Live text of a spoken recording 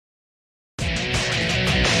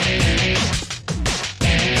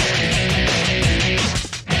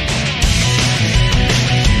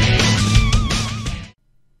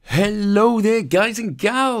Hello there guys and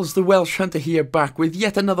gals, the Welsh Hunter here, back with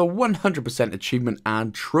yet another 100% achievement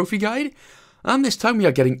and trophy guide, and this time we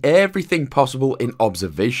are getting everything possible in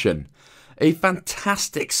observation. A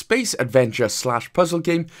fantastic space adventure slash puzzle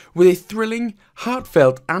game with a thrilling,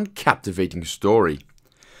 heartfelt and captivating story.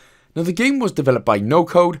 Now the game was developed by No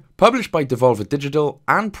Code, published by Devolver Digital,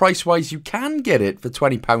 and price wise you can get it for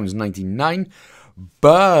 £20.99,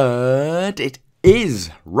 but it is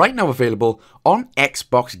right now available on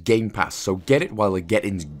Xbox Game Pass, so get it while the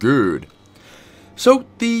getting's good. So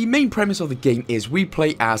the main premise of the game is we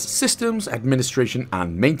play as Systems, Administration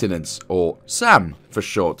and Maintenance, or SAM for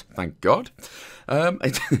short, thank God. An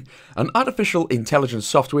artificial intelligence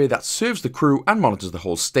software that serves the crew and monitors the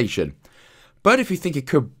whole station. But if you think it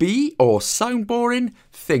could be or sound boring,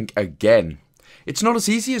 think again. It's not as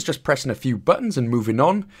easy as just pressing a few buttons and moving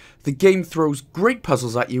on. The game throws great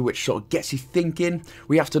puzzles at you which sort of gets you thinking.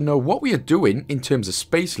 We have to know what we are doing in terms of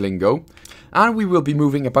space lingo. And we will be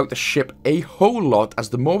moving about the ship a whole lot, as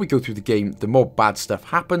the more we go through the game, the more bad stuff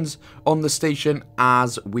happens on the station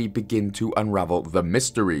as we begin to unravel the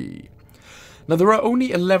mystery. Now there are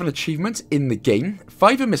only 11 achievements in the game,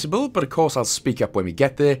 5 are missable, but of course I'll speak up when we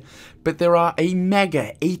get there, but there are a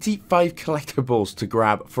mega 85 collectibles to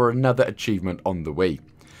grab for another achievement on the way.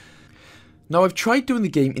 Now I've tried doing the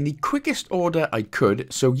game in the quickest order I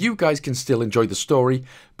could, so you guys can still enjoy the story,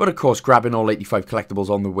 but of course grabbing all 85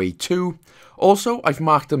 collectibles on the way too. Also, I've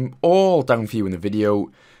marked them all down for you in the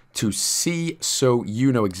video to see, so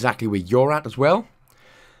you know exactly where you're at as well.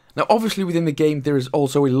 Now obviously within the game there is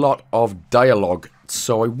also a lot of dialogue,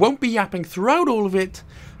 so I won't be yapping throughout all of it,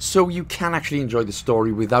 so you can actually enjoy the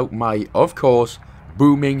story without my, of course,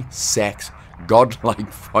 booming, sex,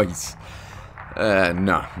 godlike voice.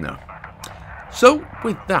 No. So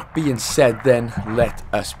with that being said then, let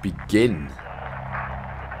us begin.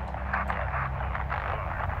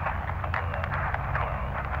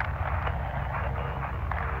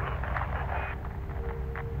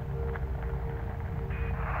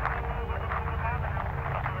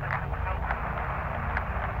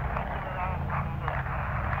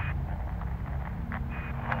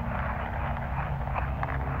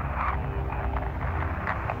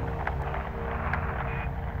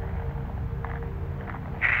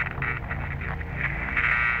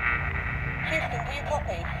 Houston, do you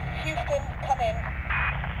copy? Houston, come in.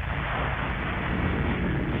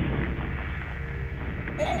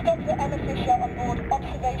 This is Dr. Emma Fisher on board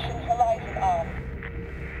Observation Horizon Arm.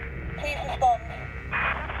 Please respond.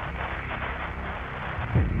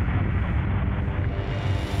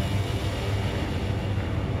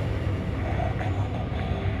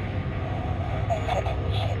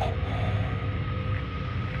 Shit.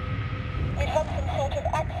 We've had some sort of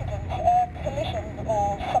accident, collision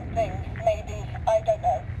or something, maybe, I don't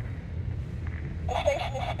know. The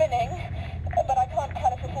station is spinning, but I can't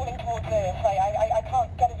tell if we're falling towards Earth. I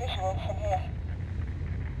can't get a visual from here.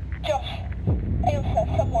 Josh,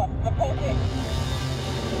 Ailsa, someone, reporting.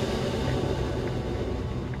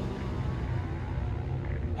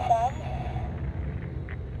 Sam?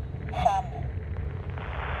 Sam.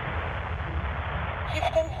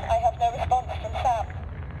 Houston, I have no response from Sam.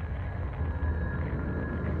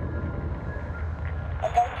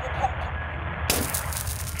 I'm going to attempt...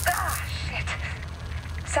 Ah, shit.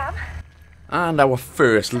 Sam? And our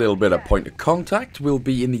first little bit of point of contact will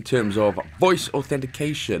be in the terms of voice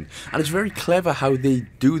authentication. And it's very clever how they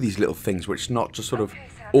do these little things, where it's not just sort of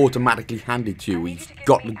automatically handed to you. You've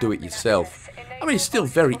got to do it yourself. I mean, it's still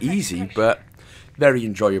very easy, but very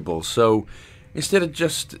enjoyable. So instead of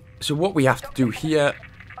just... So what we have to do here...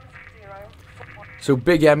 So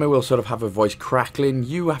Big Emma will sort of have her voice crackling.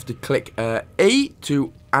 You have to click A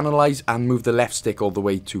to analyze and move the left stick all the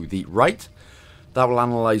way to the right. That will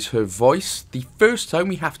analyze her voice. The first time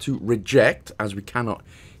we have to reject, as we cannot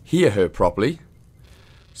hear her properly.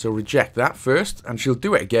 So reject that first, and she'll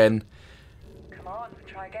do it again. Come on,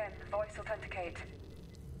 try again. Voice authenticate.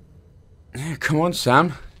 Yeah, come on,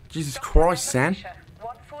 Sam. Jesus Christ, Sam.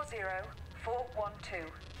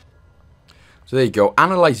 140412. So there you go,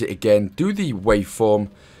 analyze it again, do the waveform,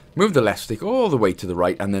 move the left stick all the way to the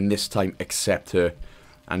right, and then this time accept her,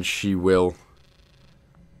 and she will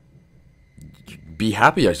be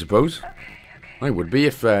happy, I suppose. Okay. I would be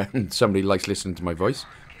if somebody likes listening to my voice,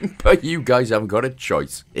 but you guys haven't got a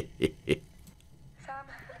choice. Sam?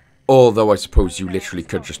 Although I suppose you literally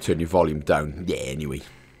could just turn your volume down. Yeah, anyway.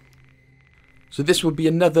 So this will be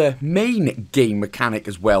another main game mechanic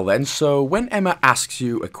as well then. So when Emma asks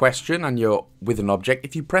you a question and you're with an object,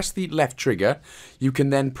 if you press the left trigger, you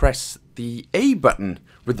can then press the A button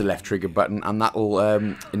with the left trigger button, and that will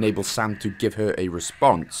enable Sam to give her a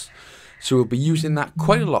response. So we'll be using that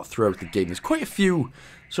quite a lot throughout the game. There's quite a few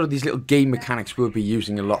sort of these little game mechanics we'll be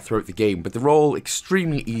using a lot throughout the game, but they're all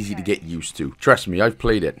extremely easy to get used to. Trust me, I've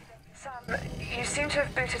played it. Sam, you seem to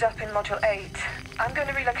have booted up in Module 8. I'm going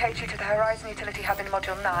to relocate you to the Horizon Utility Hub in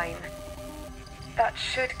Module 9. That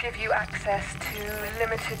should give you access to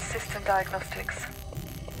limited system diagnostics.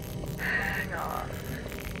 Hang on.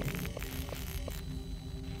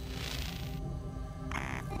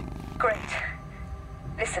 Great.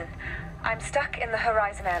 Listen, I'm stuck in the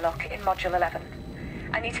Horizon airlock in Module 11.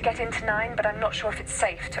 I need to get into 9, but I'm not sure if it's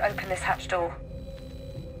safe to open this hatch door.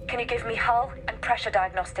 Can you give me hull and pressure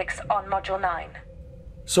diagnostics on Module 9?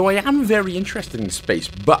 So I am very interested in space,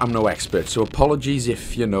 but I'm no expert, so apologies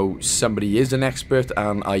if, you know, somebody is an expert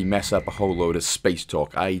and I mess up a whole load of space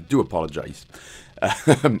talk. I do apologise.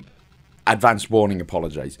 Advanced warning,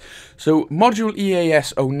 apologise. So, Module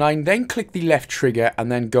EAS 09, then click the left trigger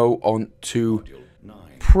and then go on to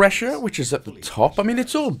pressure, which is at the top. I mean,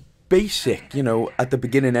 it's all basic, you know, at the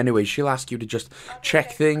beginning anyway. She'll ask you to just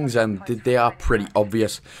check things and they are pretty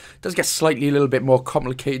obvious. It does get slightly a little bit more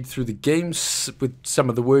complicated through the games with some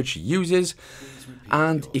of the words she uses.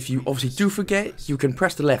 And if you obviously do forget, you can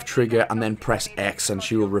press the left trigger and then press X and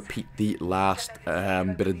she will repeat the last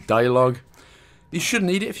bit of dialogue. You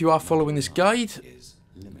shouldn't need it if you are following this guide. That's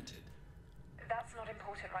not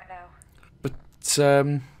important right now. But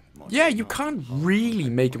yeah, you can't really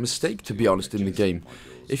make a mistake, to be honest, in the game.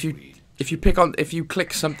 If you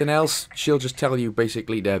click something else, she'll just tell you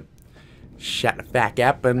basically to shut the fuck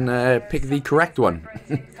up and pick the correct one.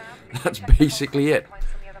 That's basically it.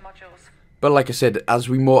 But like I said, as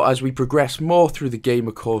we progress more through the game,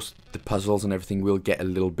 of course, the puzzles and everything will get a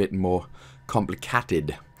little bit more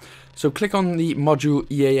complicated. So click on the module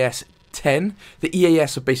EAS 10. The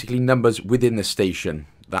EAS are basically numbers within the station.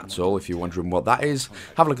 That's all, if you're wondering what that is.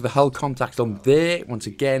 Have a look at the hull contact on there. Once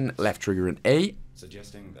again, left trigger and A.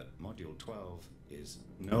 Suggesting that Module 12 is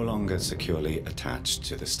no longer securely attached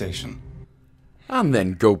to the station. And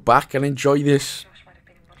then go back and enjoy this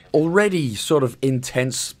already sort of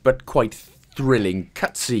intense but quite thrilling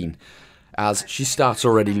cutscene as she starts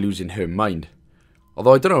already losing her mind.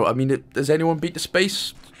 Although I don't know, I mean, has anyone been to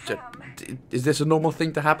space? Is this a normal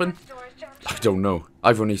thing to happen? I don't know.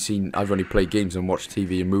 I've only played games and watched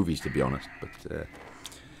TV and movies, to be honest. But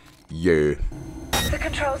yeah. The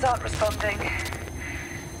controls aren't responding.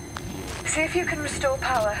 See if you can restore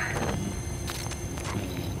power.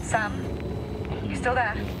 Sam, you still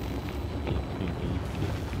there?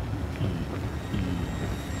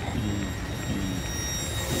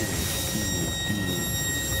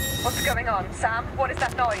 What's going on, Sam? What is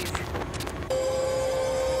that noise?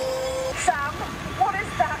 Sam, what is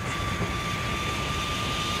that?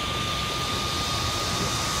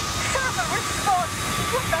 Sam, respond!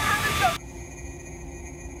 What the hell is going on?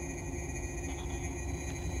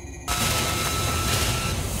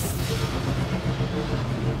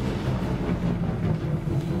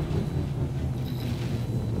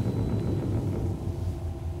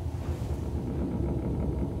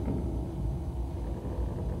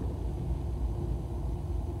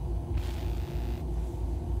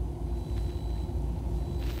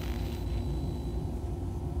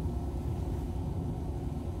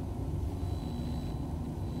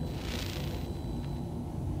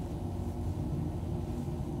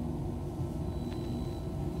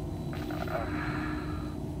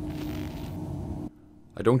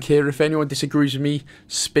 I don't care if anyone disagrees with me,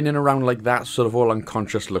 spinning around like that, sort of all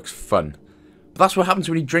unconscious, looks fun. But that's what happens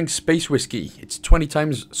when you drink space whiskey. It's 20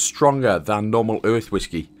 times stronger than normal Earth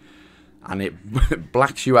whiskey. And it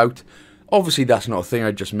blacks you out. Obviously that's not a thing,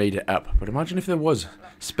 I just made it up. But imagine if there was.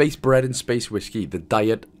 Space bread and space whiskey, the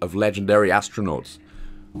diet of legendary astronauts.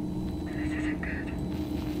 This isn't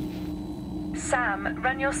good. Sam,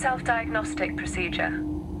 run your self-diagnostic procedure.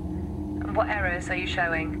 And what errors are you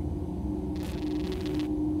showing?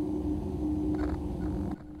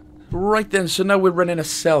 Right then, so now we're running a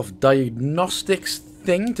self-diagnostics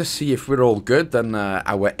thing to see if we're all good and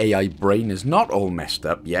our AI brain is not all messed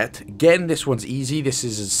up yet. Again, this one's easy. This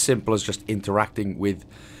is as simple as just interacting with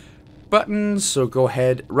buttons. So go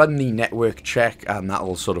ahead, run the network check and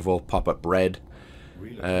that'll sort of all pop up red.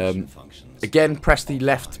 Again, press the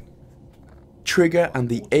left trigger and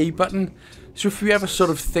the A button. So if you ever sort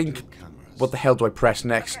of think, what the hell do I press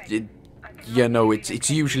next? You know, it's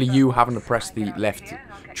usually you having to press the left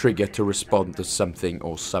trigger to respond to something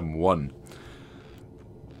or someone.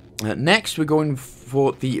 Next, we're going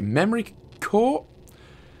for the memory core.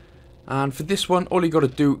 And for this one, all you got to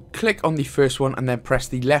do, click on the first one and then press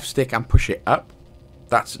the left stick and push it up.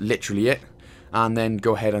 That's literally it. And then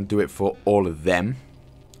go ahead and do it for all of them.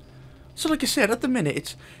 So like I said, at the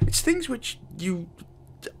minute, it's things which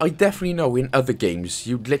I definitely know in other games,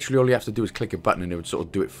 you literally all you have to do is click a button and it would sort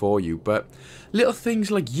of do it for you. But little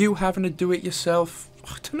things like you having to do it yourself,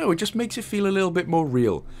 I don't know, it just makes it feel a little bit more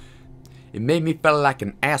real. It made me feel like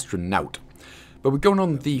an astronaut. But we're going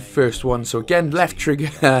on the first one, so again, left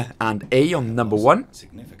trigger and A on number 1.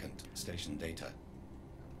 Significant station data.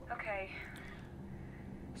 Okay.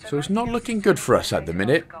 So it's not looking good for us at the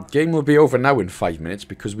minute. Game will be over now in 5 minutes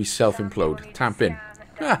because we self-implode. Tamp in.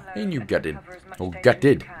 Ah, and you gut in. Or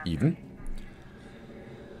gutted, even.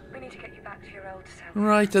 We need to get you back to your old self.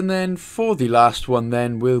 Right, and then for the last one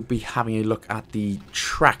then, we'll be having a look at the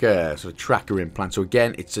tracker, so the tracker implant. So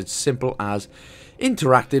again, it's as simple as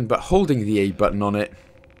interacting, but holding the A button on it.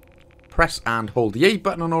 Press and hold the A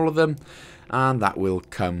button on all of them, and that will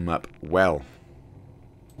come up well.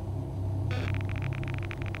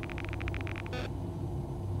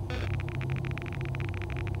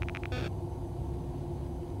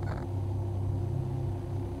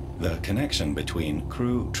 The connection between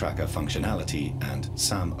crew tracker functionality and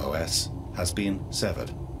SAM OS has been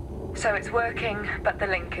severed. So it's working, but the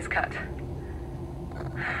link is cut.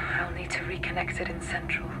 I'll need to reconnect it in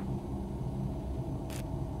Central.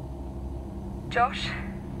 Josh?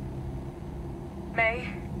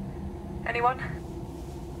 May? Anyone?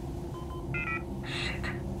 Shit.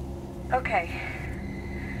 Okay.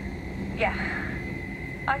 Yeah.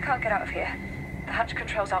 I can't get out of here. The hatch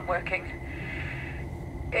controls aren't working.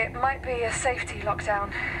 It might be a safety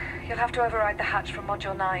lockdown. You'll have to override the hatch from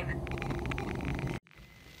Module 9.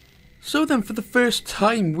 So then, for the first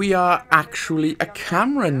time, we are actually a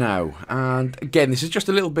camera now. And again, this is just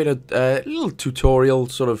a little bit of a little tutorial,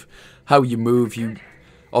 sort of how you move. You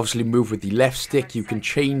obviously move with the left stick. You can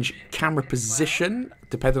change camera position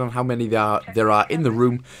depending on how many there are in the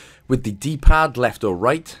room with the D-pad, left or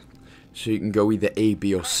right. So you can go either A,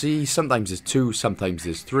 B, or C. Sometimes there's 2, sometimes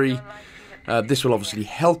there's 3. This will obviously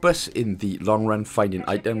help us in the long run finding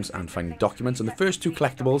items and finding documents, and the first 2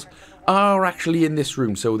 collectibles are actually in this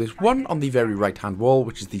room. So there's one on the very right hand wall,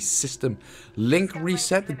 which is the system link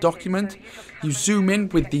reset, the document. You zoom in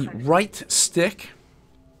with the right stick,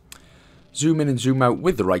 zoom in and zoom out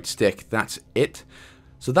with the right stick, that's it.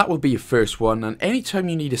 So that will be your first one, and anytime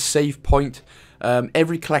you need a save point,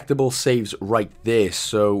 every collectible saves right there.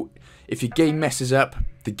 So if your game messes up,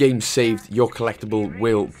 the game saved, your collectible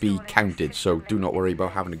will be counted, so do not worry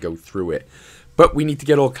about having to go through it. But we need to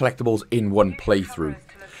get all collectibles in one playthrough.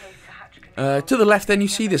 To the left then, you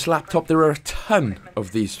see this laptop. There are a ton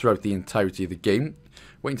of these throughout the entirety of the game.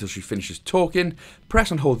 Wait until she finishes talking.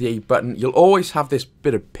 Press and hold the A button. You'll always have this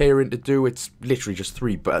bit of pairing to do. It's literally just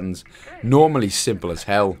 3 buttons. Normally simple as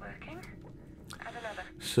hell.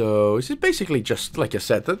 So this is basically just, like I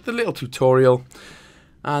said, the little tutorial.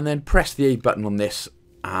 And then press the A button on this.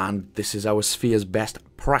 And this is our Sphere's best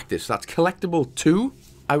practice. That's collectible 2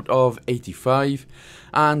 out of 85.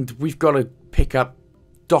 And we've got to pick up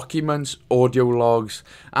documents, audio logs,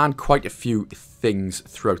 and quite a few things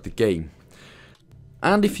throughout the game.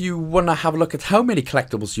 And if you want to have a look at how many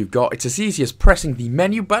collectibles you've got, it's as easy as pressing the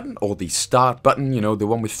menu button or the start button, you know, the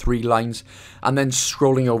one with 3 lines, and then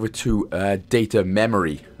scrolling over to data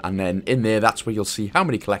memory. And then in there, that's where you'll see how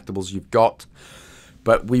many collectibles you've got.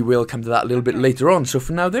 But we will come to that a little bit later on. So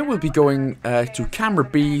for now, then we'll be going to camera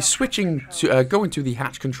B, switching to going to the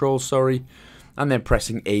hatch controls, sorry, and then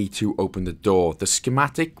pressing A to open the door. The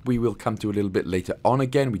schematic we will come to a little bit later on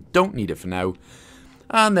again. We don't need it for now.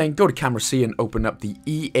 And then go to camera C and open up the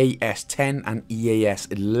EAS 10 and EAS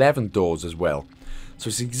 11 doors as well. So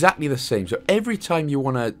it's exactly the same. So every time you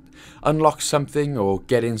want to unlock something or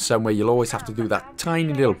get in somewhere, you'll always have to do that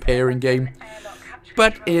tiny little pairing game.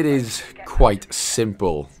 But it is quite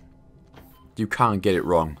simple. You can't get it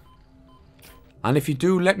wrong. And if you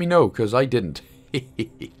do, let me know, because I didn't.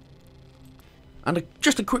 And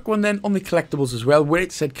just a quick one then on the collectibles as well, where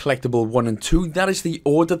it said collectible 1 and 2. That is the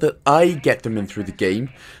order that I get them in through the game.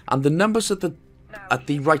 And the numbers at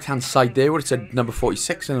the right hand side there, where it said number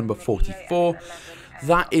 46 and number 44,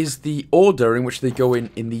 that is the order in which they go in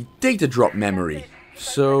the data drop memory.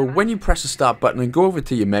 So when you press the start button and go over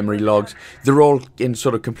to your memory logs, they're all in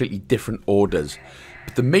sort of completely different orders.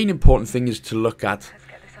 But the main important thing is to look at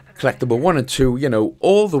collectible 1 and 2, you know,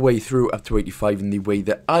 all the way through up to 85 in the way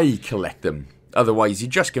that I collect them. Otherwise, you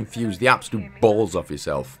just confuse the absolute balls off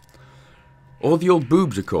yourself. Or the old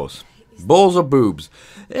boobs, of course. Balls or boobs.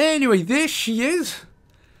 Anyway, there she is.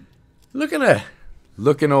 Look at her.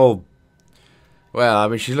 Looking all... Well, I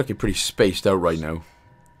mean, she's looking pretty spaced out right now.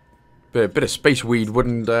 But a bit of space weed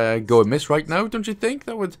wouldn't go amiss right now, don't you think?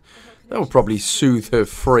 That would probably soothe her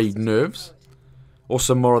frayed nerves. Or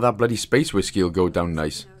some more of that bloody space whiskey will go down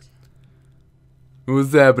nice.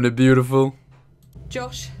 What's happening, beautiful?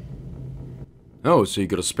 Josh? Oh, so you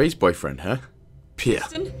got a space boyfriend, huh? Pia.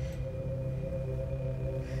 Kristen?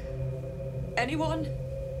 Anyone?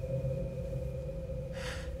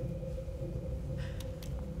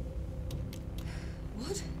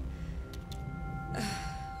 What?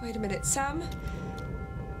 Wait a minute, Sam?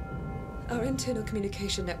 Our internal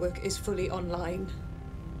communication network is fully online.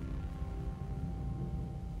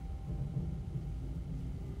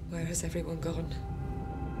 Where has everyone gone?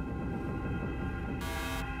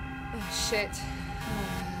 Oh, shit.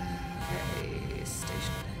 Okay,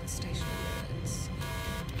 station alerts.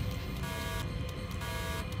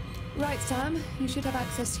 Right, Sam. You should have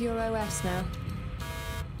access to your OS now.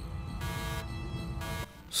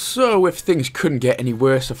 So, if things couldn't get any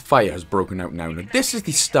worse, a fire has broken out now. Now, this is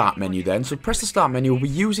the start menu then. So, press the start menu. We'll be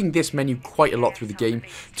using this menu quite a lot through the game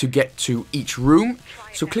to get to each room.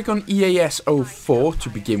 So, click on EAS04 to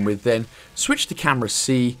begin with, then switch to camera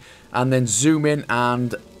C, and then zoom in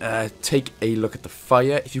and take a look at the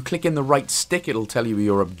fire. If you click in the right stick, it'll tell you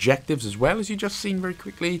your objectives as well, as you just seen very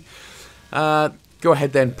quickly. Go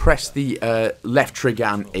ahead then, press the left trigger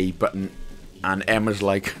and A button, and Emma's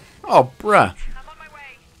like, oh, bruh.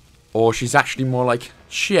 Or she's actually more like,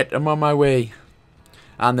 shit, I'm on my way.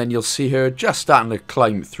 And then you'll see her just starting to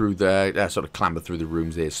climb through the, sort of clamber through the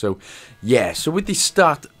rooms there. So, yeah, so with the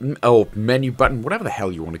start, menu button, whatever the hell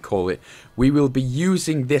you want to call it, we will be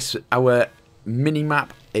using this, our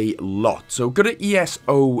mini-map, a lot. So go to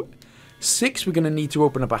ES06, we're going to need to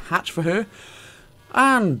open up a hatch for her.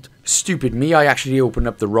 And, stupid me, I actually opened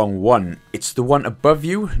up the wrong one. It's the one above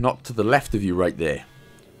you, not to the left of you right there.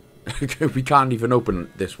 We can't even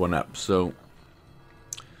open this one up, so...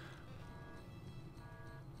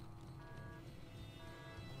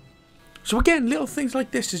 So again, little things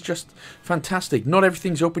like this is just fantastic. Not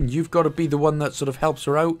everything's open. You've got to be the one that sort of helps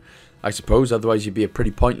her out, I suppose. Otherwise, you'd be a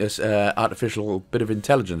pretty pointless artificial bit of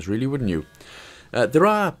intelligence, really, wouldn't you? There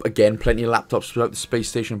are, again, plenty of laptops throughout the space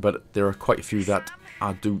station, but there are quite a few that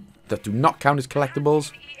do not count as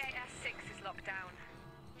collectibles.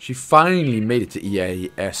 She finally made it to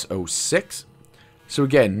EAS06. So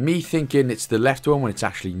again, me thinking it's the left one when it's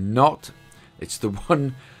actually not. It's the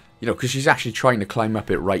one, you know, because she's actually trying to climb up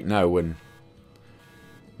it right now. And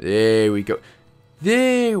there we go.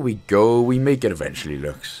 There we go. We make it eventually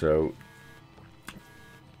look so.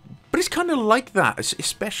 But it's kind of like that,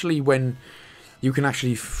 especially when you can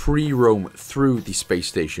actually free roam through the space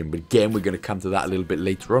station. But again, we're going to come to that a little bit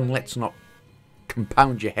later on. Let's not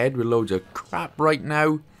compound your head with loads of crap right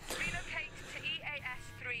now.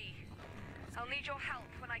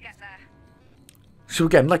 So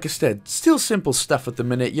again, like I said, still simple stuff at the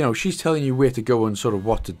minute. You know, she's telling you where to go and sort of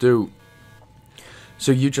what to do.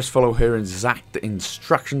 So you just follow her exact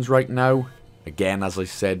instructions right now. Again, as I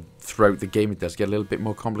said, throughout the game it does get a little bit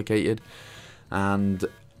more complicated. And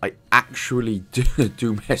I actually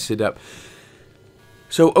do mess it up.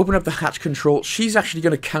 So open up the hatch control. She's actually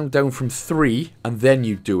going to count down from 3 and then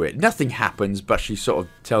you do it. Nothing happens, but she sort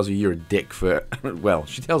of tells you you're a dick for... Well,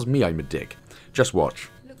 she tells me I'm a dick. Just watch.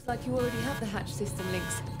 Looks like you already have the hatch system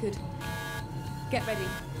links. Good. Get ready.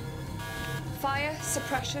 Fire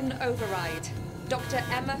suppression override. Dr.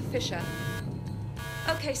 Emma Fisher.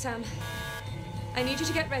 Okay, Sam. I need you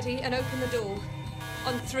to get ready and open the door.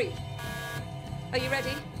 On 3. Are you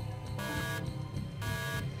ready?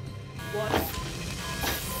 1.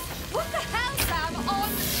 What the hell, Sam? On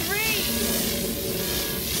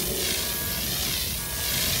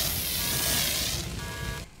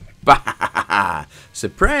 3!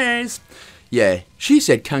 Surprise! Yeah, she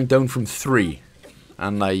said count down from 3.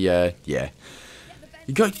 And yeah.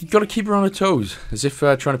 You got to keep her on her toes, as if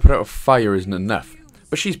trying to put out a fire isn't enough.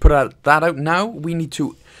 But she's put that out now. We need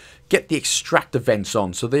to get the extractor vents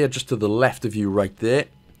on, so they are just to the left of you right there.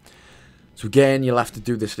 So again, you'll have to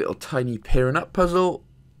do this little tiny pairing up puzzle.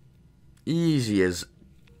 Easy as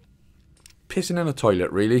pissing in a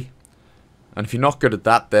toilet, really. And if you're not good at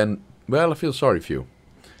that, then, well, I feel sorry for you.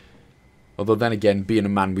 Although then again, being a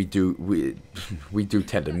man, we do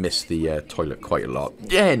tend to miss the toilet quite a lot.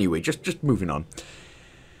 Yeah, anyway, just moving on.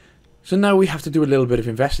 So now we have to do a little bit of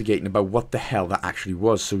investigating about what the hell that actually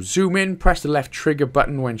was. So zoom in, press the left trigger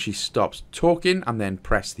button when she stops talking, and then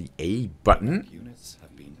press the A button. Units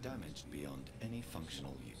have been damaged beyond any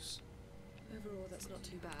functional use. Overall, that's not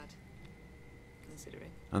too bad, considering.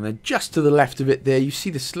 And then just to the left of it there, you see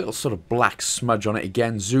this little sort of black smudge on it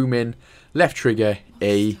again. Zoom in, left trigger,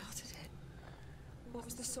 A. What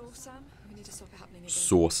was the source, Sam? We need to stop it happening again.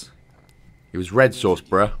 Sauce. It was red sauce,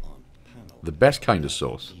 bruh. The best kind of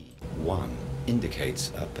sauce. 1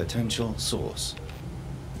 indicates a potential source.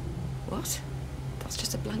 What? That's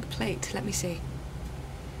just a blank plate. Let me see.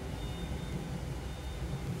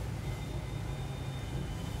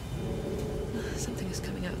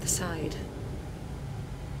 the side.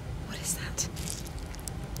 What is that?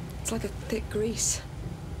 It's like a thick grease.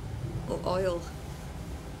 Or oil.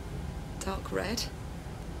 Dark red.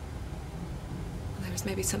 There is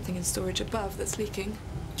maybe something in storage above that's leaking.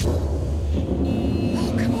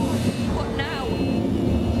 Oh, come on! What now?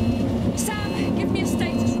 Sam, give me a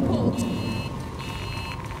status report.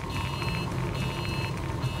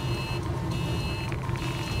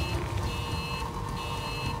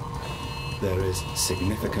 There is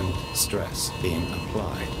significant stress being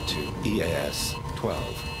applied to EAS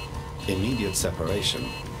 12. Immediate separation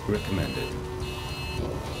recommended.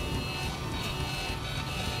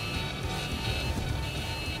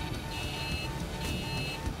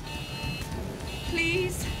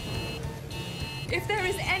 Please, if there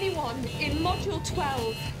is anyone in Module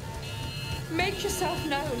 12, make yourself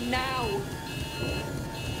known now.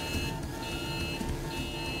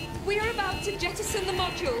 We are about to jettison the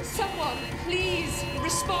module. Someone, please,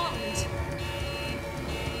 respond.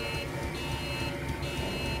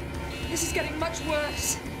 This is getting much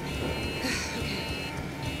worse. Okay.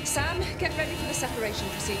 Sam, get ready for the separation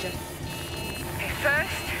procedure. Okay,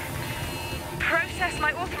 first, process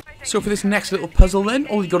my authorization. So for this next little puzzle then,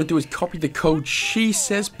 all you got to do is copy the code she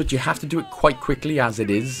says, but you have to do it quite quickly as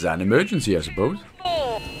it is an emergency, I suppose.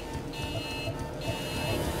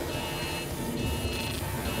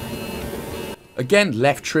 Again,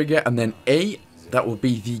 left trigger and then A, that will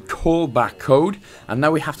be the callback code. And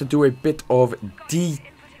now we have to do a bit of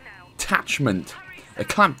detachment, a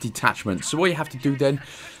clamp detachment. So what you have to do then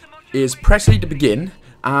is press A to begin.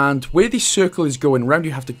 And where the circle is going round,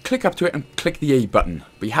 you have to click up to it and click the A button.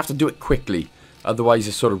 But you have to do it quickly, otherwise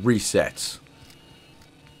it sort of resets.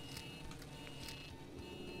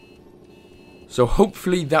 So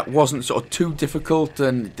hopefully that wasn't sort of too difficult,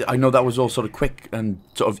 and I know that was all sort of quick and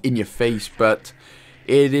sort of in your face, but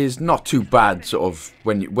it is not too bad sort of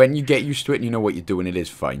when you get used to it and you know what you're doing, it is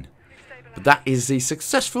fine. But that is a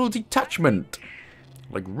successful detachment.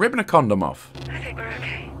 Like ripping a condom off. I think we're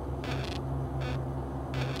okay.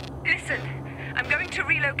 Listen, I'm going to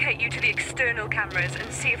relocate you to the external cameras and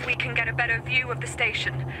see if we can get a better view of the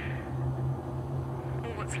station.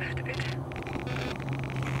 Or what's left of it.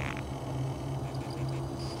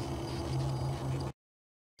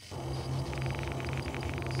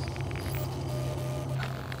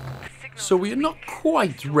 So we are not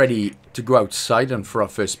quite ready to go outside and for our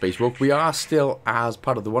first spacewalk. We are still, as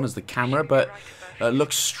part of the one, as the camera, but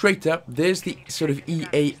look straight up. There's the sort of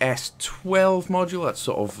EAS 12 module. That's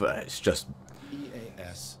sort of, it's just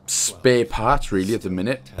spare parts really at the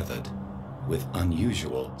minute. Tethered with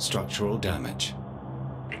unusual structural damage.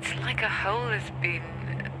 It's like a hole has been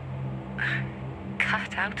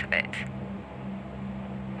cut out of it.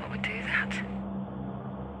 What would do that?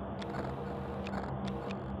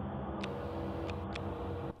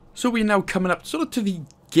 So we're now coming up sort of to the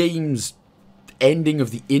game's ending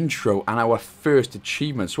of the intro and our first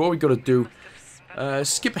achievement. So what we got to do,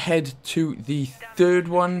 skip ahead to the third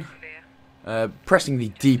one, pressing the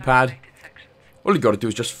D-pad. All you got to do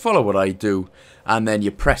is just follow what I do, and then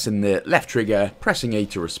you're pressing the left trigger, pressing A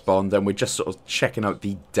to respond, and we're just sort of checking out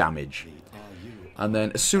the damage. And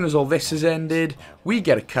then as soon as all this is ended, we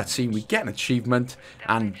get a cutscene, we get an achievement,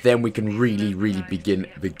 and then we can really begin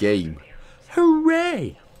the game.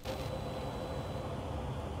 Hooray!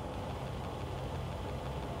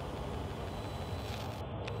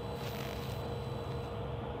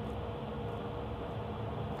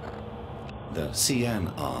 The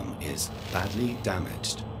CN arm is badly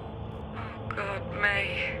damaged. Oh God,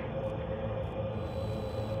 May.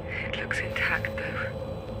 It looks intact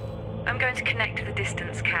though. I'm going to connect to the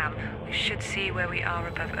distance cam. We should see where we are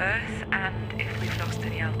above Earth and if we've lost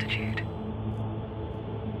any altitude. Oh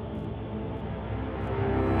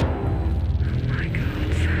my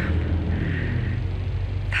God, Sam.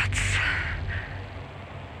 That's...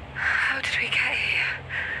 How did we get here?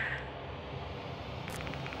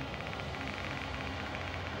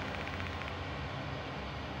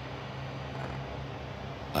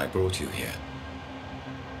 I brought you here.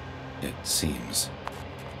 It seems.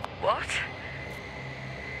 What?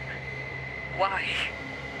 Why?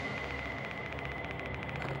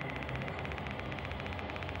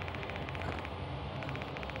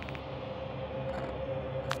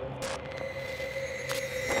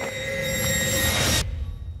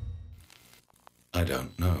 I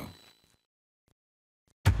don't know.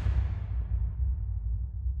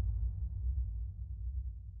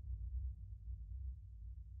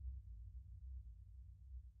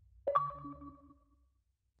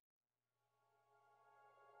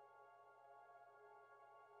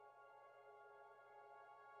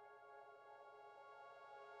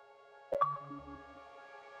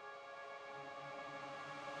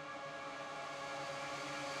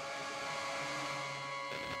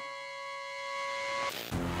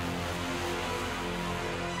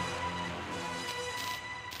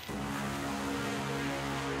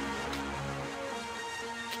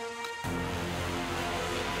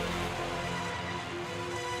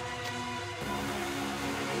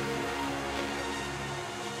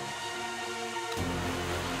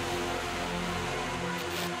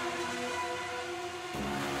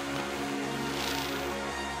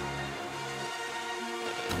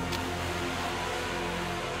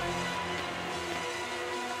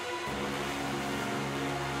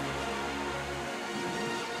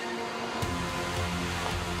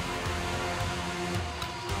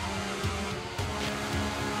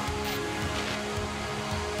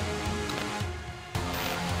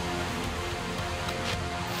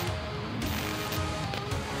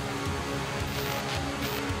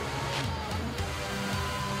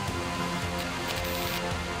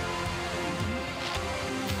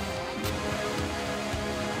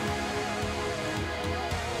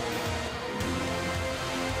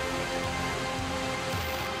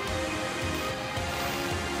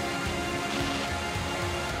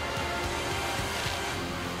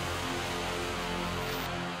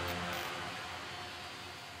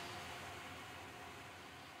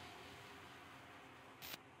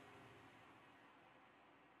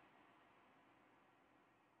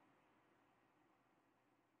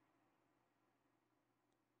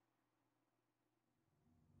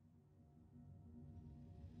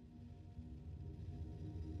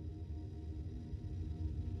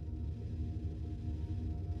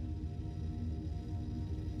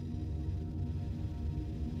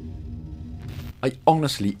 I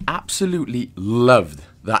honestly absolutely loved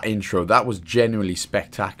that intro. That was genuinely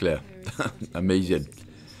spectacular. Amazing.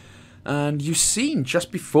 And you've seen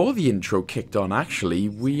just before the intro kicked on, actually,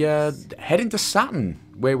 we are heading to Saturn,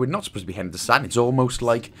 where we're not supposed to be heading to Saturn. It's almost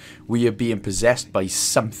like we are being possessed by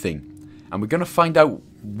something. And we're going to find out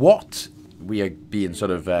what we are being sort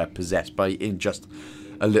of possessed by in just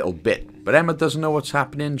a little bit. But Emma doesn't know what's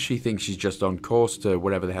happening. She thinks she's just on course to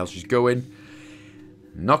wherever the hell she's going.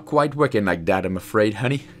 Not quite working like that, I'm afraid,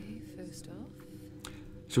 honey.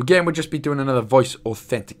 So again, we'll just be doing another voice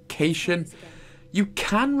authentication. You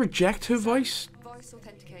can reject her voice,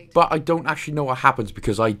 but I don't actually know what happens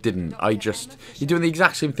because I didn't. You're doing the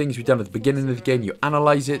exact same things we've done at the beginning of the game. You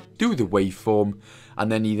analyze it, do the waveform,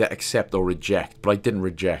 and then either accept or reject. But I didn't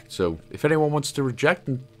reject, so if anyone wants to reject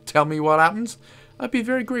and tell me what happens, I'd be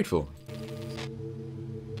very grateful.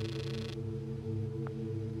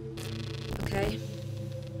 Okay.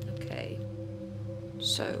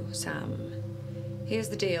 So, Sam, here's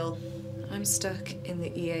the deal. I'm stuck in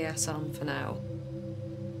the EAS arm for now.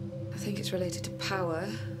 I think it's related to power,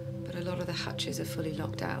 but a lot of the hatches are fully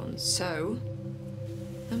locked down, so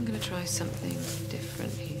I'm gonna try something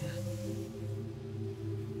different here.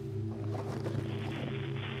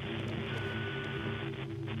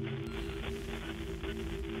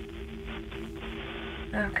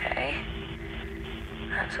 Okay.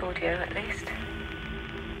 That's audio at least.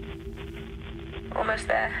 Almost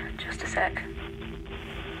there. Just a sec.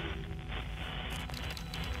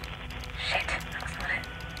 Shit, that's not it.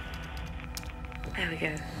 There we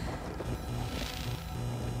go.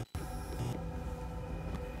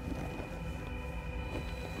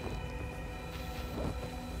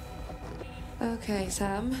 Okay,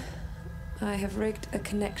 Sam. I have rigged a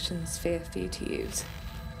connection sphere for you to use.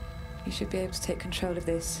 You should be able to take control of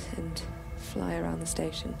this and fly around the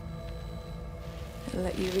station. It'll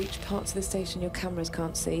let you reach parts of the station your cameras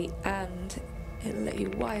can't see, and it'll let you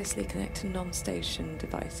wirelessly connect to non-station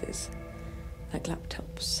devices, like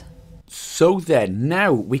laptops. So then,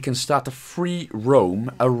 now we can start a free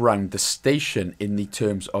roam around the station in the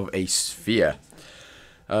terms of a sphere.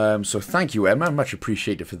 So thank you, Emma. Much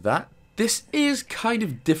appreciated for that. This is kind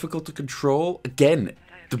of difficult to control. Again,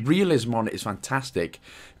 the realism on it is fantastic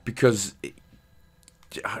because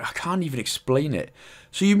I can't even explain it.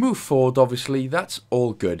 So you move forward, obviously, that's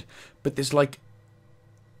all good. But there's like,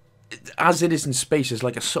 as it is in space, there's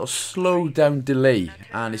like a sort of slow down delay.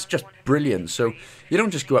 And it's just brilliant. So you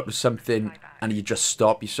don't just go up to something and you just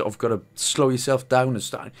stop. You sort of got to slow yourself down and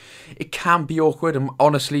start. It can be awkward. And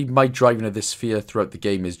honestly, my driving of this sphere throughout the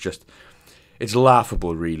game is just, it's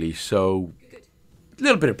laughable, really. So a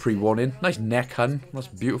little bit of pre-warning. Nice neck, hun. That's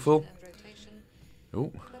beautiful.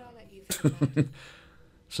 Oh.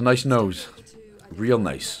 It's a nice nose. Real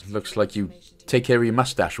nice. Looks like you take care of your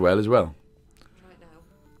mustache well as well.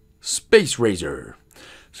 Space Razor.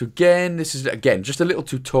 So again, this is just a little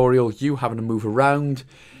tutorial. You having to move around.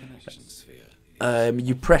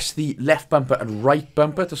 You press the left bumper and right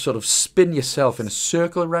bumper to sort of spin yourself in a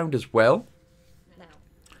circle around as well. Now,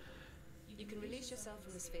 you can release yourself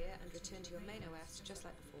from the sphere and return to your main OS just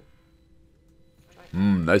like before.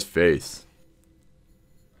 Nice face.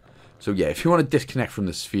 So yeah, if you want to disconnect from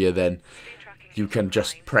the sphere, then you can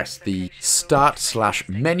just press the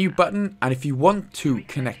start/menu button, and if you want to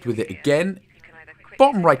connect with it again,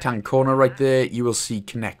 bottom right hand corner right there, you will see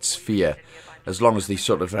connect sphere, as long as the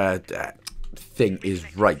sort of thing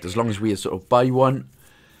is right, as long as we sort of buy one.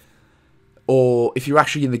 Or if you're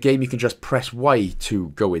actually in the game, you can just press Y to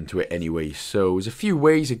go into it anyway. So there's a few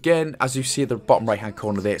ways. Again, as you see at the bottom right hand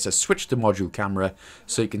corner there, it says switch to module camera,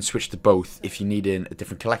 so you can switch to both if you need a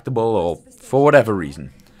different collectible or for whatever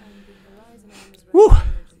reason. Woo!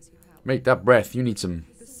 Make that breath. You need some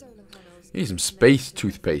space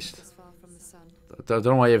toothpaste. I don't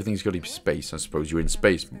know why everything's got to be space. I suppose you're in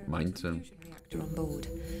space, mind. So. On board,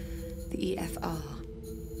 the EFR.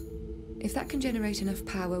 If that can generate enough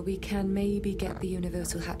power, we can maybe get the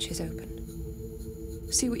universal hatches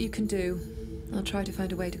open. See what you can do. I'll try to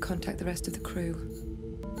find a way to contact the rest of the crew.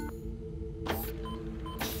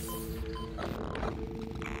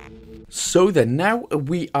 So then, now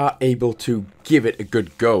we are able to give it a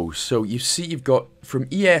good go. So you see you've got from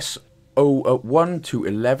ES01 to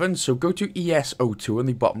 11. So go to ES02 in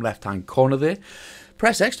the bottom left hand corner there.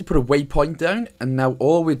 Press X to put a waypoint down, and now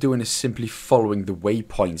all we're doing is simply following the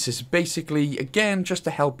waypoints. This is basically, again, just to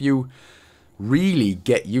help you really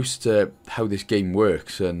get used to how this game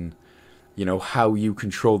works and, you know, how you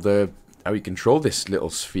control this little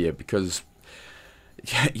sphere. Because,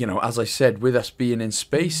 you know, as I said, with us being in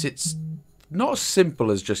space, it's not as simple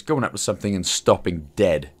as just going up to something and stopping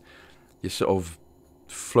dead. You sort of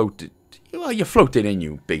float. well, you're floating in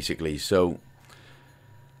you, basically. So,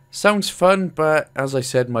 sounds fun, but as I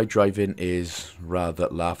said, my driving is rather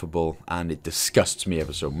laughable, and it disgusts me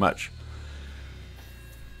ever so much.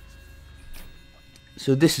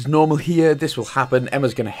 So this is normal here. This will happen.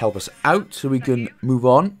 Emma's going to help us out so we can move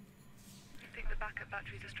on. I think the backup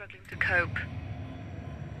batteries are struggling to cope.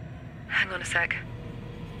 Hang on a sec.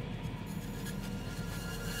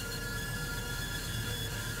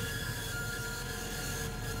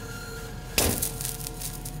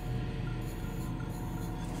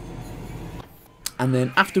 And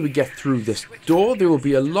then after we get through this door, there will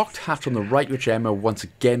be a locked hatch on the right, which Emma once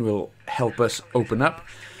again will help us open up.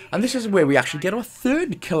 And this is where we actually get our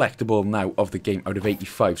third collectible now of the game out of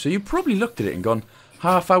 85. So you probably looked at it and gone,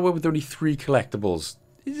 half hour with only 3 collectibles.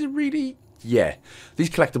 Is it really? Yeah. These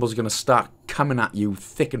collectibles are going to start coming at you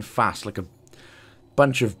thick and fast like a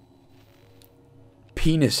bunch of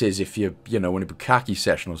penises if you're, you know, in a bukkake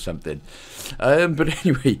session or something. But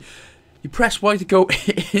anyway, you press Y to go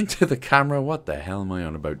into the camera. What the hell am I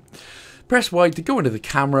on about? Press Y to go into the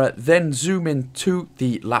camera, then zoom in to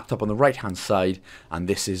the laptop on the right hand side, and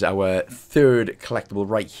this is our third collectible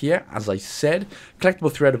right here. As I said, collectible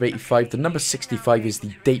 3 out of 85. The number 65 is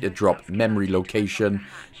the data drop memory location.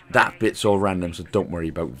 That bit's all random, so don't worry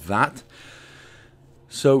about that.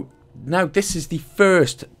 So now this is the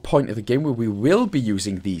first point of the game where we will be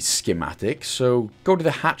using the schematic. So go to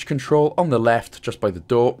the hatch control on the left, just by the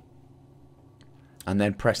door, and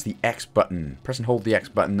then press the X button. Press and hold the X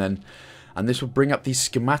button then. And this will bring up the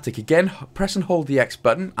schematic. Again, press and hold the X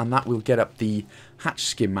button, and that will get up the hatch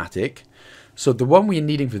schematic. So the one we're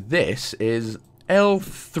needing for this is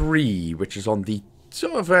L3, which is on the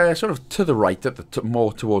sort of to the right, at the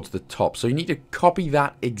more towards the top. So you need to copy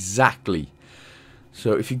that exactly.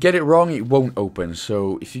 So if you get it wrong, it won't open.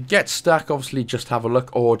 So if you get stuck, obviously just have a look,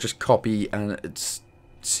 or just copy and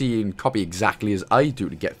copy exactly as I do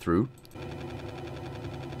to get through.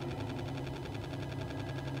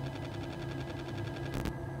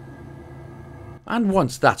 And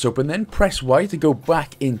once that's open, then press Y to go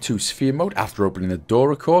back into sphere mode after opening the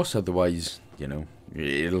door, of course. Otherwise, you know,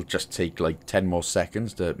 it'll just take like 10 more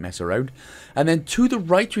seconds to mess around. And then to the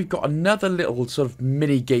right, we've got another little sort of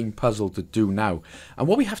mini game puzzle to do now. And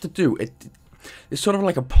what we have to do, it's sort of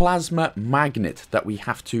like a plasma magnet that we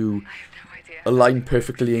have to align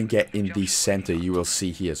perfectly and get in the center, you will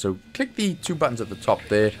see here. So click the 2 buttons at the top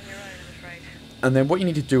there. And then what you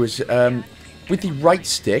need to do is, with the right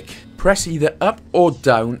stick, press either up or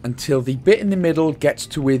down until the bit in the middle gets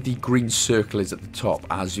to where the green circle is at the top,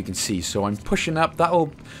 as you can see. So I'm pushing up,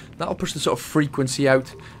 that'll push the sort of frequency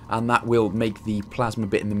out, and that will make the plasma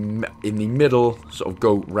bit in the middle sort of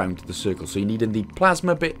go round the circle. So you need in the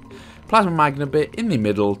plasma magnet bit in the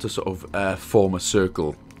middle to sort of form a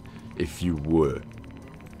circle, if you were.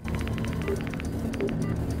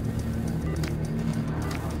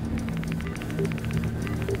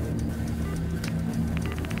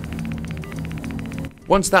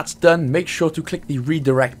 Once that's done, make sure to click the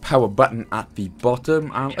redirect power button at the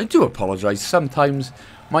bottom. And I do apologise, sometimes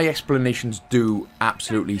my explanations do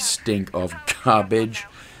absolutely stink of garbage,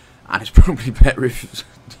 and it's probably better if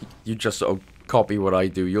you just sort of copy what I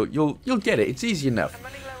do. You'll get it. It's easy enough.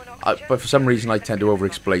 But for some reason I tend to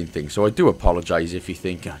over-explain things, so I do apologise if you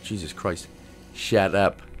think, oh, Jesus Christ, shut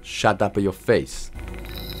up in your face.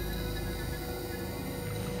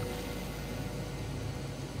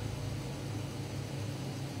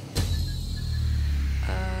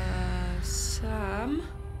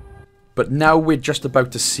 But now we're just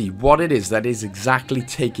about to see what it is that is exactly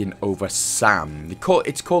taking over Sam.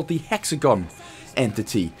 It's called the Hexagon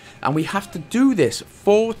entity, and we have to do this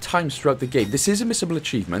 4 times throughout the game. This is a missable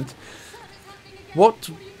achievement. What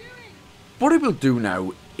it will do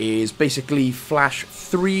now is basically flash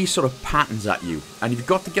 3 sort of patterns at you, and you've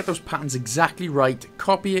got to get those patterns exactly right,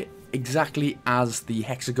 copy it exactly as the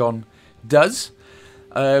hexagon does,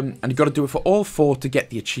 and you've got to do it for all 4 to get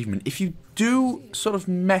the achievement. If you do sort of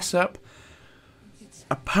mess up,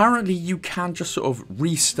 apparently you can just sort of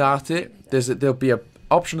restart it. There'll be a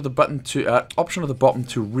option of the bottom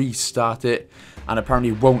to restart it, and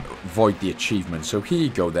apparently it won't void the achievement. So here you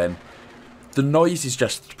go then. The noise is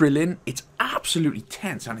just thrilling. It's absolutely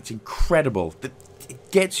tense and it's incredible.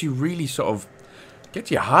 It gets you really sort of, gets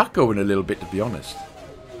your heart going a little bit, to be honest.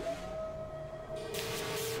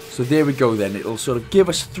 So there we go then. It'll sort of give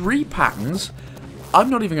us 3 patterns. I'm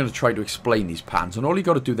not even going to try to explain these patterns, and all you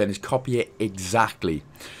got to do then is copy it exactly.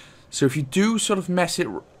 So if you do sort of mess it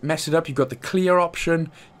up, you've got the clear option,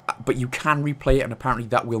 but you can replay it, and apparently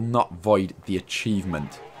that will not void the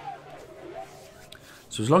achievement.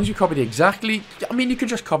 So as long as you copy it exactly, I mean, you can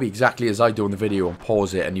just copy exactly as I do in the video and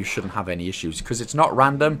pause it and you shouldn't have any issues because it's not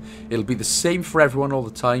random. It'll be the same for everyone all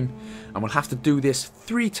the time, and we'll have to do this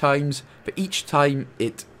 3 times for each time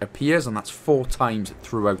it appears, and that's 4 times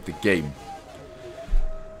throughout the game.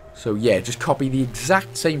 So yeah, just copy the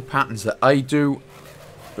exact same patterns that I do.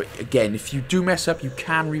 But again, if you do mess up, you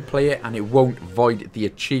can replay it and it won't void the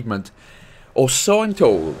achievement, or so I'm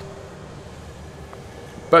told.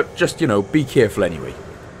 But just, you know, be careful anyway.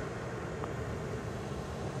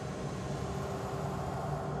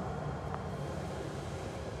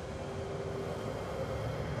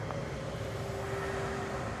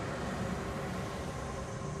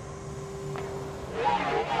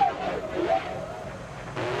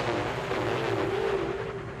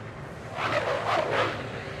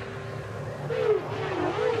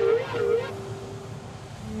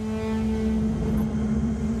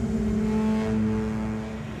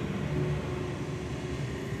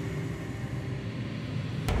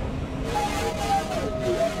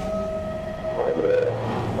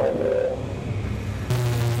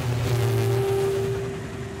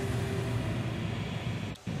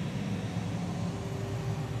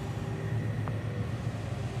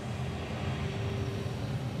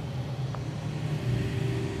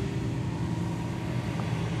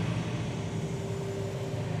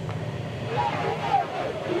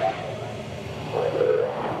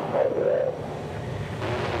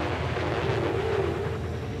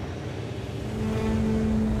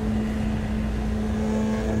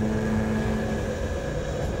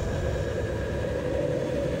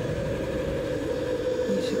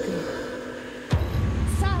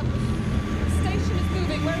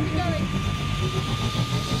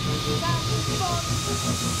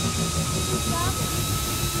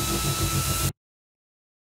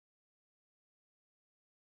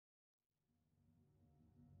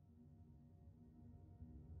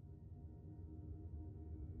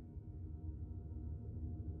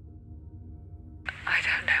 I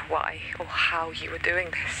don't know why or how you are doing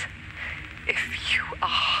this. If you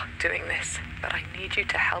are doing this, but I need you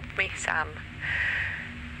to help me, Sam.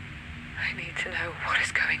 I need to know what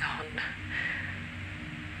is going on.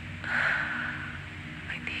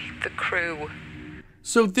 I need the crew.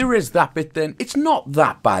 So there is that bit then. It's not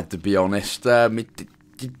that bad, to be honest.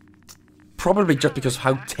 Probably just because of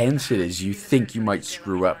how tense it is, you think you might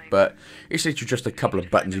screw up, but it's literally just a couple of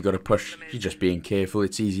buttons you've got to push. You're just being careful,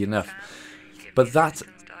 it's easy enough. But that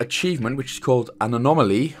achievement, which is called an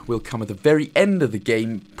anomaly, will come at the very end of the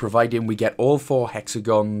game, providing we get all 4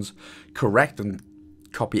 hexagons correct and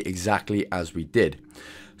copy it exactly as we did.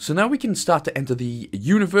 So now we can start to enter the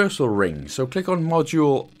universal ring. So click on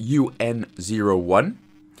module UN01,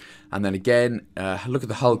 and then again look at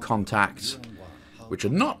the hull contacts, which are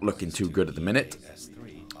not looking too good at the minute,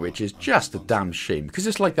 which is just a damn shame, because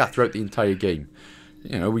it's like that throughout the entire game.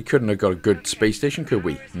 You know, we couldn't have got a good space station, could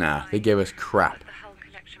we? Nah, they gave us crap. The hull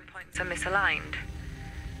connection points are misaligned.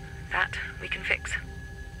 That we can fix.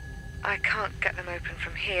 I can't get them open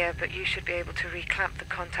from here, but you should be able to reclamp the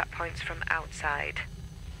contact points from outside.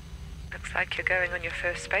 Looks like you're going on your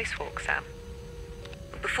first spacewalk, Sam.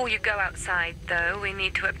 Before you go outside, though, we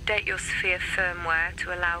need to update your sphere firmware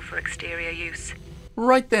to allow for exterior use.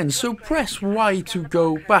 Right then, so press Y to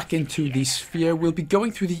go back into the sphere. We'll be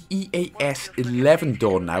going through the EAS 11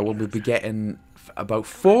 door now, and we'll be getting about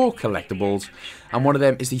 4 collectibles, and one of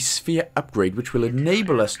them is the sphere upgrade, which will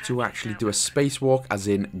enable us to actually do a spacewalk, as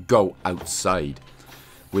in go outside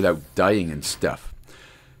without dying and stuff.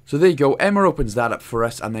 So there you go, Emma opens that up for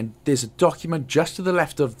us, and then there's a document just to the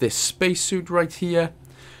left of this spacesuit right here,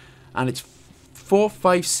 and it's 4,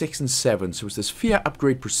 5, 6, and 7. So it's the sphere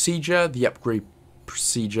upgrade procedure, the upgrade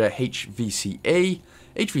procedure HVCA,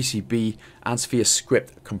 HVCB, and sphere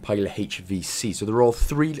script compiler HVC. So they're all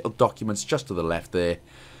 3 little documents just to the left there.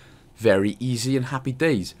 Very easy and happy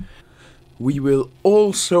days. We will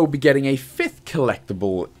also be getting a 5th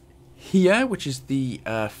collectible here, which is the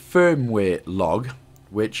firmware log,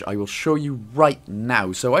 which I will show you right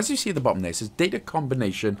now. So as you see at the bottom there, it says data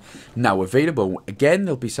combination now available. Again,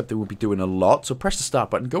 there'll be something we'll be doing a lot. So press the start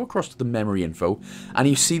button, go across to the memory info, and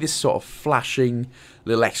you see this sort of flashing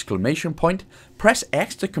little exclamation point. Press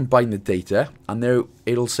X to combine the data, and there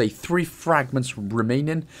it'll say 3 fragments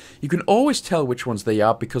remaining. You can always tell which ones they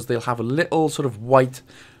are because they'll have a little sort of white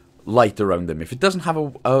light around them. If it doesn't have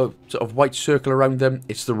a sort of white circle around them,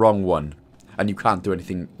 it's the wrong one, and you can't do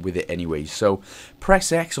anything with it anyway. So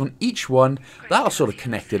press X on each one, that'll sort of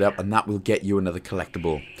connect it up, and that will get you another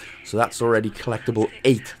collectible. So that's already collectible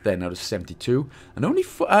 8 then out of 72, and only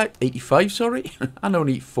 85, sorry, and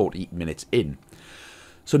only 40 minutes in.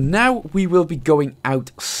 So now we will be going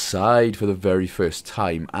outside for the very first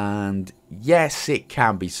time, and yes, it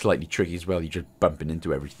can be slightly tricky as well. You're just bumping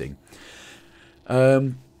into everything.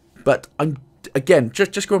 But I'm again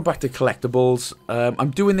just going back to collectibles.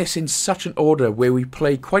 I'm doing this in such an order where we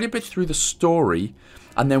play quite a bit through the story,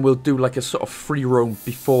 and then we'll do like a sort of free roam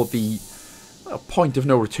before the point of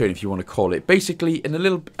no return, if you want to call it. Basically, in a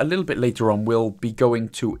little bit later on, we'll be going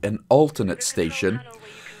to an alternate station.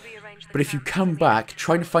 But if you come back,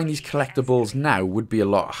 trying to find these collectibles now would be a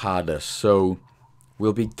lot harder. So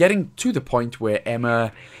we'll be getting to the point where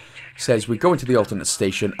Emma says we go into the alternate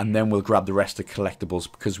station and then we'll grab the rest of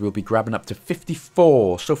collectibles, because we'll be grabbing up to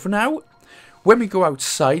 54. So for now, when we go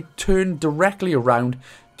outside, turn directly around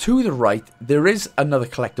to the right. There is another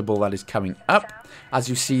collectible that is coming up. As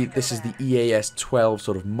you see, this is the EAS 12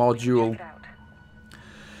 sort of module.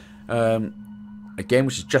 Again,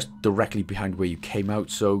 which is just directly behind where you came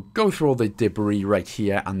out. So go through all the debris right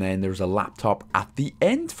here, and then there's a laptop at the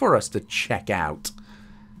end for us to check out.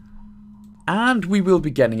 And we will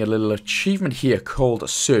be getting a little achievement here called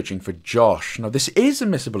Searching for Josh. Now, this is a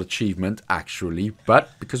missable achievement, actually,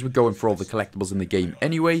 but because we're going for all the collectibles in the game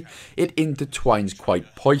anyway, it intertwines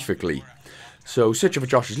quite perfectly. So Searching for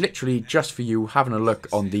Josh is literally just for you having a look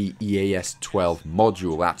on the EAS 12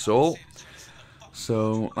 module, that's all.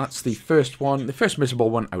 So that's the first one, the first missable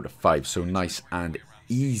one out of 5, so nice and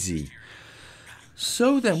easy.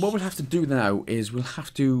 So then what we'll have to do now is we'll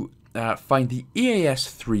have to find the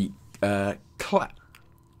EAS 3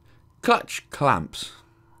 clutch clamps.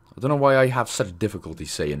 I don't know why I have such difficulty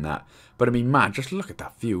saying that, but I mean, man, just look at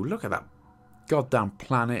that view, look at that goddamn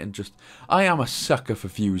planet, and just, I am a sucker for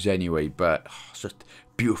views anyway, but it's just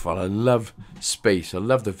beautiful. I love space, I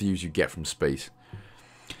love the views you get from space.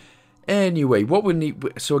 Anyway, what we need,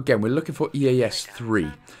 so again, we're looking for EAS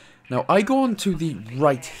 3. Now, I go on to the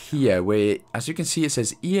right here, where, as you can see, it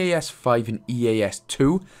says EAS 5 and EAS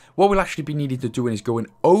 2. What we'll actually be needing to do is going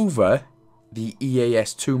over the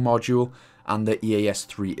EAS 2 module, and the EAS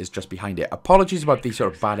 3 is just behind it. Apologies about the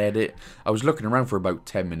sort of bad edit. I was looking around for about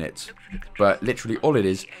 10 minutes, but literally all it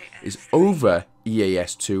is over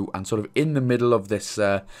EAS 2, and sort of in the middle of this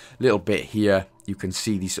little bit here, you can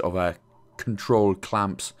see these sort of control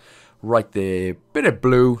clamps right there, bit of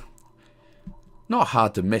blue, not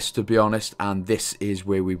hard to miss, to be honest. And this is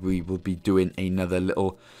where we will be doing another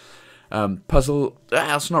little puzzle.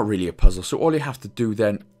 It's not really a puzzle, so all you have to do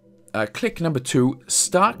then, click number 2,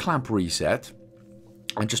 start clamp reset,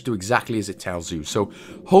 and just do exactly as it tells you. So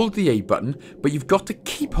hold the A button, but you've got to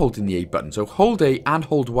keep holding the A button. So hold A and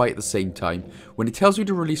hold Y at the same time. When it tells you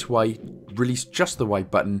to release Y, release just the Y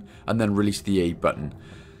button, and then release the A button.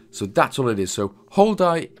 So that's all it is. So hold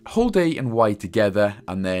A and Y together,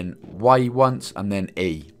 and then Y once, and then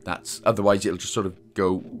A. That's, otherwise it'll just sort of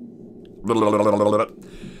go.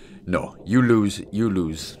 No, you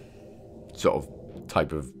lose. Sort of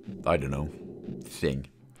type of, I don't know, thing.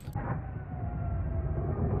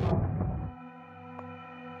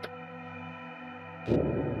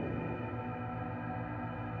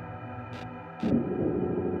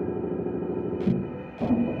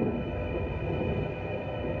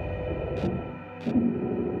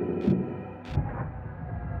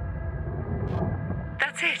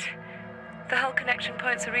 That's it. The hull connection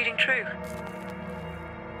points are reading true.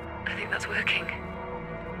 I think that's working.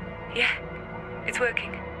 Yeah, it's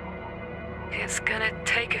working. It's gonna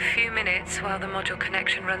take a few minutes while the module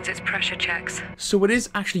connection runs its pressure checks. So it is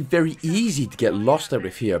actually very easy to get lost out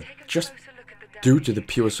of here, just due to the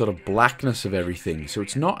pure sort of blackness of everything. So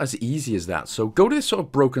it's not as easy as that. So go to this sort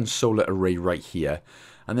of broken solar array right here,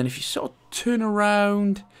 and then if you sort of turn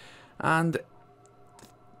around, and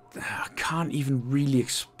I can't even really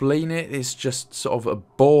explain it, it's just sort of a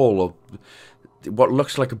ball of what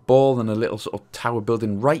looks like a ball and a little sort of tower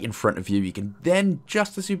building right in front of you. You can then,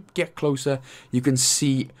 just as you get closer, you can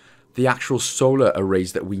see the actual solar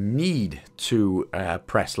arrays that we need to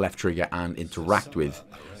press left trigger and interact with.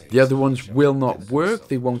 The other ones will not work,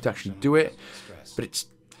 they won't actually do it, but it's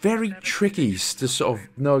very tricky to sort of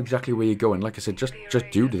know exactly where you're going. Like I said, just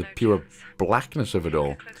due to the pure blackness of it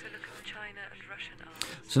all.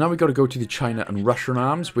 So now we've got to go to the China and Russian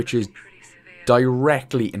arms, which is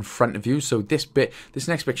directly in front of you. So this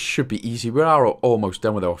next bit should be easy. We are almost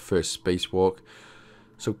done with our first spacewalk.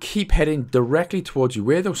 So keep heading directly towards you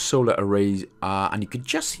where those solar arrays are, and you can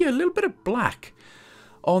just see a little bit of black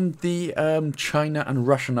on the China and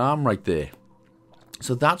Russian arm right there.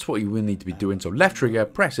 So that's what you will need to be doing. So left trigger,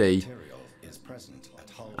 press A,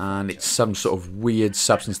 and it's some sort of weird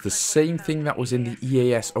substance. The same thing that was in the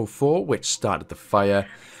EAS 04, which started the fire.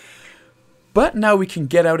 But now we can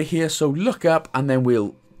get out of here, so look up, and then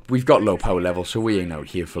we'll we've got low power level, so we ain't out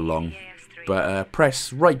here for long. But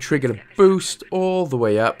press right trigger to boost all the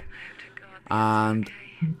way up. And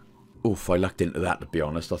oof, I lucked into that, to be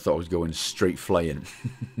honest. I thought I was going straight flying.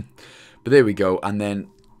 But there we go. And then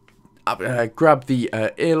grab the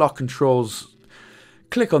airlock controls,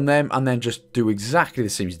 click on them, and then just do exactly the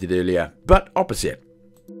same as you did earlier, but opposite.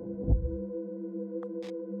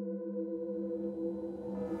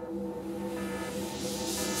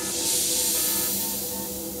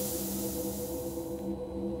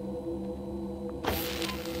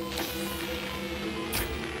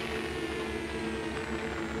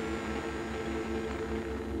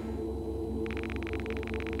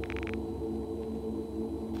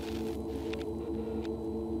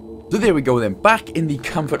 So there we go then, back in the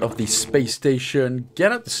comfort of the space station.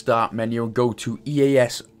 Get out the start menu and go to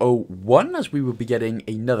EAS 01, as we will be getting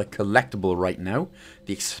another collectible right now,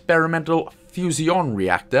 the experimental fusion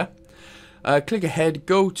reactor. Click ahead,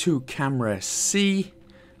 go to camera C,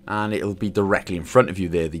 and it'll be directly in front of you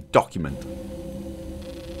there, the document.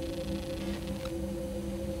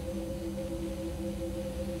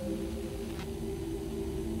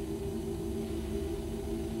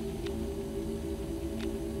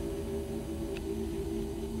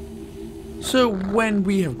 So when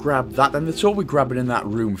we have grabbed that, and that's all we're grabbing in that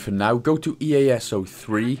room for now, go to EAS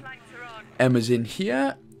 03. Emma's in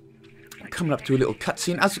here. Coming up to a little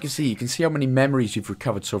cutscene. As you can see how many memories you've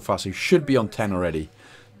recovered so far, so you should be on 10 already.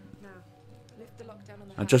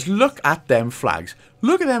 And just look at them flags.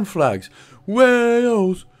 Look at them flags.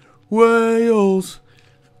 Wales! Wales!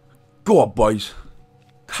 Go on, boys.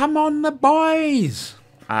 Come on, the boys!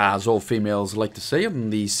 As all females like to say in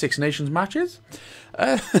the Six Nations matches.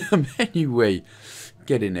 Anyway,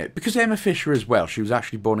 get in it. Because Emma Fisher as well, she was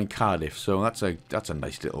actually born in Cardiff, so that's a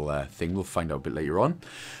nice little thing. We'll find out a bit later on.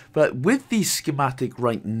 But with the schematic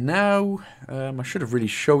right now, I should have really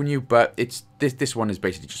shown you, but it's this one is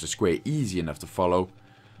basically just a square, easy enough to follow.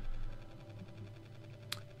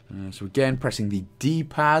 So again, pressing the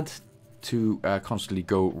D-pad to constantly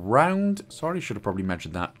go round. Sorry, should have probably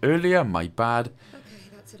mentioned that earlier. My bad. Okay,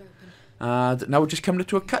 that's it open. And now we're just coming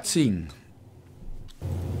to a cutscene.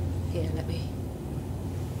 Here, let me.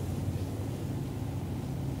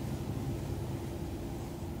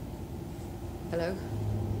 Hello?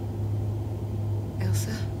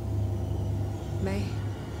 Elsa? May?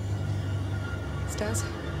 Stas?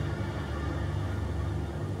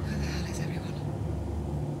 Where the hell is everyone?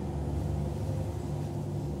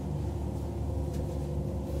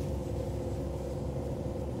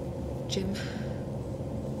 Jim?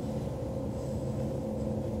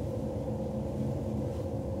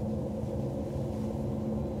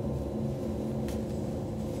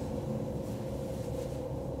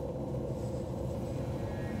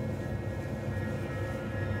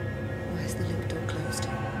 Where's the link door closed?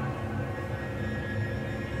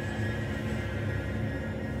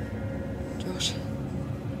 Josh?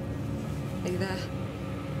 Are you there?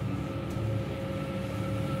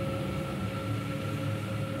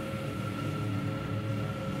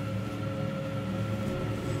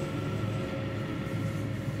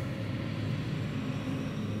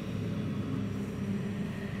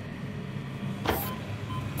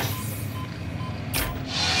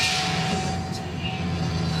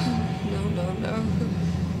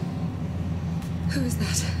 Who is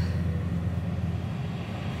that?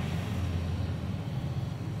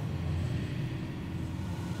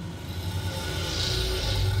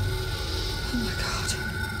 Oh my God.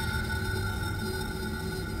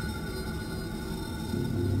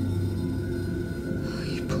 Oh,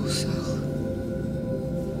 you poor soul.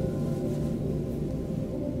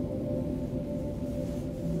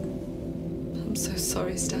 I'm so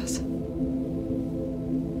sorry, Stas.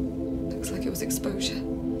 Looks like it was exposure.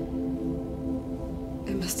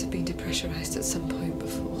 It must have been depressurized at some point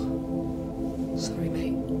before. Sorry,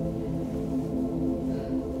 mate.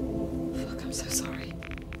 Fuck, I'm so sorry.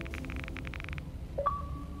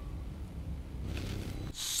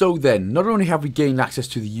 So then, not only have we gained access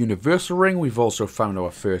to the Universal Ring, we've also found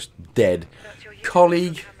our first dead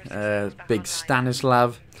colleague, Big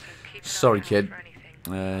Stanislav. Sorry, kid.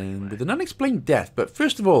 With an unexplained death. But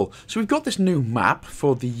first of all, so we've got this new map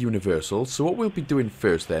for the Universal. So what we'll be doing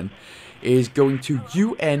first then is going to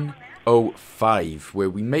UN05, where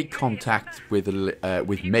we make contact with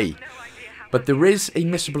May. But there is a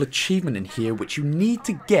missable achievement in here which you need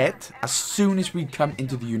to get as soon as we come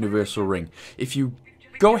into the Universal Ring. If you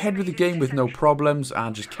go ahead with the game with no problems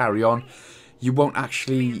and just carry on, you won't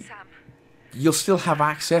actually... You'll still have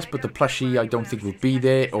access, but the plushie I don't think will be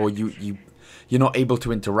there, or you're not able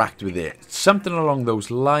to interact with it. Something along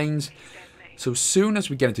those lines. So as soon as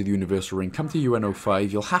we get into the Universal Ring, come to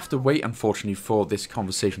UN05, you'll have to wait, unfortunately, for this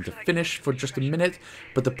conversation to finish for just a minute.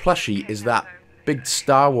 But the plushie is that big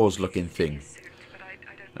Star Wars looking thing.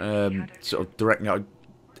 Sort of directing out.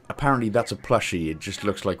 Apparently that's a plushie. It just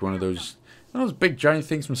looks like one of those big giant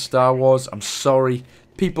things from Star Wars. I'm sorry.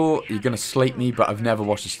 People, you're going to slate me, but I've never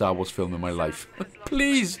watched a Star Wars film in my life.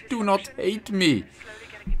 Please do not hate me.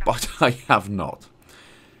 But I have not.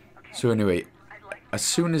 So anyway, as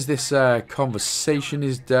soon as this conversation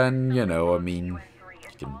is done, you know, I mean,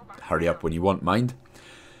 you can hurry up when you want, mind.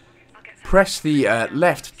 Press the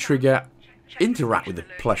left trigger, interact with the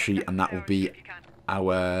plushie, and that will be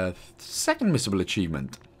our second missable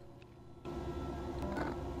achievement.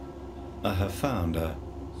 I have found a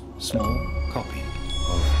small copy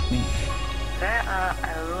of me. There are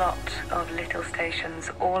a lot of little stations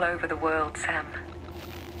all over the world, Sam.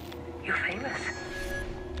 You're famous.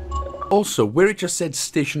 Also, where it just said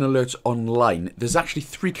station alerts online, there's actually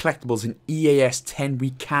 3 collectibles in EAS 10 we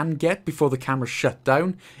can get before the camera shut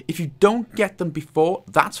down. If you don't get them before,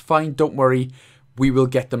 that's fine, don't worry. We will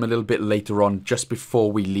get them a little bit later on, just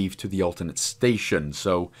before we leave to the alternate station.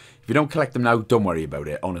 So, if you don't collect them now, don't worry about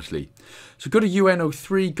it, honestly. So go to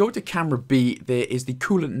UN03, go to camera B, there is the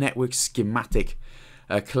Coolant Network schematic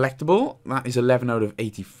collectible. That is 11 out of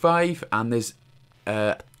 85, and there's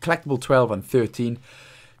collectible 12 and 13.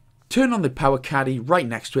 Turn on the power caddy right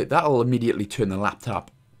next to it. That'll immediately turn the laptop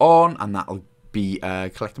on, and that'll be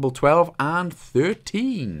collectible 12 and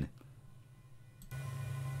 13.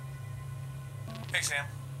 Hey Sam,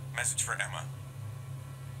 message for Emma.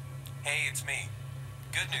 Hey, it's me.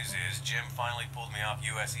 Good news is Jim finally pulled me off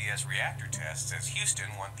USES reactor tests as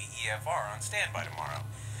Houston want the EFR on standby tomorrow.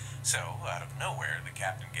 So, out of nowhere, the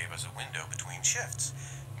captain gave us a window between shifts,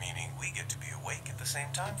 meaning we get to be awake at the same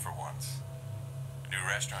time for once. New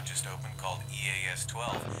restaurant just opened called EAS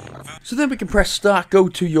 12. So then we can press start, go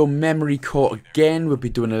to your memory core again. We'll be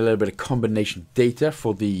doing a little bit of combination data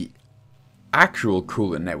for the actual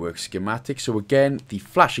Coolant Network schematic. So again, the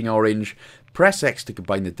flashing orange, press X to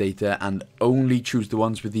combine the data, and only choose the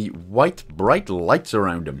ones with the white bright lights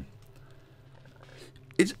around them.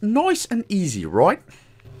 It's nice and easy, right?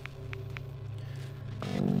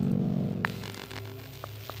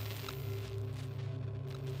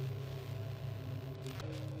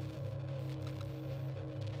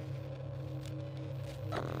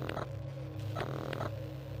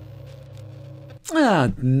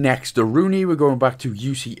 Next, Rooney, we're going back to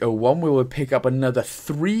UC01. We will pick up another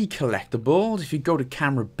 3 collectibles. If you go to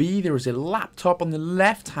camera B, there is a laptop on the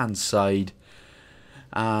left-hand side.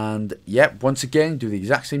 And, yep, once again, do the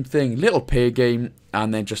exact same thing. Little pair game,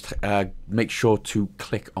 and then just make sure to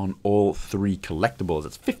click on all 3 collectibles.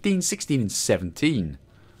 That's 15, 16, and 17.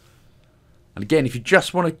 And again, if you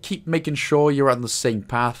just want to keep making sure you're on the same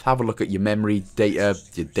path, have a look at your memory data,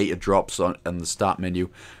 your data drops on the start menu.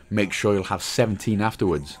 Make sure you'll have 17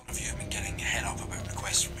 afterwards. Have you been getting a head up about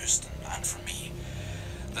requests from Houston and from me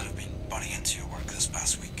that have been butting into your work this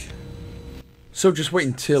past week? So just wait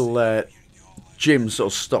until Jim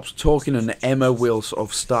sort of stops talking and Emma will sort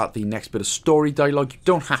of start the next bit of story dialogue. You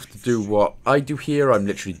don't have to do what I do here. I'm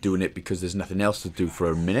literally doing it because there's nothing else to do for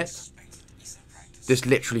a minute. This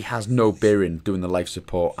literally has no bearing doing the life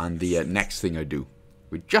support and the next thing I do.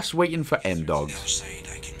 We're just waiting for M-Dogs. On the other side,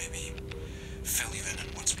 I can maybe fill you in on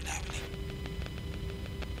what's been happening.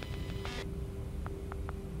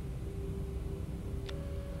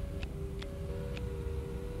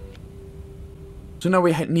 So now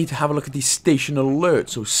we need to have a look at the station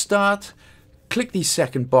alerts. So start, click the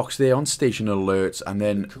second box there on station alerts, and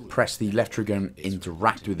then press the left trigger and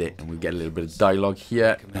interact with it, and we get a little bit of dialogue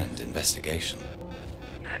here. And investigation.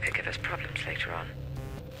 That could give us problems later on.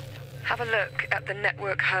 Have a look at the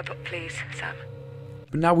network hub, please, Sam.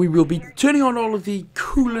 But now we will be turning on all of the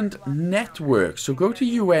coolant networks. So go to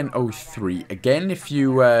UN03. Again, if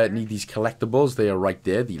you need these collectibles, they are right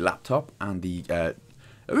there, the laptop and the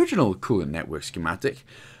original coolant network schematic.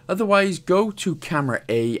 Otherwise, go to camera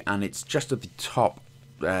A, and it's just at the top,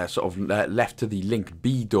 sort of left to the link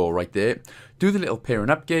B door right there. Do the little pairing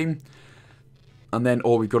up game. And then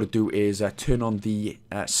all we've got to do is turn on the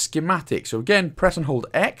schematic. So again, press and hold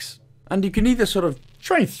X. And you can either sort of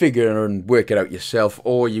try and figure and work it out yourself,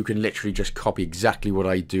 or you can literally just copy exactly what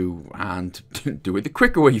I do and do it the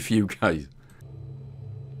quicker way for you guys.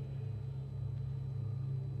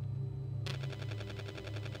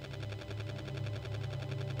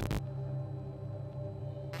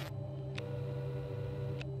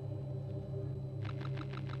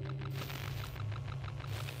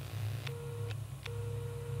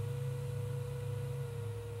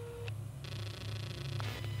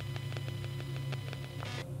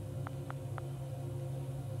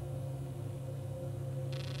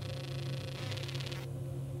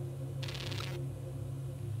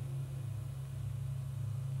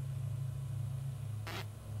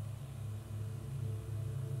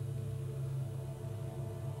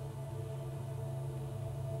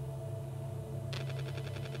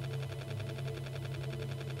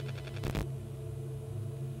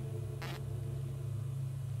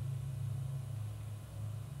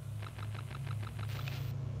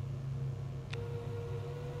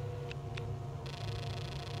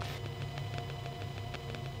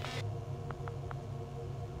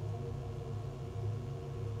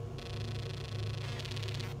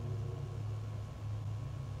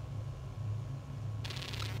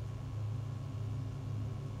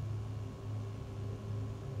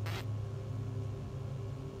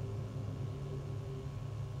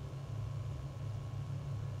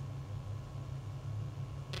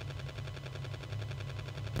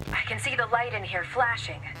 can see the light in here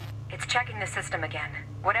flashing. It's checking the system again.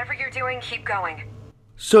 Whatever you're doing, keep going.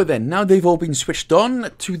 So then, now they've all been switched on,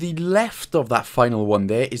 to the left of that final one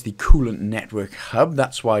there is the coolant network hub.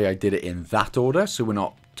 That's why I did it in that order, so we're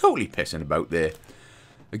not totally pissing about there.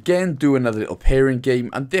 Again, do another little pairing game,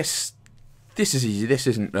 and this is easy. This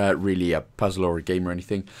isn't really a puzzle or a game or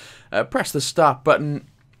anything. Press the start button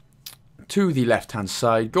to the left-hand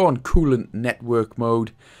side, go on coolant network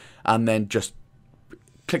mode, and then just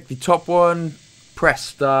click the top one. Press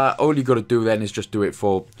start. All you got to do then is just do it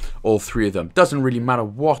for all three of them. Doesn't really matter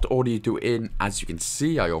what order you do it in. As you can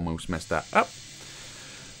see, I almost messed that up.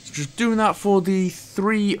 So just doing that for the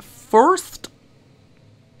 3 first.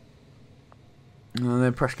 And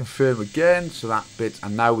then press confirm again. So that bit.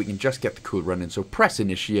 And now we can just get the cool running. So press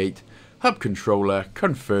initiate. Hub controller.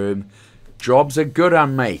 Confirm. Jobs are good,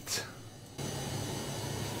 and mate.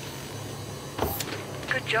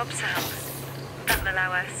 Good job, Sam. That'll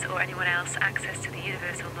allow us, or anyone else, access to the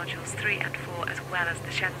Universal Modules 3 and 4 as well as the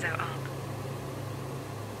Shenzhou arm.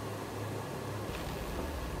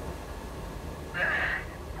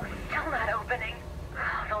 Still not opening.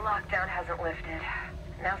 The lockdown hasn't lifted.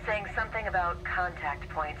 Now saying something about contact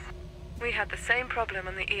points. We had the same problem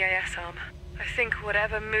on the EAS arm. I think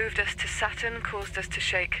whatever moved us to Saturn caused us to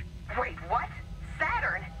shake. Wait, what?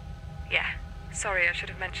 Saturn? Yeah. Sorry, I should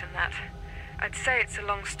have mentioned that. I'd say it's a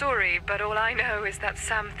long story, but all I know is that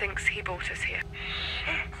Sam thinks he brought us here.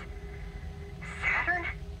 Shit. Saturn?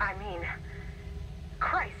 I mean...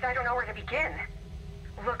 Christ, I don't know where to begin.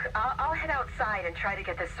 Look, I'll head outside and try to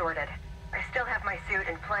get this sorted. I still have my suit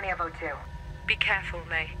and plenty of O2. Be careful,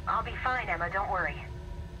 May. I'll be fine, Emma, don't worry.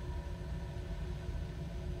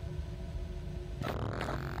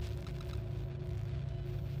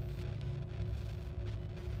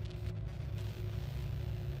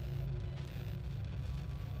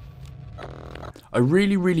 I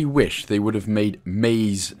really, really wish they would have made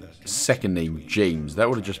May's second name James. That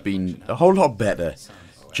would have just been a whole lot better.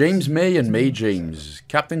 James May and May James.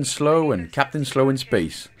 Captain Slow and Captain Slow in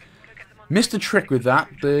Space. Missed a trick with that,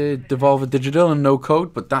 the Devolver Digital and no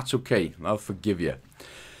code, but that's okay. I'll forgive you.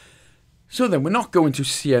 So then, we're not going to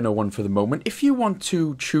CN01 for the moment. If you want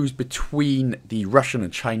to choose between the Russian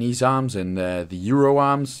and Chinese arms and the Euro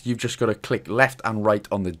arms, you've just got to click left and right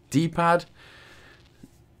on the D-pad.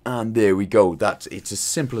 And there we go. It's as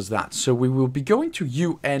simple as that. So we will be going to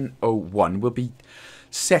UN01. We'll be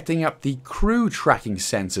setting up the crew tracking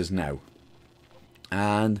sensors now.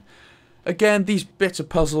 And again, these bits of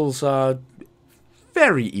puzzles are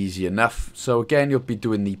very easy enough. So again, you'll be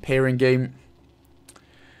doing the pairing game.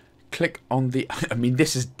 Click on the... I mean,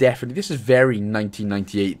 this is very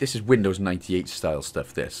 1998. This is Windows 98 style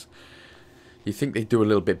stuff, this. You think they do a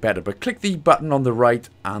little bit better, but click the button on the right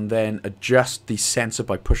and then adjust the sensor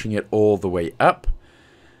by pushing it all the way up.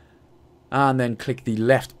 And then click the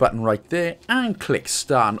left button right there and click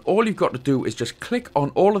start. And all you've got to do is just click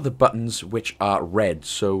on all of the buttons which are red.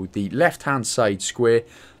 So the left hand side square,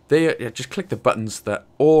 there, just click the buttons that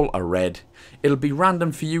all are red. It'll be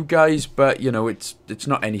random for you guys, but you know, it's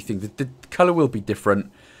not anything. The color will be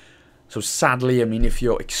different. So sadly, I mean, if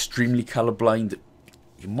you're extremely colorblind,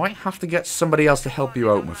 you might have to get somebody else to help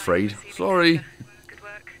you out, I'm afraid. Sorry. Good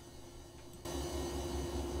work.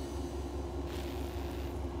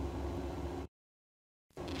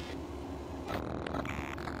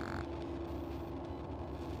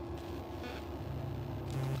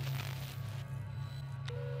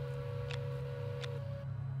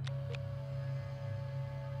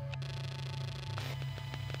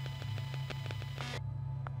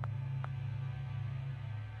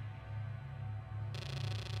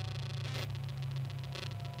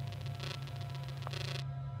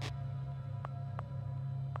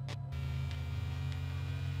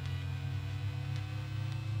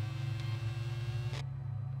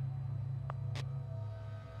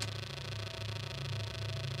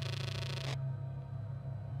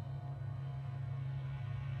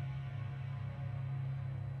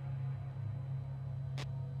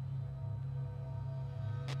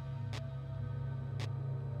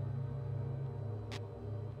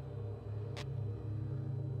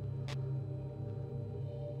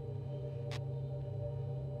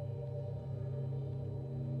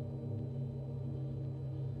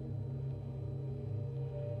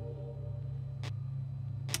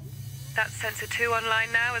 That's sensor 2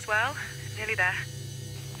 online now as well. Nearly there.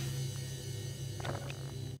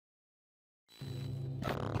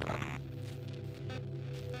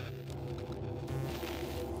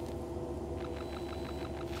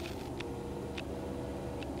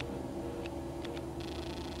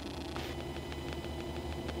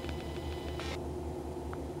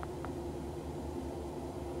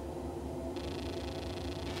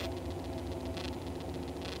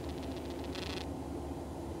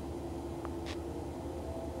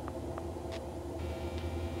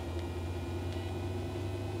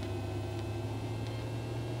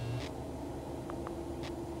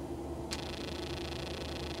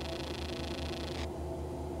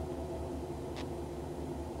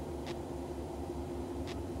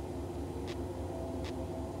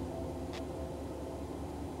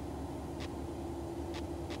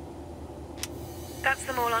 That's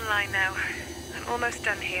them all online now. I'm almost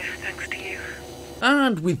done here, thanks to you.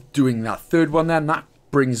 And with doing that third one then, that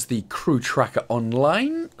brings the crew tracker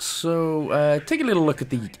online. So take a little look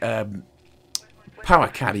at the power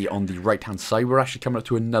caddy on the right hand side. We're actually coming up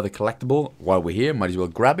to another collectible. While we're here, might as well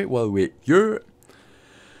grab it while we're here.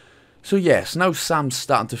 So yes, now Sam's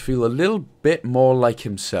starting to feel a little bit more like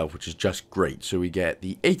himself, which is just great. So we get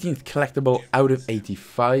the 18th collectible out of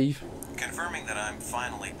 85. Confirming that I'm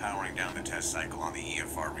finally powering down the test cycle on the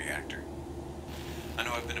EFR reactor. I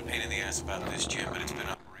know I've been a pain in the ass about this, Jim, but it's been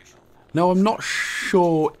operational. Now, I'm not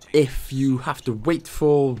sure if you have to wait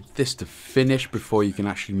for this to finish before you can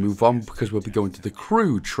actually move on, because we'll be going to the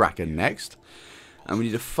crew tracker next. And we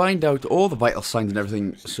need to find out all the vital signs and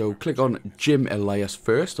everything. So click on Jim Elias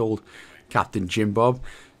first, old Captain Jim Bob.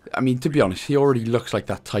 I mean, to be honest, he already looks like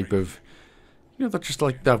that type of, you know, that's just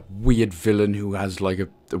like that weird villain who has like a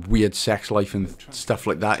weird sex life and stuff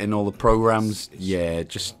like that in all the programs. Yeah,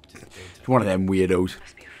 just one of them weirdos.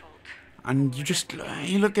 And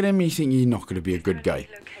you look at him and you think you're not going to be a good guy.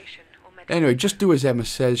 Anyway, just do as Emma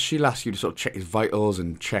says. She'll ask you to sort of check his vitals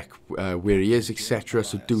and check where he is, etc.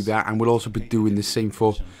 So do that. And we'll also be doing the same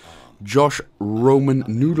for Josh Roman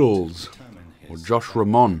Noodles. Or Josh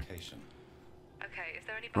Ramon.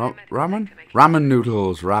 Ramen? Ramen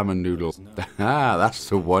Noodles. Ramen Noodles. Ah, that's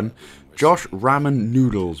the one. Josh Ramen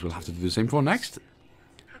Noodles. We'll have to do the same for next.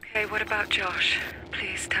 Okay, what about Josh?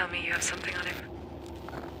 Please tell me you have something on him.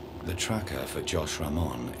 The tracker for Josh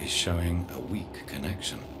Ramon is showing a weak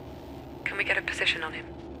connection. Can we get a position on him?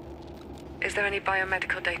 Is there any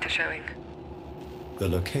biomedical data showing? The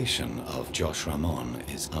location of Josh Ramon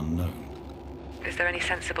is unknown. Is there any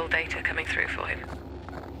sensible data coming through for him?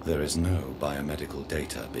 There is no biomedical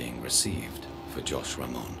data being received for Josh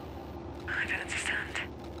Ramon. I don't understand.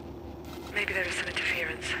 Maybe there is some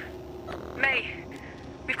interference. May!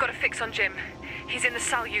 We've got a fix on Jim. He's in the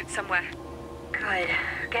Salyut somewhere. Good.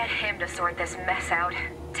 Get him to sort this mess out.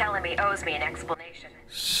 Tell him he owes me an explanation.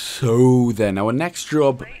 So then, our next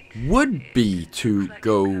job would be to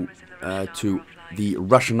go to the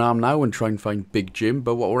Russian arm now and try and find Big Jim.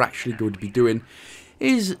 But what we're actually going to be doing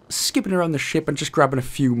is skipping around the ship and just grabbing a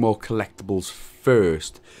few more collectibles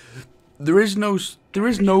first. There is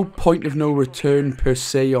no point of no return per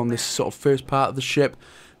se on this sort of first part of the ship.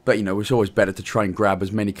 But, you know, it's always better to try and grab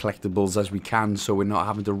as many collectibles as we can so we're not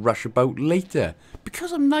having to rush about later.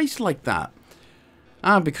 Because I'm nice like that.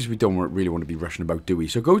 And because we don't really want to be rushing about, do we?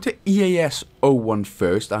 So go to EAS 01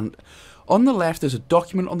 first. And on the left, there's a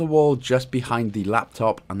document on the wall just behind the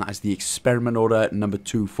laptop. And that is the experiment order number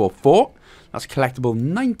 244. That's collectible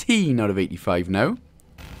 19 out of 85 now.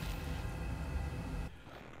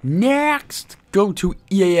 Next, go to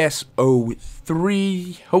EAS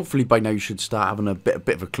 03. Hopefully by now you should start having a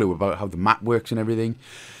bit of a clue about how the map works and everything.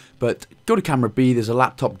 But go to camera B. There's a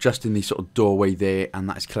laptop just in the sort of doorway there, and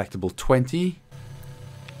that is collectible 20.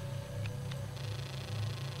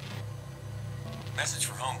 Message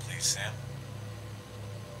from home, please, Sam.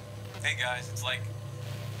 Hey guys, it's like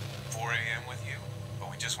 4 a.m. with you, but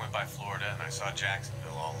we just went by Florida and I saw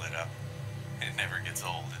Jacksonville all lit up. It never gets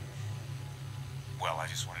old. And, well, I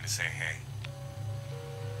just wanted to say hey.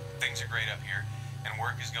 Things are great up here, and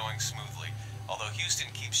work is going smoothly, although Houston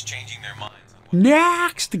keeps changing their minds.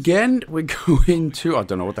 Next, again, we're going to, I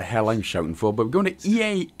don't know what the hell I'm shouting for, but we're going to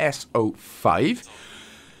EAS 05.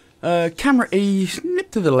 Camera A,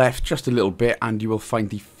 snip to the left just a little bit, and you will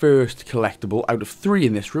find the first collectible out of 3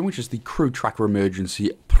 in this room, which is the Crew Tracker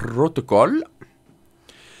Emergency Protocol.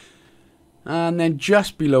 And then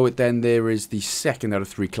just below it then, there is the second out of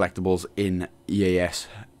 3 collectibles in EAS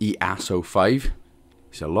 05.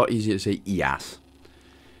 It's a lot easier to say EAS.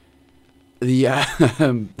 The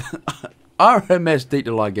RMS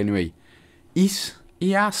data log anyway.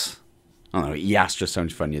 EAS? I don't know, EAS just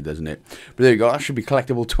sounds funnier, doesn't it? But there you go, that should be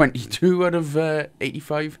collectible 22 out of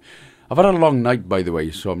 85. I've had a long night, by the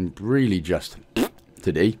way, so I'm really just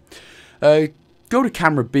today. Go to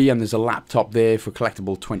camera B, and there's a laptop there for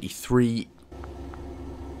collectible 23.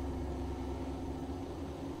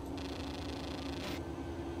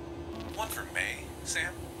 One for May,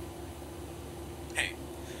 Sam? Hey,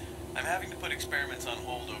 I'm having to put experiments on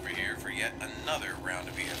hold over here for yet another round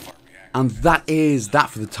of EFR. And that is that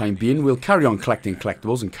for the time being. We'll carry on collecting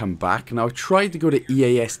collectibles and come back. Now, I've tried to go to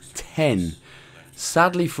EAS 10.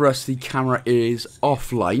 Sadly for us, the camera is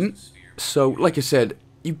offline. So, like I said,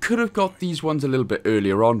 you could have got these ones a little bit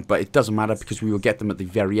earlier on, but it doesn't matter because we will get them at the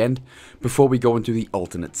very end before we go into the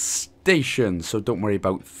alternate station. So don't worry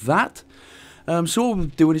about that. So what we're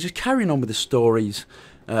doing is just carrying on with the stories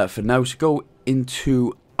for now. So go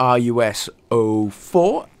into RUS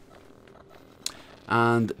 04.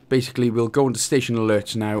 And basically we'll go into station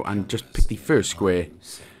alerts now and just pick the first square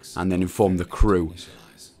and then inform the crew.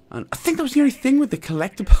 And I think that was the only thing with the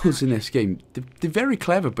collectibles in this game. They're very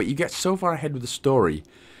clever, but you get so far ahead with the story.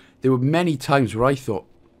 There were many times where I thought,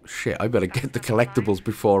 shit, I better get the collectibles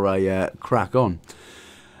before I crack on.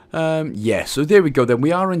 Yeah, so there we go then.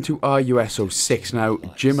 We are into RUS-06 now.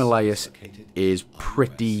 Jim Elias is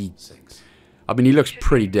pretty... I mean, he looks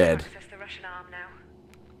pretty dead.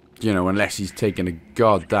 You know, unless he's taken a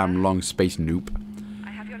goddamn long space noop.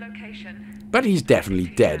 But he's definitely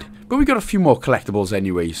dead. But we got a few more collectibles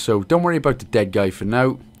anyway, so don't worry about the dead guy for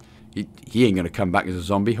now. He ain't going to come back as a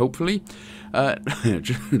zombie, hopefully.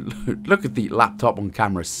 Look at the laptop on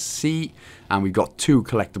camera C, and we've got 2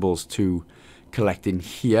 collectibles to collect in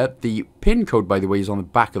here. The pin code, by the way, is on the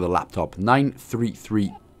back of the laptop,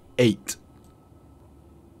 9338.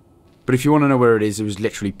 But if you want to know where it was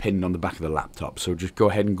literally pinned on the back of the laptop. So just go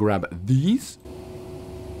ahead and grab these.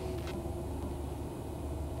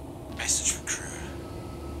 Message for crew.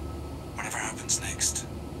 Whatever happens next,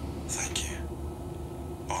 thank you.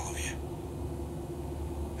 All of you.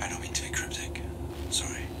 I don't mean to be cryptic.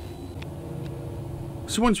 Sorry.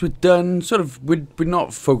 So once we're done, sort of, we're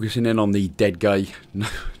not focusing in on the dead guy.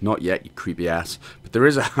 Not yet, you creepy ass. But there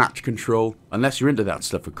is a hatch control. Unless you're into that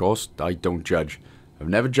stuff, of course. I don't judge. I've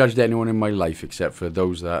never judged anyone in my life except for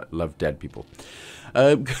those that love dead people.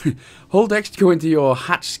 Hold X to go into your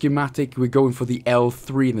hatch schematic. We're going for the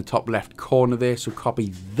L3 in the top left corner there, so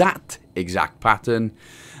copy that exact pattern.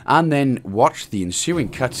 And then watch the ensuing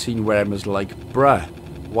cutscene where Emma's like, bruh,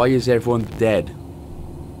 why is everyone dead?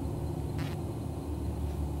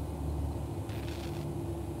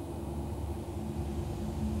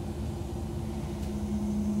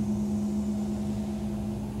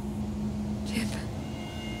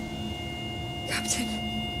 Captain.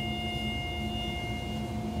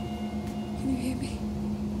 Can you hear me?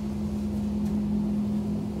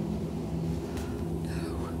 No.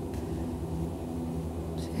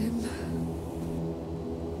 Jim.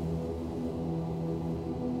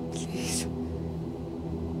 Please.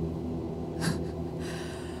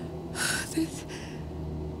 This...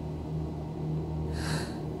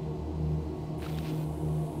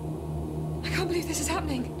 I can't believe this is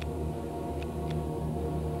happening.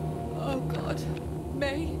 Oh, God.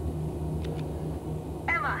 May?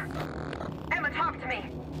 Emma! Emma, talk to me!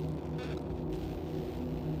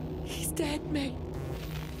 He's dead, May.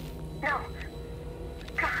 No.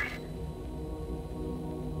 God.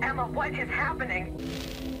 Emma, what is happening?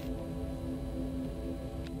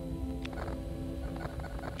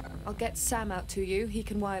 I'll get Sam out to you. He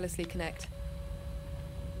can wirelessly connect.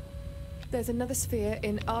 There's another sphere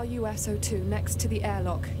in RUS-02 next to the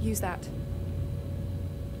airlock. Use that.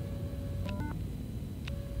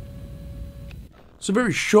 So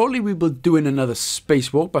very shortly we will be doing another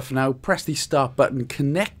spacewalk, but for now press the start button,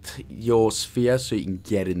 connect your sphere so you can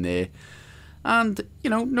get in there. And, you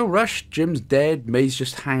know, no rush. Jim's dead. May's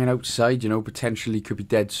just hanging outside, you know, potentially could be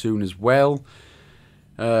dead soon as well.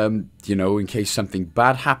 You know, in case something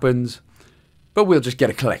bad happens. But we'll just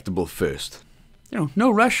get a collectible first. You know,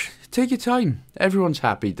 no rush. Take your time. Everyone's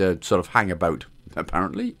happy to sort of hang about,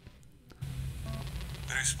 apparently.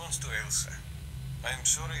 The response to Elsa. I am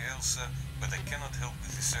sorry, Elsa, but I cannot help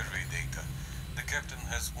with the survey data. The captain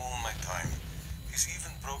has all my time. He's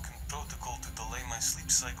even broken protocol to delay my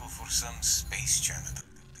sleep cycle for some space janitor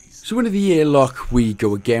duties. So into the airlock we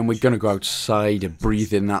go again. We're going to go outside and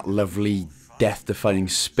breathe in that lovely death-defying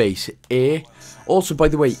space air. Also, by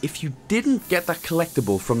the way, if you didn't get that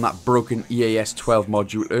collectible from that broken EAS-12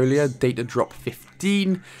 module earlier, data drop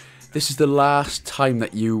 15, this is the last time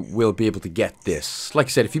that you will be able to get this. Like I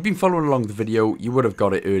said, if you've been following along the video, you would have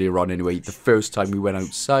got it earlier on anyway, the first time we went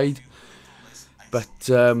outside. But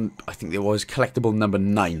I think there was collectible number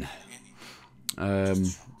 9.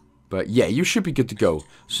 But yeah, you should be good to go.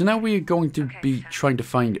 So now we're going to be trying to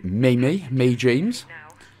find May James.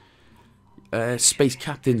 Space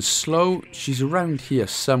Captain Slow. She's around here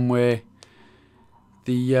somewhere.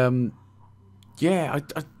 The, yeah,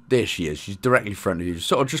 there she is. She's directly in front of you.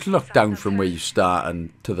 Sort of just look down from where you start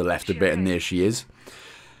and to the left a bit, and there she is.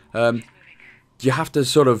 You have to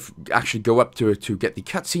sort of actually go up to her to get the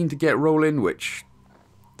cutscene to get rolling, which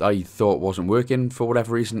I thought wasn't working for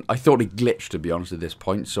whatever reason. I thought it glitched, to be honest, at this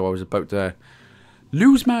point, so I was about to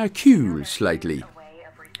lose my cool slightly.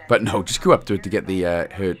 But no, just go up to her to get the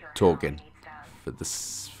her talking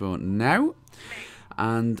for now.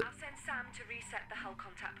 And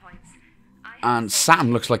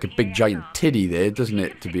Sam looks like a big giant titty there, doesn't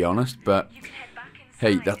it, to be honest? But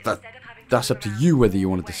hey, that's up to you whether you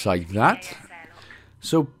want to decide that.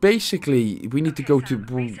 So basically, we need to go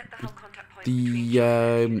to...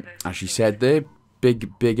 the, as she said there,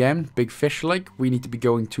 big M, big fish like, we need to be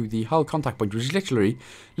going to the hull contact point, which is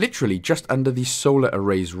literally just under the solar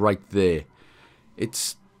arrays right there.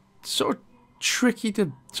 It's sort of tricky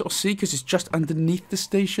to sort of see because it's just underneath the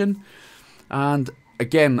station. And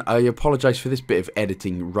again, I apologise for this bit of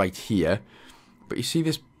editing right here, but you see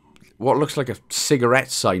this, what looks like a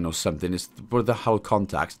cigarette sign or something, is one of the hull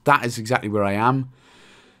contacts. That is exactly where I am.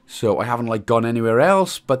 So I haven't like gone anywhere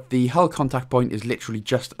else, but the hull contact point is literally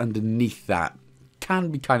just underneath that.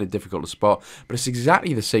 Can be kind of difficult to spot, but it's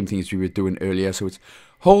exactly the same thing as we were doing earlier. So it's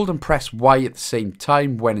hold and press Y at the same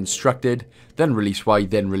time when instructed, then release Y,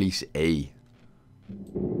 then release A.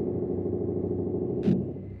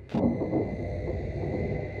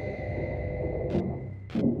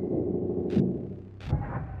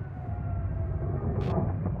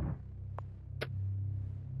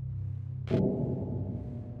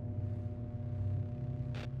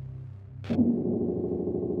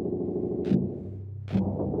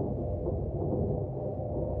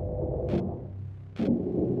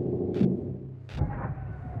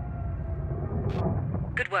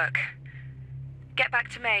 Good work. Get back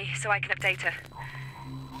to May so I can update her.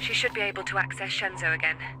 She should be able to access Shenzhou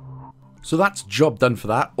again. So that's job done for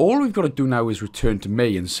that. All we've got to do now is return to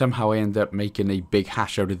May, and somehow I end up making a big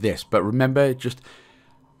hash out of this. But remember, just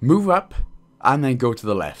move up and then go to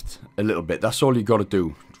the left a little bit. That's all you got to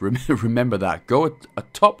do. Remember that. Go at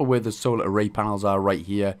top of where the solar array panels are right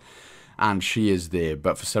here, and she is there.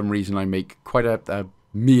 But for some reason I make quite a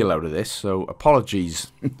meal out of this, so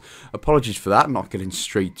apologies. Apologies for that, not getting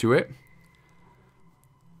straight to it.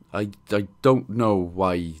 I don't know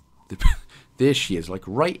why. There she is, like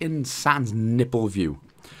right in Sam's nipple view.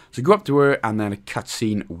 So go up to her and then a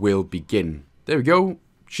cutscene will begin. There we go.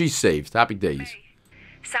 She's saved. Happy days. May,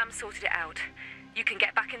 Sam sorted it out. You can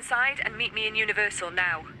get back inside and meet me in Universal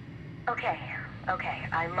now. Okay.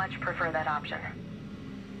 I much prefer that option.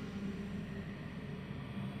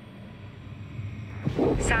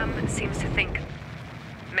 Sam seems to think...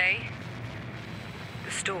 May?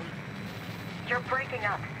 The storm. You're breaking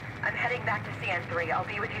up. I'm heading back to CN3. I'll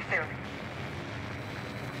be with you soon.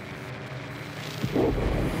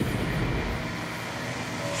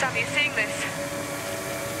 Sam, you seeing this?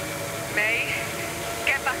 May,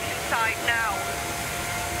 get back inside now.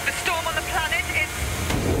 The storm on the planet is...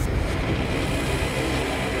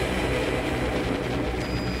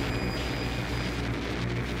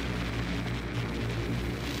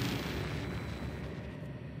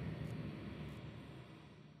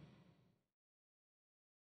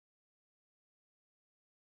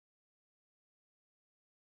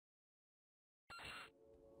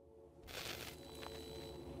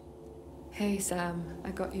 Hey, Sam. I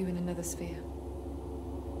got you in another sphere.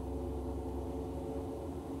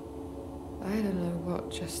 I don't know what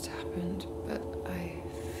just happened, but I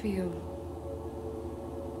feel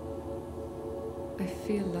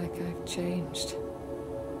like I've changed.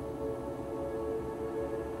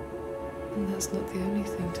 And that's not the only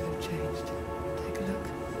thing to have changed. Take a look.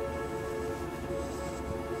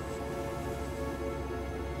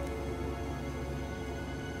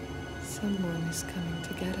 Someone is coming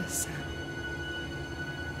to get us, Sam.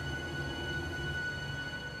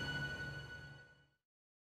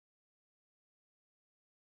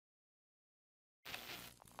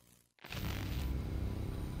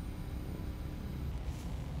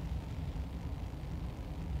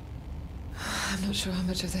 I'm not sure how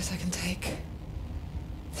much of this I can take.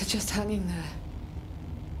 They're just hanging there.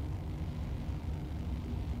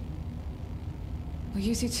 Well,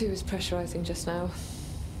 UC2 is pressurizing just now.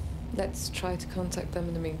 Let's try to contact them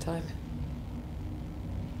in the meantime.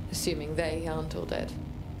 Assuming they aren't all dead.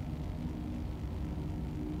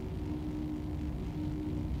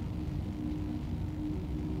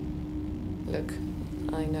 Look,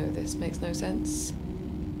 I know this makes no sense.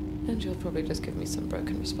 And you'll probably just give me some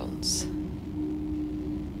broken response.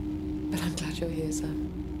 But I'm glad you're here, Sam.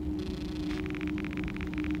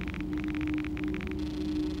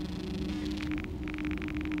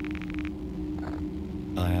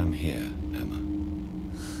 I am here, Emma.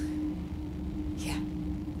 Yeah.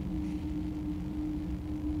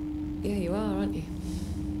 Yeah, you are, aren't you?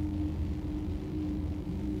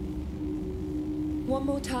 One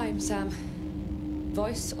more time, Sam.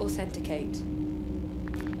 Voice authenticate.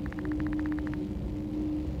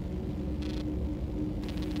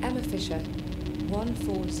 Emma Fisher,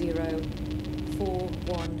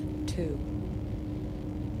 140412.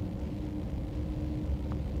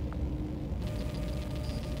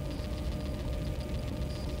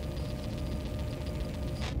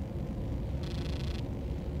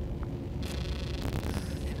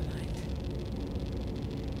 Never mind.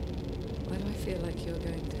 Why feel like you're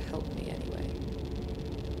going to help me anyway.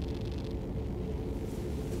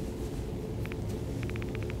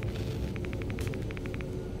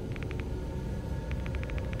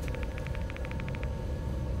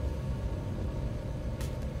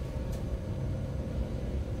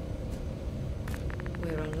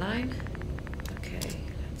 We're online. Okay,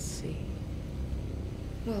 let's see.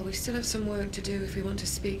 Well, we still have some work to do if we want to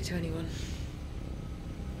speak to anyone.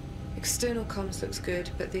 External comms looks good,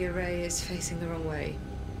 but the array is facing the wrong way.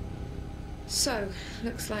 So,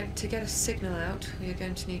 looks like to get a signal out, we are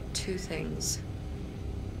going to need two things.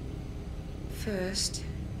 First,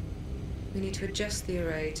 we need to adjust the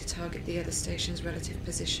array to target the other station's relative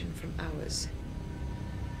position from ours.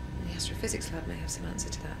 And the astrophysics lab may have some answer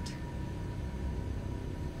to that.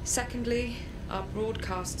 Secondly, our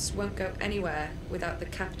broadcasts won't go anywhere without the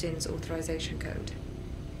captain's authorization code.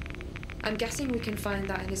 I'm guessing we can find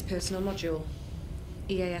that in his personal module,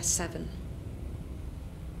 EAS-7.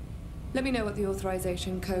 Let me know what the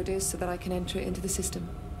authorization code is so that I can enter it into the system.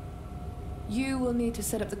 You will need to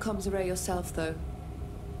set up the comms array yourself, though.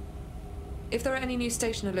 If there are any new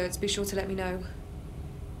station alerts, be sure to let me know.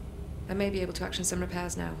 I may be able to action some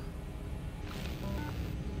repairs now.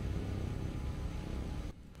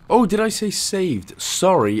 Oh, did I say saved?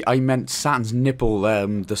 Sorry, I meant Saturn's nipple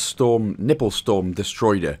storm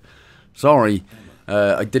destroyed her. Sorry,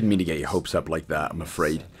 I didn't mean to get your hopes up like that, I'm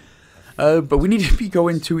afraid. But we need to be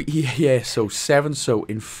going to EAS-07, so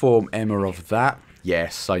inform Emma of that.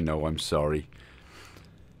 Yes, I know, I'm sorry.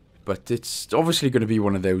 But it's obviously going to be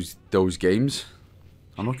one of those games.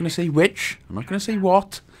 I'm not going to say which, I'm not going to say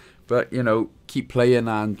what, but, you know, keep playing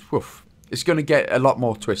and, woof, it's going to get a lot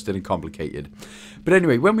more twisted and complicated. But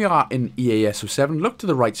anyway, when we are in EAS-07, look to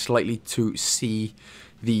the right slightly to see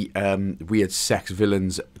the weird sex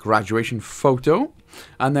villain's graduation photo,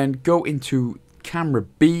 and then go into camera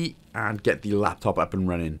B and get the laptop up and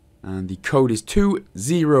running. And the code is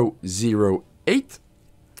 2008.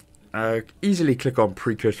 Easily click on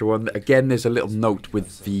precursor 1. Again, there's a little note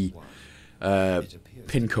with the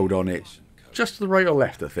pin code on it, just to the right or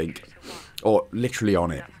left, I think, or literally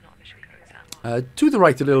on it. To the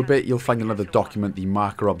right a little bit, you'll find another document, the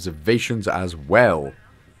marker observations as well.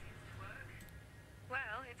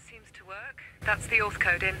 That's the auth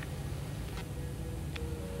code in.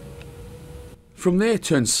 From there,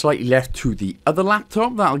 turn slightly left to the other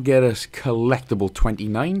laptop. That'll get us Collectible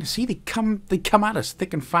 29. See, they come at us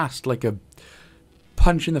thick and fast like a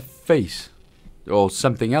punch in the face. Or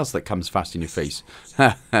something else that comes fast in your face.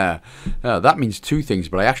 That means two things,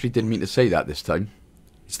 but I actually didn't mean to say that this time.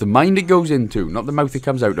 It's the mind it goes into, not the mouth it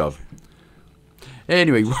comes out of.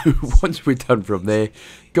 Anyway, once we're done from there,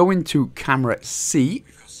 go into camera C.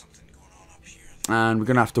 And we're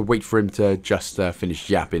going to have to wait for him to just finish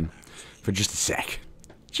yapping for just a sec.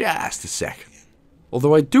 Just a sec.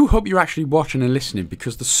 Although I do hope you're actually watching and listening,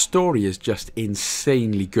 because the story is just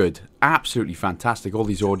insanely good. Absolutely fantastic. All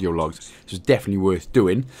these audio logs. This is definitely worth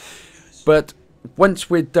doing. But once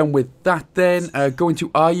we're done with that then, go into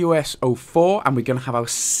RUS-04 and we're going to have our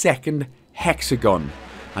second hexagon.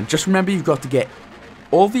 And just remember, you've got to get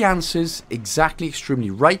all the answers exactly extremely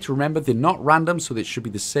right. Remember, they're not random, so they should be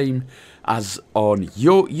the same as on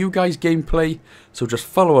you guys' gameplay. So just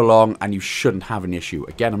follow along and you shouldn't have an issue.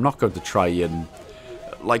 Again, I'm not going to try and,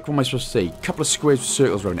 like, what am I supposed to say? A couple of squares with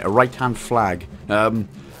circles around it, a right-hand flag, a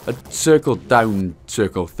circle down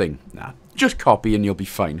circle thing. Nah, just copy and you'll be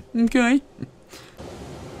fine. Okay?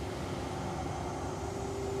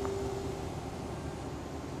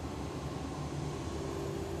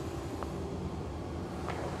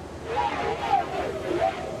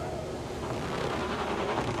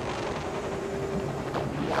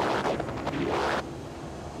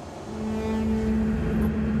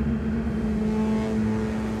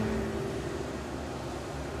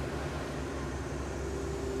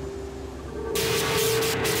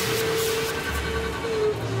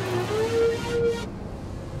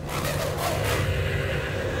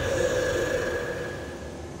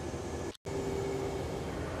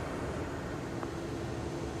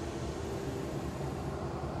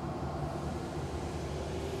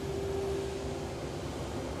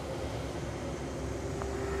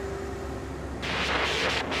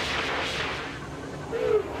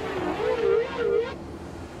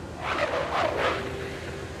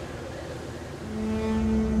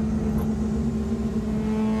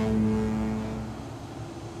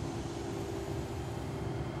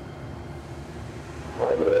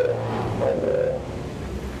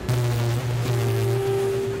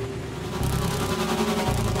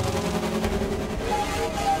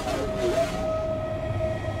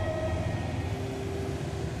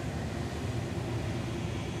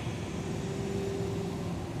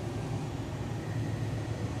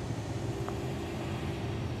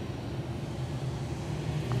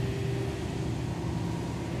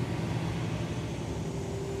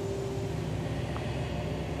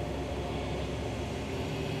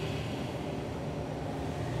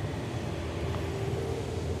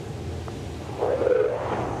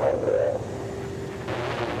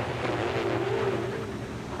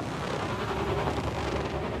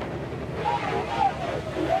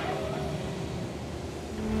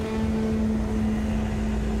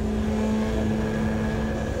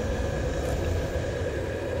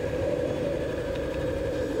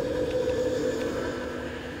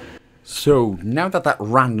 So now that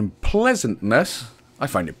random pleasantness, I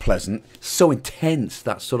find it pleasant, so intense,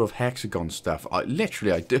 that sort of hexagon stuff. I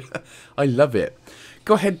do. I love it.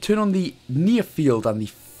 Go ahead, turn on the near field and the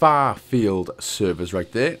far field servers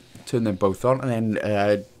right there. Turn them both on, and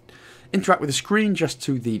then interact with the screen just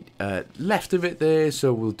to the left of it there.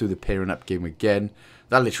 So we'll do the pairing up game again.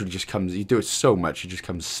 That literally just comes, you do it so much, it just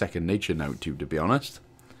comes second nature now to be honest.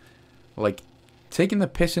 Like, taking the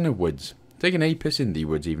piss in the woods. Taking a piss in the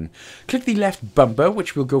woods even. Click the left bumper,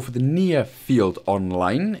 which will go for the near field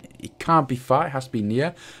online. It can't be far, it has to be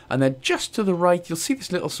near. And then just to the right, you'll see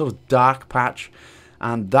this little sort of dark patch.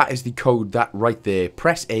 And that is the code, that right there.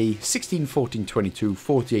 Press A, 16, 14, 22,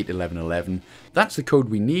 48, 11, 11. That's the code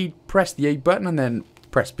we need. Press the A button and then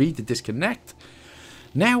press B to disconnect.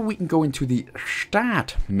 Now we can go into the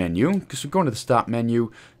Start menu. Because we're going to the Start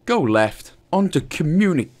menu. Go left. Onto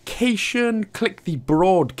Communication. Click the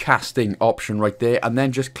Broadcasting option right there. And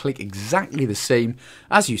then just click exactly the same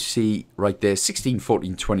as you see right there. 16,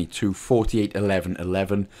 14, 22, 48, 11,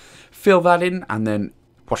 11. Fill that in and then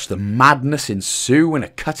watch the madness ensue in a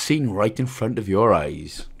cutscene right in front of your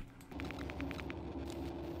eyes.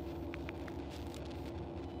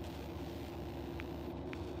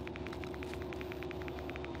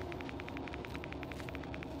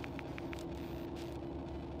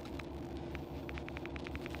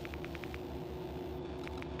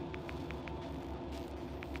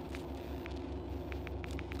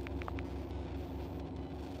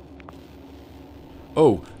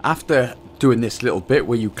 Oh, after doing this little bit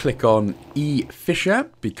where you click on E. Fisher,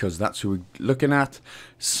 because that's who we're looking at,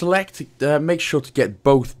 select, make sure to get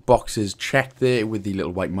both boxes checked there with the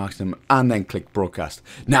little white marks in them, and then click Broadcast.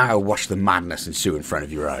 Now watch the madness ensue in front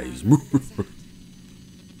of your eyes. Got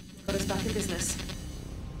us back in business.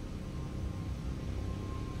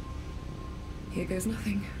 Here goes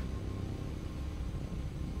nothing.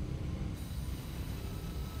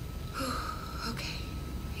 Okay,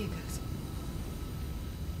 here goes.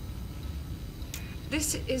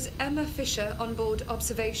 This is Emma Fisher, onboard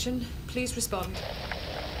observation. Please respond.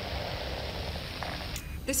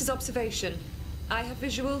 This is observation. I have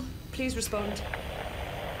visual. Please respond.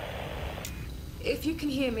 If you can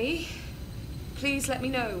hear me, please let me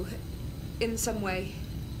know in some way.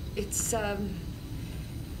 It's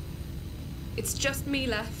just me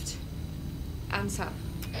left and Sam.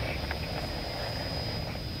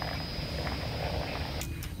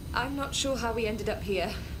 I'm not sure how we ended up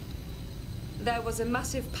here. There was a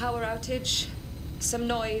massive power outage, some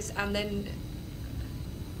noise, and then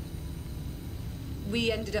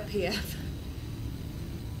we ended up here.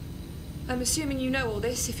 I'm assuming you know all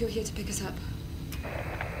this if you're here to pick us up.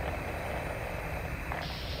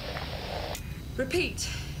 Repeat,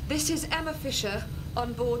 this is Emma Fisher,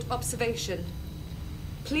 onboard observation.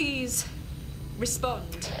 Please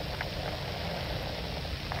respond.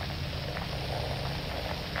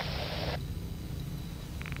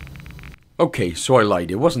 Okay, so I lied.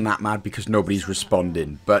 It wasn't that mad because nobody's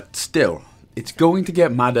responding. But still, it's going to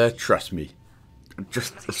get madder, trust me.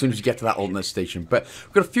 Just as soon as you get to that alternate station. But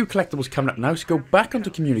we've got a few collectibles coming up now, so go back onto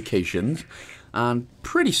communications. And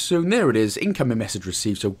pretty soon, there it is, incoming message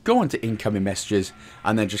received. So go onto incoming messages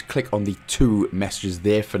and then just click on the 2 messages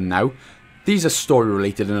there for now. These are story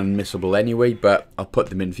related and unmissable anyway, but I'll put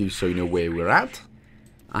them in for you so you know where we're at.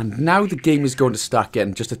 And now the game is going to start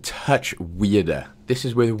getting just a touch weirder. This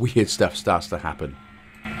is where the weird stuff starts to happen.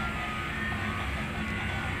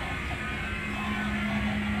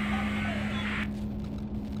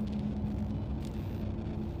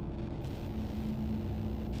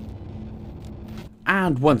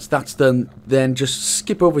 And once that's done, then just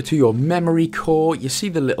skip over to your memory core. You see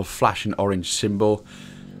the little flashing orange symbol.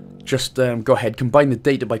 Just go ahead, combine the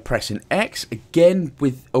data by pressing X. Again,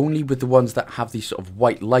 only with the ones that have these sort of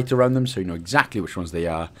white light around them, so you know exactly which ones they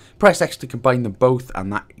are. Press X to combine them both,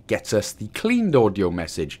 and that gets us the cleaned audio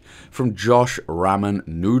message from Josh Ramen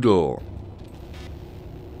Noodle.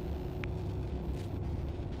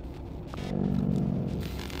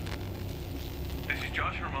 This is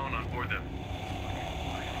Josh Ramon on board the... I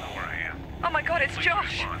don't know where I am. Oh my god, it's Please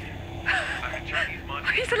Josh! respond. I'm a Chinese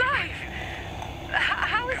monster. He's alive!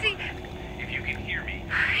 How is he? If you can hear me.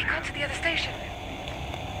 He got to the other station.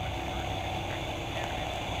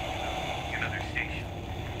 Another station.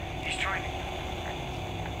 He's trying to...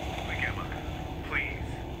 Quick, Emma. Please.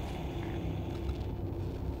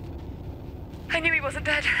 I knew he wasn't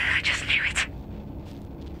dead. I just knew it.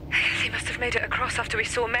 He must have made it across after we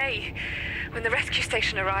saw May, when the rescue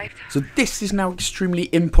station arrived. So this is now extremely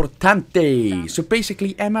importante. So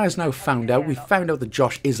basically Emma has now found out, we found out that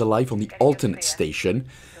Josh is alive on the alternate station.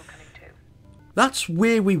 That's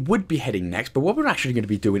where we would be heading next, but what we're actually going to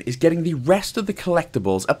be doing is getting the rest of the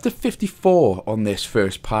collectibles up to 54 on this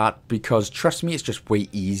first part, because trust me, it's just way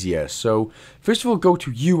easier. So first of all, go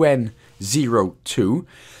to UN02.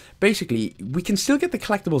 Basically, we can still get the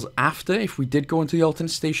collectibles after if we did go into the alternate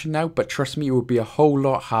station now, but trust me, it would be a whole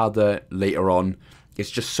lot harder later on.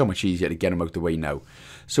 It's just so much easier to get them out the way now.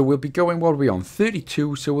 So we'll be going, what are we on?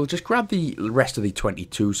 32, so we'll just grab the rest of the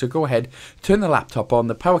 22. So go ahead, turn the laptop on.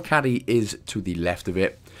 The power caddy is to the left of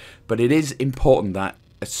it. But it is important that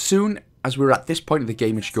as soon as we're at this point of the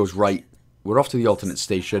game and she goes, right, we're off to the alternate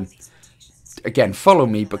station. Again, follow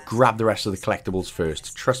me, but grab the rest of the collectibles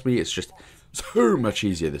first. Trust me, it's just so much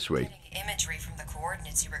easier this way. Imagery from the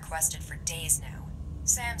coordinates you requested for days now.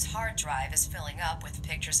 Sam's hard drive is filling up with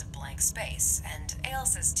pictures of blank space, and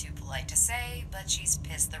Ailsa's too polite to say, but she's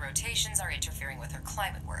pissed the rotations are interfering with her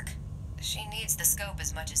climate work. She needs the scope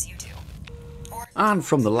as much as you do. And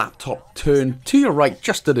from the laptop, turn to your right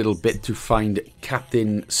just a little bit to find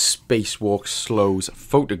Captain Spacewalk Slow's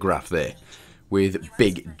photograph there, with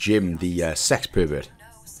Big Jim, the sex pervert.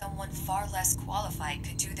 Someone far less qualified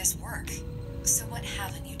could do this work. So what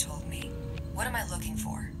haven't you told me? What am I looking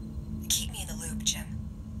for? Keep me in the loop, Jim.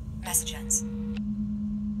 Message ends.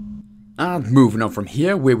 And moving on from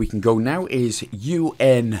here, where we can go now is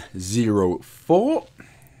UN04.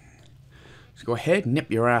 So go ahead,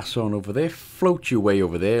 nip your ass on over there, float your way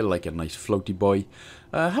over there like a nice floaty boy.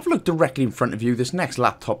 Have a look directly in front of you. This next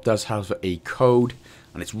laptop does have a code,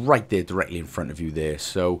 and it's right there directly in front of you there.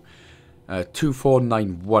 So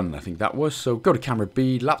 2491, I think that was. So go to camera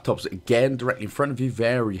B, laptops again directly in front of you,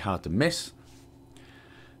 very hard to miss.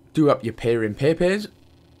 Do up your pair in pairs,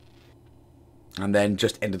 and then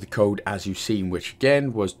just enter the code as you've seen, which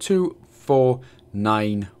again was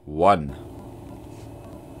 2491.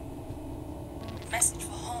 Message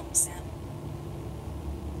for home, Sam.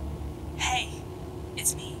 Hey,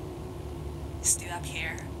 it's me. Still up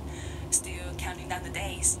here. Still counting down the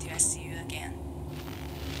days till I see you again.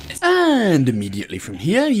 And immediately from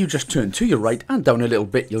here, you just turn to your right and down a little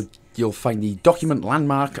bit. You'll find the document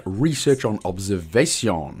landmark research on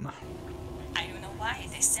observation. I don't know why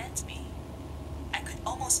they sent me. I could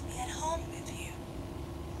almost be at home with you.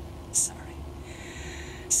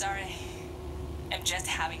 Sorry. I'm just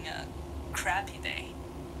having a crappy day.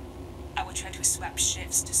 I will try to swap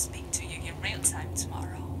shifts to speak to you in real time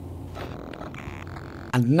tomorrow.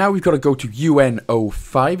 And now we've got to go to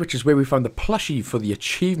UN05, which is where we found the plushie for the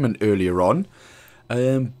achievement earlier on.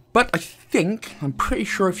 But I'm pretty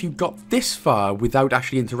sure if you got this far without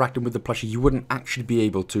actually interacting with the plushie, you wouldn't actually be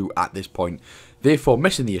able to at this point. Therefore,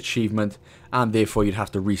 missing the achievement, and therefore you'd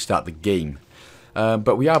have to restart the game.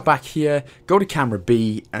 But we are back here. Go to camera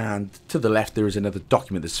B, and to the left there is another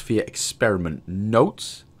document, the Sphere Experiment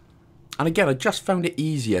Notes. And again, I just found it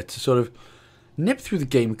easier to sort of nip through the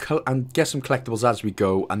game and get some collectibles as we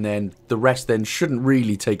go, and then the rest then shouldn't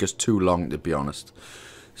really take us too long, to be honest.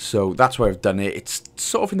 So that's why I've done it. It's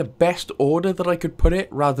sort of in the best order that I could put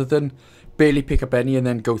it, rather than barely pick up any and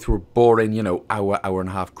then go through a boring, hour and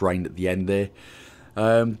a half grind at the end there.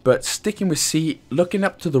 But sticking with C, looking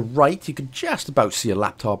up to the right, you can just about see a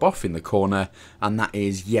laptop off in the corner, and that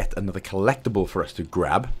is yet another collectible for us to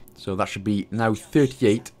grab. So that should be now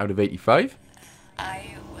 38 out of 85.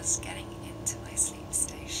 I was getting into my sleep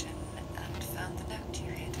station and found the note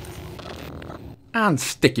you hid before. And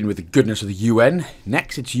sticking with the goodness of the UN,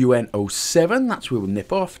 next it's UN07, that's where we'll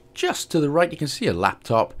nip off. Just to the right you can see a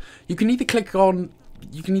laptop. You can either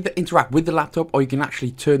interact with the laptop, or you can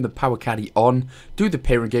actually turn the power caddy on, do the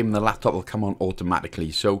pairing game, and the laptop will come on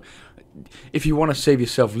automatically. So if you want to save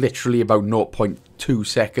yourself literally about 0.2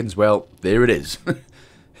 seconds, well, there it is.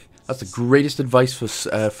 That's the greatest advice for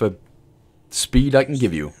speed I can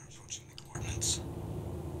give you.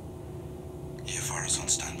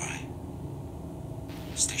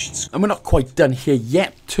 And we're not quite done here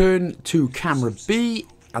yet. Turn to camera B,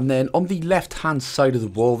 and then on the left hand side of the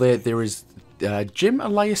wall there is Jim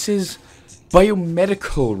Elias's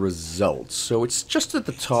biomedical results. So it's just at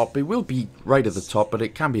the top. It will be right at the top, but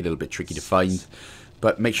it can be a little bit tricky to find.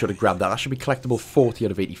 But make sure to grab that. That should be collectible 40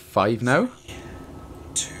 out of 85 now.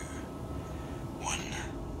 2, 1.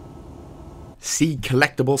 See,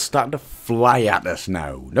 collectibles starting to fly at us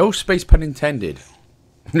now. No space pun intended.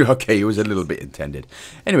 Okay, it was a little bit intended.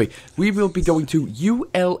 Anyway, we will be going to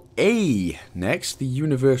ULA next, the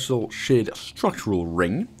Universal Shared Structural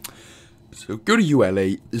Ring. So go to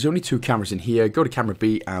ULA, there's only 2 cameras in here, go to camera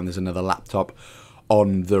B, and there's another laptop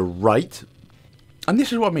on the right. And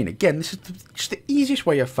this is what I mean, again, this is just the easiest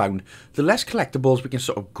way I've found. The less collectibles we can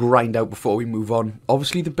sort of grind out before we move on,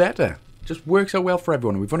 obviously the better. Just works out well for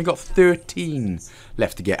everyone. We've only got 13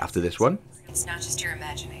 left to get after this one. It's not just your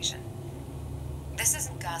imagination. This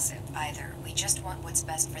isn't gossip either. We just want what's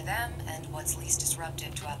best for them and what's least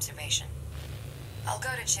disruptive to observation. I'll go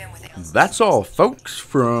to Jim with Ailsa. That's all, folks,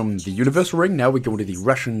 from the Universal Ring. Now we're going to the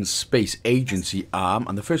Russian Space Agency arm,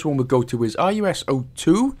 and the first one we'll go to is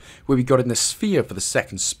RUS-02, where we got in the sphere for the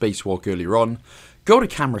second spacewalk earlier on. Go to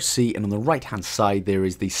camera C, and on the right-hand side there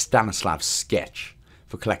is the Stanislav sketch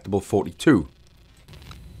for Collectible 42.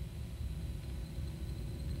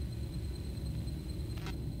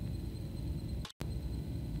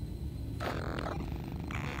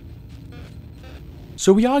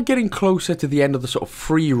 So we are getting closer to the end of the sort of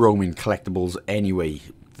free roaming collectibles anyway,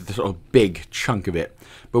 the sort of big chunk of it.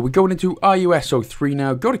 But we're going into RUS-03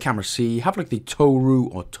 now. Go to camera C, have a look at the Toru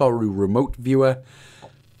or Toru remote viewer.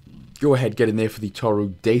 Go ahead, get in there for the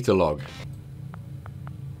Toru data log.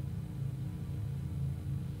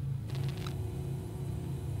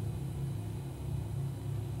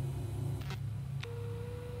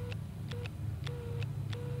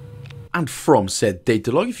 And from said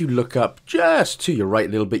data log, if you look up just to your right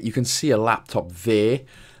a little bit, you can see a laptop there.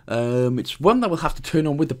 It's one that we'll have to turn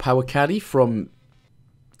on with the power caddy from...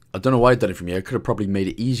 I don't know why I've done it from here. I could have probably made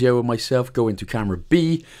it easier with myself. Go into camera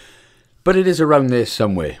B. But it is around there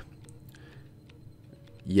somewhere.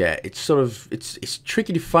 Yeah, it's sort of... It's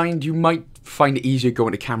tricky to find. You might find it easier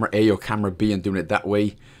going to camera A or camera B and doing it that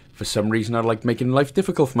way. For some reason, I like making life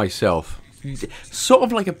difficult for myself. Sort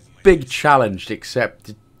of like a big challenge, except...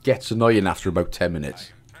 it gets annoying after about 10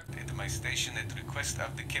 minutes. To my station at request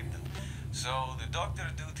of the captain. So the doctor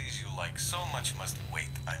duties you like so much must wait,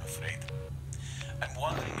 I'm afraid. I'm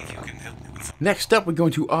wondering if you can help me with some... Next up, we're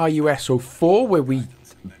going to RUS-04, where we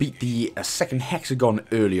beat the second hexagon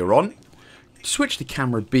earlier on. Switch to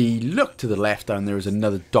camera B, look to the left, and there is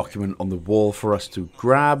another document on the wall for us to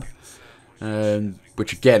grab.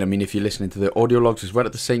 Which again, I mean, if you're listening to the audio logs as well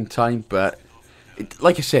at the same time, but...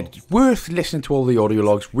 like I said, it's worth listening to all the audio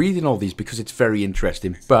logs, reading all these because it's very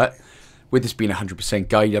interesting. But with this being a 100%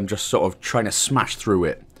 guide, I'm just sort of trying to smash through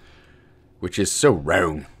it, which is so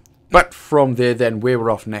wrong. But from there, then, where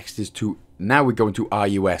we're off next is to... now we're going to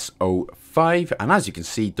RUS-05, and as you can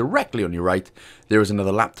see, directly on your right, there is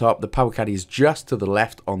another laptop. The power caddy is just to the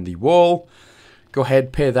left on the wall. Go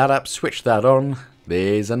ahead, pair that up, switch that on.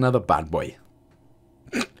 There's another bad boy.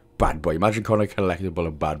 Bad boy. Imagine calling a collectible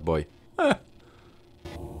a bad boy.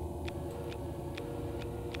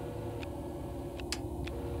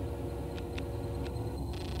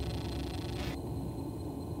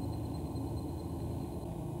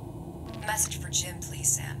 Message for Jim,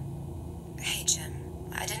 please, Sam. Hey, Jim.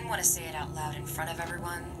 I didn't want to say it out loud in front of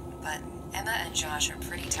everyone, but Emma and Josh are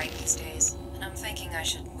pretty tight these days, and I'm thinking I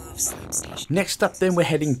should move sleep station. Next up, then, we're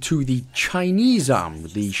heading to the Chinese arm,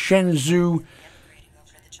 the Shenzhou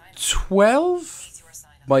 12?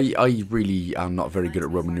 I really am not very good at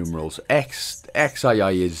Roman numerals.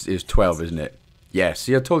 XII is 12, isn't it? Yeah,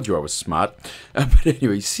 see, I told you I was smart. But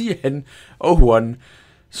anyway, CN01,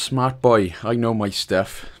 smart boy. I know my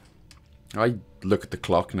stuff. I look at the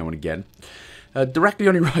clock now and again. Directly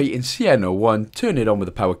on your right in CN01, turn it on with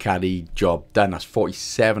the power caddy, job done. That's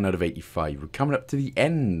 47 out of 85. We're coming up to the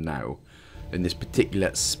end now in this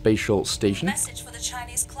particular spatial station. Message for the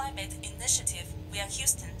Chinese Climate Initiative. We are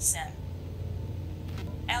Houston, Sam.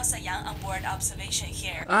 Ailsa Yang on board observation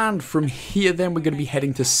here. And from here then we're going to be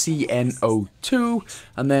heading to CN02,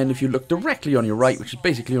 and then if you look directly on your right, which is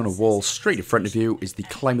basically on a wall straight in front of you, is the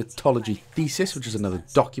climatology thesis, which is another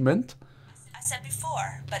document. I said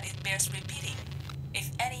before, but it bears repeating.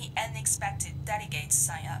 If any unexpected delegates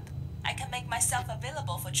sign up, I can make myself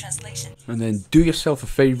available for translation. And then do yourself a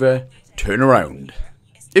favour, turn around.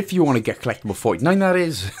 If you want to get Collectible 49, that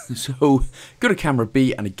is. So go to camera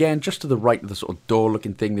B, and again, just to the right of the sort of door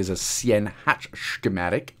looking thing, there's a CN hatch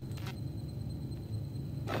schematic.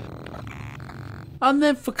 And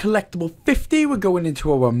then for Collectible 50, we're going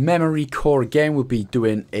into our memory core again. We'll be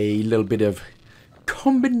doing a little bit of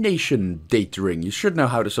combination datering. You should know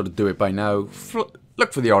how to sort of do it by now.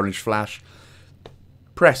 Look for the orange flash.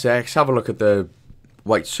 Press X, have a look at the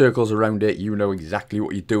white circles around it. You know exactly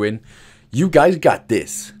what you're doing. You guys got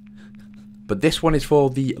this. But this one is for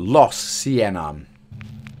the Lost CN arm.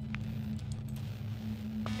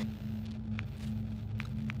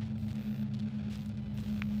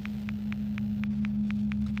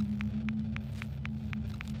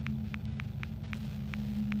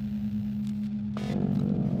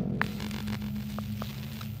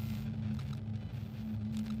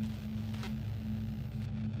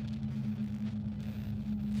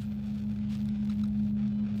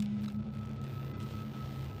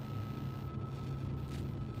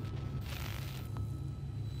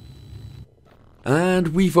 And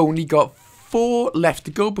we've only got 4 left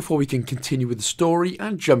to go before we can continue with the story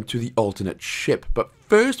and jump to the alternate ship. But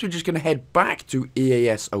first, we're just going to head back to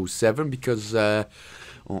EAS 07 because I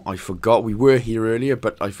forgot. We were here earlier,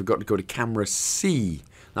 but I forgot to go to camera C.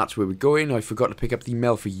 That's where we're going. I forgot to pick up the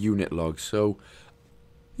Melfa unit log. So,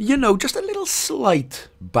 you know, just a little slight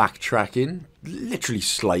backtracking. Literally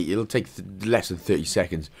slight. It'll take less than 30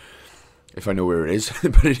 seconds if I know where it is.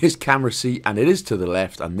 But it is camera C, and it is to the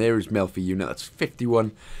left. And there is Melfa unit. That's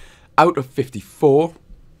 51 out of 54.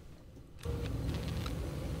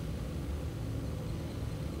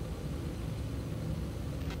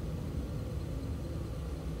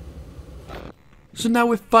 So now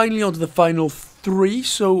we're finally on to the final 3.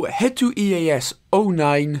 So head to EAS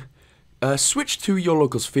 09. Switch to your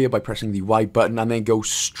local sphere by pressing the Y button, and then go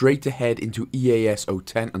straight ahead into EAS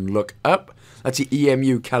 010 and look up. That's the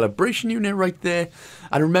EMU calibration unit right there.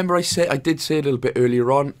 And remember, I did say a little bit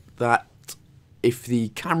earlier on that if the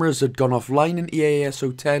cameras had gone offline in EAS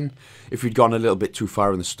 010, if we'd gone a little bit too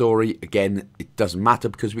far in the story, again, it doesn't matter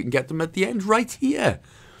because we can get them at the end right here.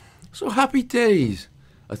 So happy days.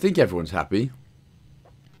 I think everyone's happy.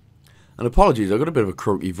 And apologies, I've got a bit of a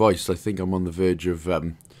croaky voice. I think I'm on the verge of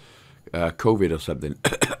COVID or something.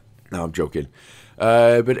 No, I'm joking.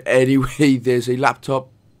 But anyway, there's a laptop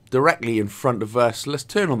directly in front of us. Let's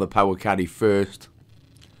turn on the power caddy first.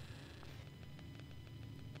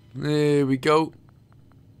 There we go.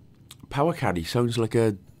 Power caddy sounds like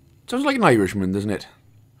an Irishman, doesn't it?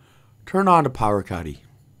 Turn on the power caddy.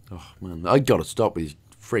 Oh man, I gotta stop with these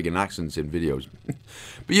friggin' accents in videos.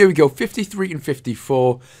 But here we go, 53 and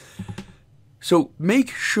 54. So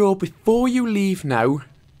make sure before you leave now,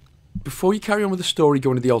 before you carry on with the story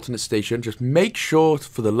going to the alternate station, just make sure,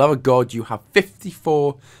 for the love of God, you have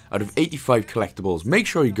 54 out of 85 collectibles. Make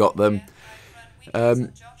sure you got them.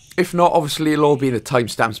 If not, obviously it'll all be in the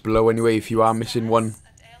timestamps below anyway if you are missing one,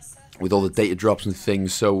 with all the data drops and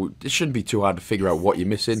things, so it shouldn't be too hard to figure out what you're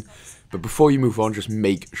missing. But before you move on, just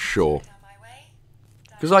make sure.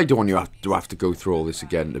 Because I don't want you to have to go through all this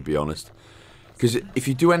again, to be honest. Because if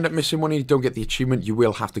you do end up missing one and you don't get the achievement, you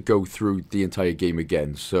will have to go through the entire game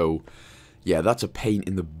again. So, yeah, that's a pain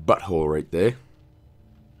in the butthole right there.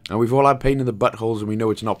 And we've all had pain in the buttholes and we know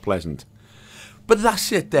it's not pleasant. But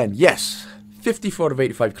that's it then. Yes, 54 out of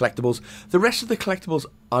 85 collectibles. The rest of the collectibles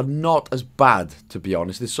are not as bad, to be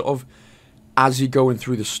honest. It's sort of as you're going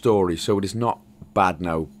through the story, so it is not bad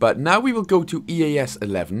now. But now we will go to EAS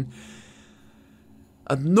 11.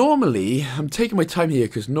 And normally, I'm taking my time here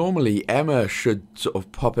because normally Emma should sort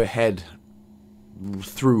of pop her head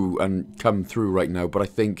through and come through right now. But I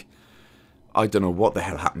think, I don't know what the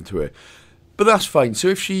hell happened to her. But that's fine. So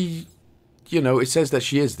if she, you know, it says that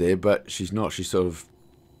she is there, but she's not. She's sort of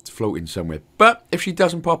floating somewhere. But if she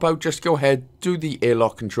doesn't pop out, just go ahead, do the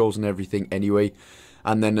airlock controls and everything anyway.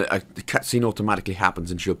 And then the cutscene automatically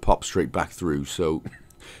happens and she'll pop straight back through. So,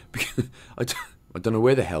 I don't know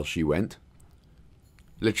where the hell she went.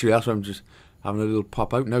 Literally, that's why I'm just having a little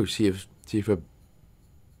pop out now. See if a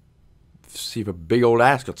big old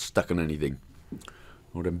ass got stuck on anything,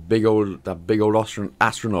 or that big old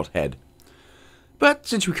astronaut head. But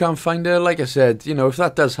since we can't find her, like I said, you know, if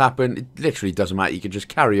that does happen, it literally doesn't matter. You can just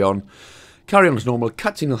carry on as normal.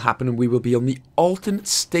 Cutscene will happen, and we will be on the alternate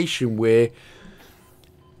station where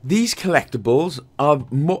these collectibles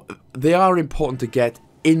are important to get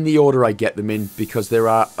in the order I get them in, because there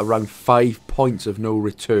are around 5 points of no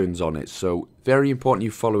returns on it. So very important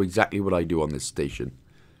you follow exactly what I do on this station.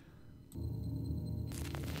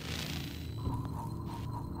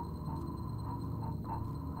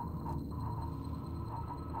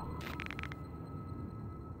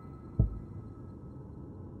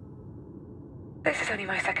 This is only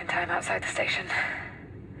my second time outside the station.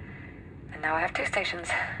 And now I have 2 stations.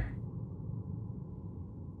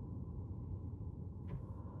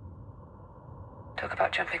 Talk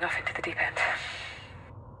about jumping off into the deep end.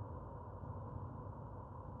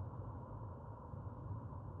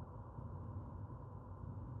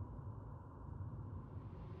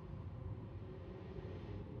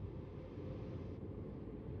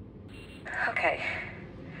 Okay.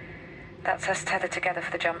 That's us tethered together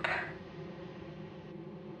for the jump.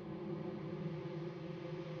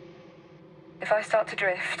 If I start to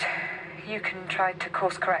drift, you can try to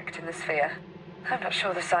course correct in the sphere. I'm not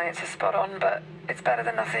sure the science is spot on, but it's better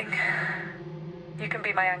than nothing. You can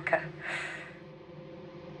be my anchor.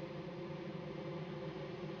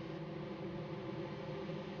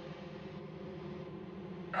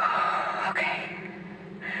 Okay.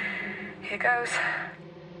 Here goes.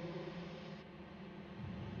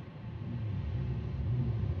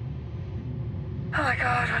 Oh my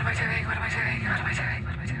God, what am I doing? What am I doing? What am I doing?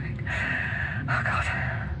 What am I doing? Oh God.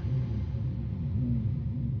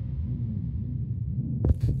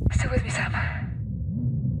 with me, Sam?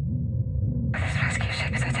 This rescue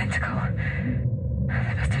ship is identical.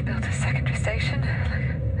 They must have built a secondary station,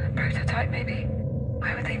 like a prototype maybe.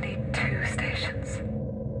 Why would they need 2 stations?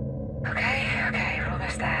 Okay, we're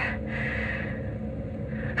almost there.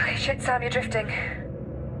 Okay, shit, Sam, you're drifting.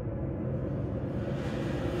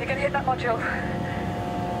 You're gonna hit that module.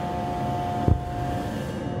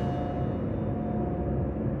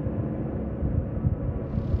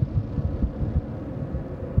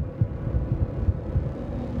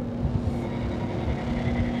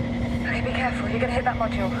 Okay, be careful, you're gonna hit that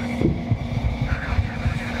module. Oh God,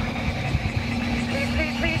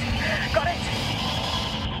 please.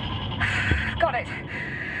 Got it.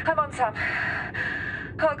 I'm on, Sam.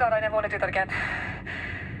 Oh God, I never want to do that again.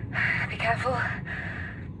 Be careful.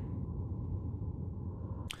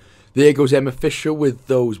 There goes Emma Fisher with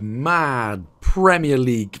those mad Premier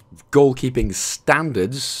League goalkeeping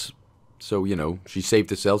standards. So, you know, she saved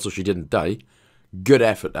herself so she didn't die. Good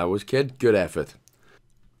effort that was, kid. Good effort.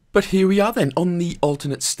 But here we are then, on the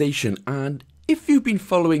alternate station. And if you've been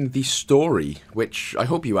following the story, which I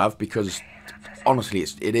hope you have, because honestly,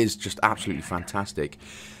 it is just absolutely fantastic.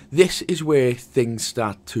 This is where things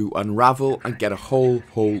start to unravel and get a whole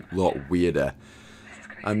lot weirder.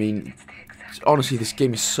 I mean, honestly, this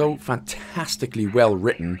game is so fantastically well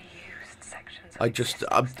written. I'm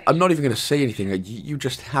not even going to say anything. You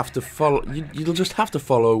just have to follow. You'll just have to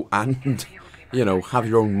follow and, you know, have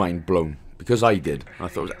your own mind blown. Because I did. I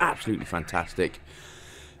thought it was absolutely fantastic.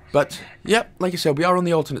 But, yeah, like I said, we are on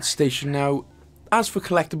the alternate station now. As for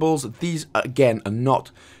collectibles, these, again, are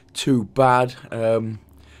not too bad.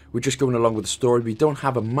 We're just going along with the story. We don't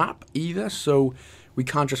have a map either, so we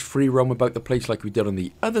can't just free roam about the place like we did on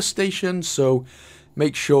the other station. So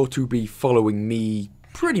make sure to be following me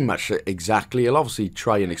pretty much exactly. I'll obviously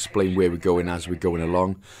try and explain where we're going as we're going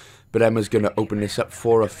along. But Emma's going to open this up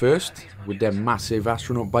for her first with their massive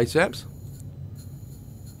astronaut biceps.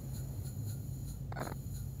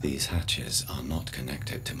 These hatches are not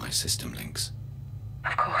connected to my system links.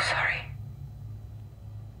 Of course, sorry.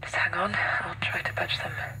 Just hang on, I'll try to budge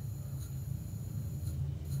them.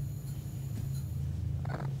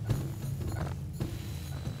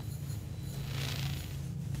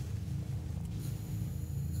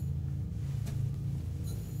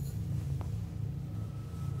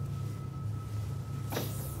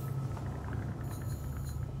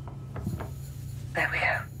 There we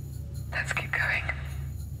go. Let's keep going.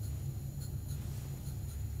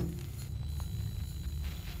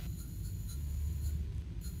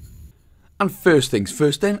 And first things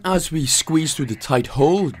first then, as we squeeze through the tight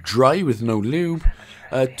hole, dry with no lube,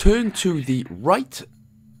 turn to the right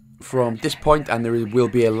from this point and there will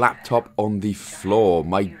be a laptop on the floor.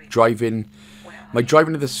 My driving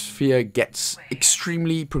of the sphere gets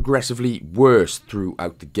extremely progressively worse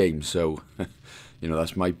throughout the game, so, you know,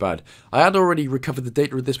 that's my bad. I had already recovered the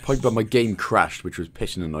data at this point, but my game crashed, which was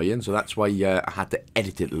pissing annoying, so that's why I had to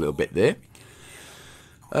edit it a little bit there.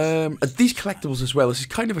 These collectibles as well, this is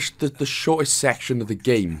kind of the shortest section of the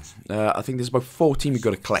game. I think there's about 14 we've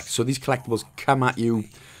got to collect. So these collectibles come at you,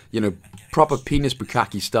 you know, proper penis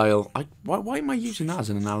bukkake style. Why am I using that as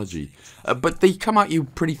an analogy? But they come at you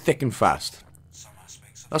pretty thick and fast.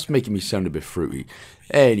 That's making me sound a bit fruity.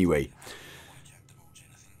 Anyway.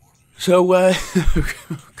 So,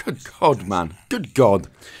 good God, man. Good God.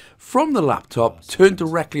 From the laptop, turn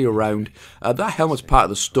directly around. That helmet's part of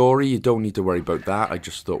the story. You don't need to worry about that. I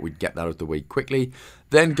just thought we'd get that out of the way quickly.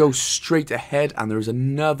 Then go straight ahead, and there is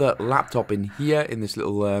another laptop in here, in this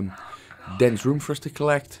little dense room for us to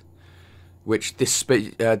collect. Which this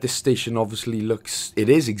station obviously looks... It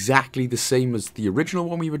is exactly the same as the original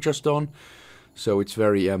one we were just on. So it's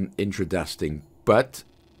very interesting. But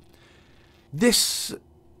this...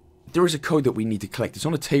 There is a code that we need to collect. It's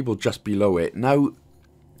on a table just below it. Now...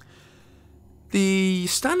 The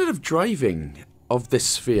standard of driving of this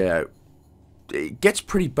sphere, it gets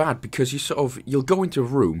pretty bad because you'll go into a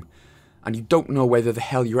room and you don't know whether the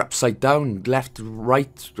hell you're upside down, left,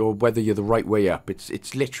 right, or whether you're the right way up.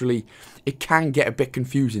 It's literally, it can get a bit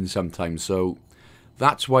confusing sometimes, so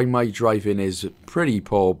that's why my driving is pretty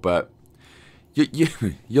poor, but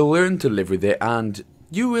you'll learn to live with it and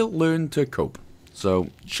you will learn to cope, so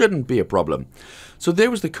shouldn't be a problem. So there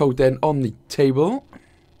was the code then on the table.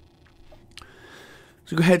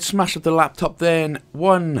 So go ahead, smash up the laptop then,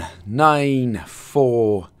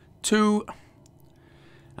 1942,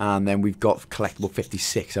 and then we've got collectible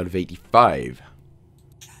 56 out of 85.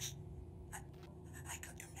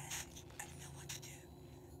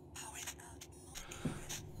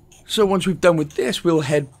 So once we've done with this, we'll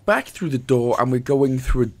head back through the door, and we're going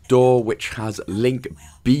through a door which has link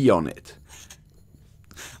B on it.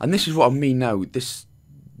 And this is what I mean now. This,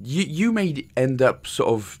 you may end up sort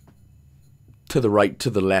of to the right, to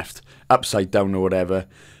the left, upside down or whatever.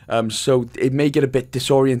 So it may get a bit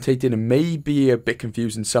disorientating and may be a bit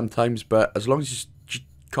confusing sometimes, but as long as you're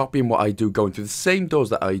copying what I do, going through the same doors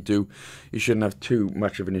that I do, you shouldn't have too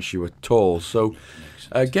much of an issue at all. So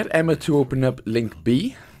get Emma to open up link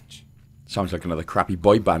B. Sounds like another crappy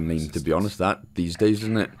boy band name, to be honest, that these days,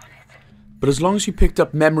 isn't it? But as long as you picked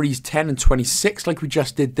up memories 10 and 26 like we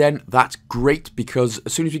just did then, that's great, because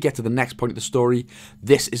as soon as we get to the next point of the story,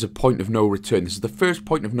 this is a point of no return. This is the first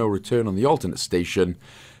point of no return on the alternate station,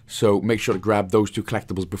 so make sure to grab those 2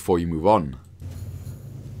 collectibles before you move on.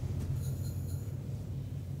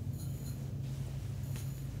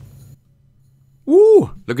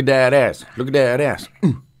 Woo! Look at that ass. Look at that ass.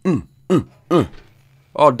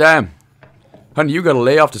 Oh, damn. Honey, you gotta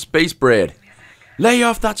lay off the space bread. Lay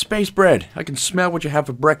off that space bread. I can smell what you have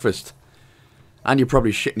for breakfast. And you're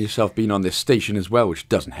probably shitting yourself being on this station as well, which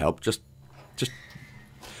doesn't help. Just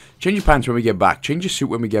change your pants when we get back. Change your suit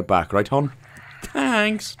when we get back, right, hon?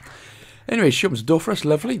 Thanks. Anyway, she opens the door for us.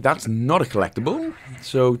 Lovely. That's not a collectible,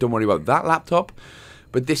 so don't worry about that laptop.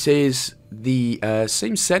 But this is the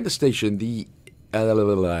same center station, the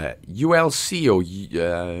ULC, or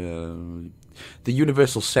the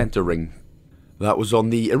Universal Center Ring. That was on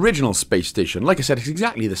the original space station. Like I said, it's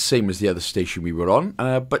exactly the same as the other station we were on.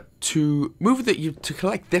 But to move to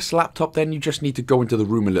collect this laptop, then you just need to go into the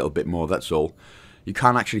room a little bit more. That's all. You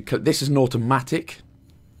can't actually. This is an automatic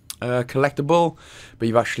collectible, but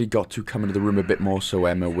you've actually got to come into the room a bit more, so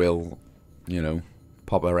Emma will, you know,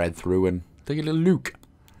 pop her head through and take a little look.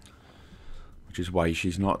 Which is why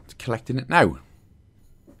she's not collecting it now.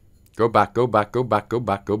 Go back. Go back. Go back. Go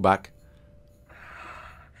back. Go back.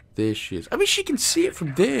 There she is. I mean, she can see it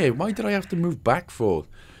from there. Why did I have to move back for?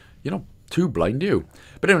 You're not too blind, you.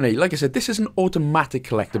 But anyway, like I said, this is an automatic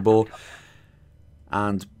collectible.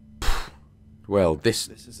 And, well, this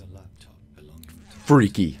is a laptop belonging to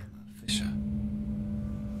freaky. Fisher.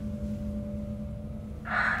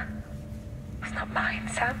 It's not mine,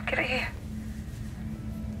 Sam. Get it here.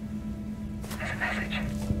 There's a message.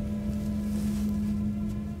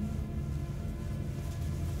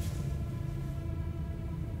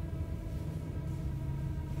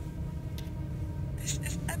 This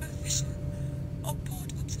is Emma Fisher,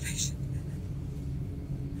 onboard observation.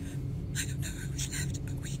 I don't know who's left,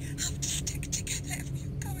 but we have to stick together if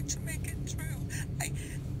we're going to make it through.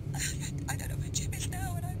 I don't know where Jim is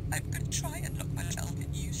now, and I'm going to try and lock myself in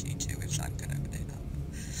UC2 if Sam can open it up.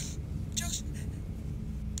 Josh,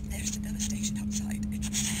 there's another station outside. It's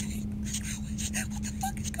the same as ours. What the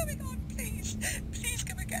fuck is going on? Please, please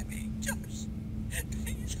come and get me, Josh.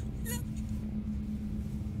 Please, I love you.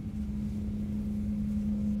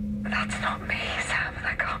 That's not me, Sam.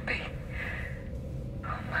 That can't be.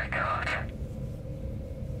 Oh my god.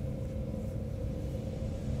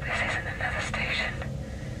 This isn't another station.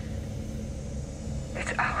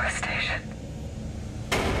 It's our station.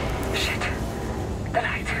 Shit. The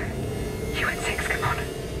light. You at 6, come on.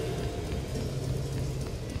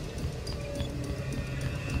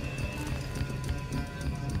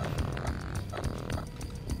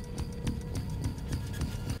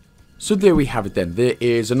 So there we have it then. There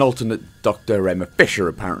is an alternate Dr. Emma Fisher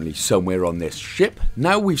apparently somewhere on this ship.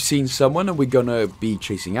 Now we've seen someone and we're gonna be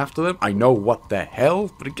chasing after them. I know what the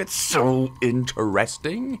hell, but it gets so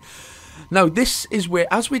interesting. Now this is where,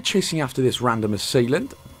 as we're chasing after this random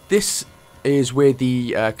assailant, this is where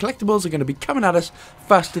the collectibles are going to be coming at us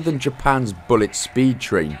faster than Japan's bullet speed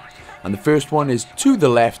train. And the first one is to the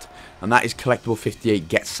left, and that is collectible 58,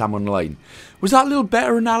 Get Sam Online. Was that a little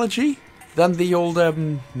better analogy than the old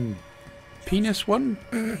penis one?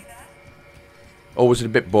 Or was it a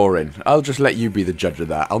bit boring? I'll just let you be the judge of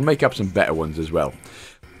that. I'll make up some better ones as well.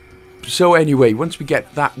 So anyway, once we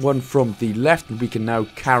get that one from the left, we can now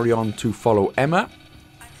carry on to follow Emma.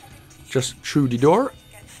 Just through the door.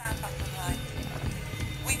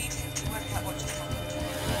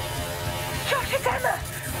 Josh, it's Emma!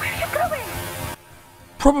 Where are you going?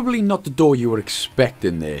 Probably not the door you were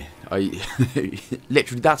expecting there.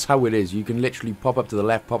 Literally, that's how it is. You can literally pop up to the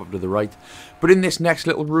left, pop up to the right. But in this next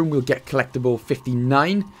little room, we'll get collectible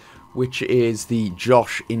 59, which is the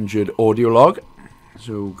Josh injured audio log.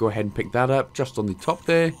 So go ahead and pick that up, just on the top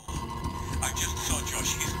there. I just saw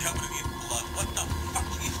Josh. He's covered in blood. What the fuck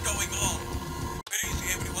is going on? Where is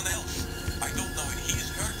everyone else? I don't know if he's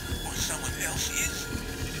hurt or someone else is.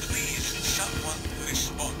 Please, someone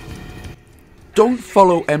respond. Don't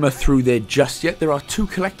follow Emma through there just yet. There are two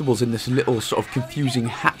collectibles in this little sort of confusing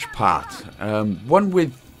hatch part. One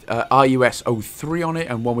with RUS 03 on it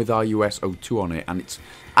and one with RUS 02 on it, and it's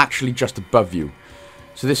actually just above you.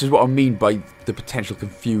 So this is what I mean by the potential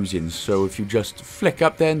confusion. So if you just flick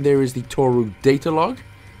up, then there is the Toru data log.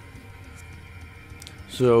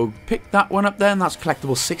 So pick that one up then, that's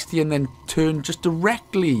collectible 60, and then turn just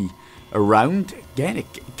directly around. Again, it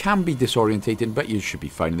can be disorientating, but you should be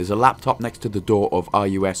fine. There's a laptop next to the door of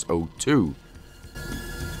RUS 02.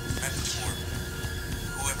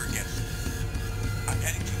 Whoever gets it. I'm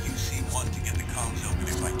heading to UC1 to get the comms open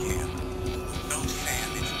if I can. No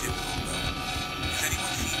Sam, it's difficult though. Has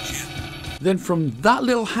anyone seen Jim? Then from that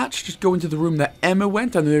little hatch, just go into the room that Emma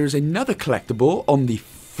went, and there is another collectible on the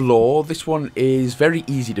floor. This one is very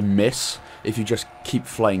easy to miss if you just keep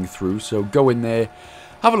flying through. So go in there,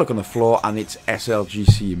 have a look on the floor, and it's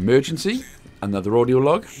SLGC emergency. Another audio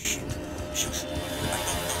log.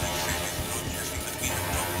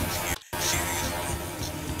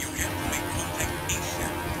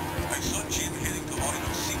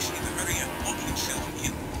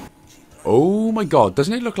 Oh my god,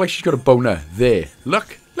 doesn't it look like she's got a boner there?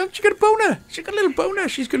 Look, look, she got a boner. She got a little boner.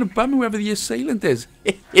 She's going to bum whoever the assailant is.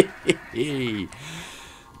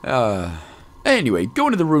 Anyway, go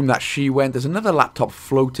into the room that she went. There's another laptop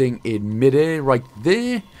floating in midair right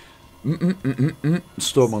there.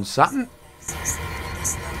 Storm on Saturn.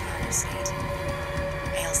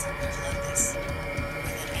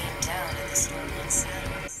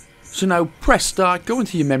 So now press start, go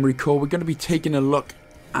into your memory core. We're going to be taking a look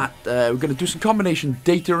at, we're going to do some combination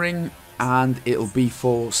dataing, and it'll be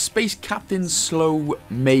for Space Captain Slow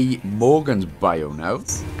May Morgan's bio now.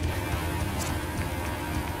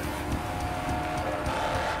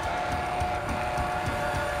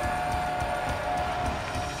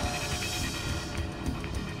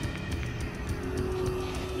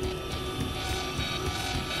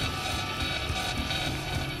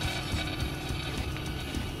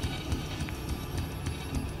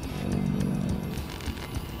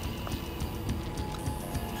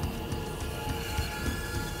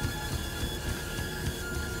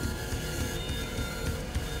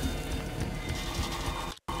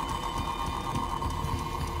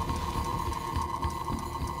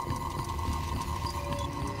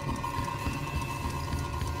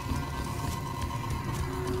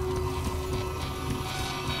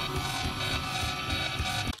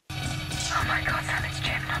 Oh my god, Sam, it's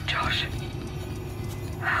Jim, not Josh.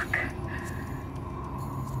 Fuck.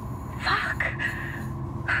 Fuck.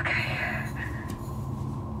 Okay.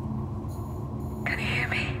 Can you hear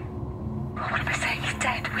me? Oh, what am I saying? He's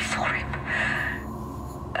dead. We saw him.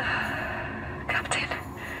 Captain.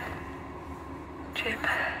 Jim.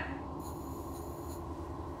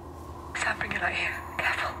 Sam, bring your light here.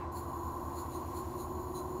 Careful.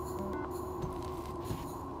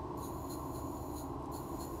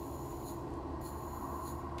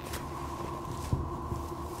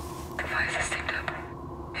 The fire system's up.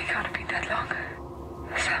 He can't have been dead long.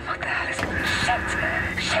 Sam, what the hell is going on? Shit!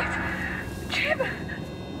 Shit! Jim!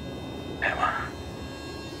 Emma,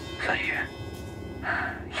 is that you?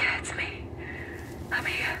 Yeah, it's me. I'm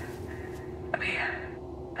here. I'm here.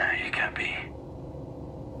 No, you can't be.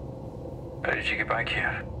 How did you get back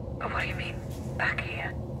here? Oh, what do you mean? Back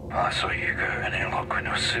here? Well, I saw you go out an airlock with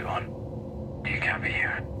no suit on. You can't be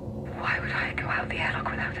here. Why would I go out the airlock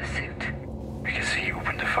without a suit? Because he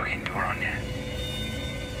opened the fucking door on you.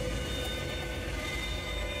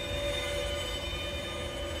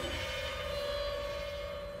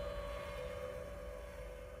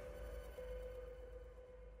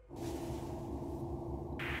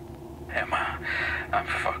 Emma, I'm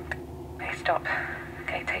fucked. Hey, stop.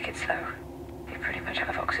 Okay, take it slow. You pretty much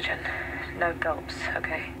have oxygen. No gulps,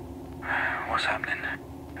 okay? What's happening?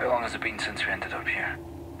 How long has it been since we ended up here?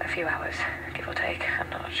 A few hours, give or take. I'm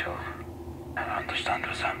not sure. I don't understand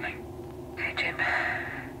what's happening. Hey, Jim.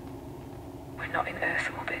 We're not in Earth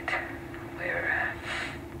orbit.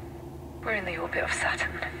 We're in the orbit of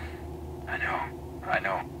Saturn. I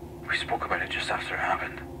know. We spoke about it just after it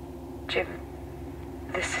happened. Jim,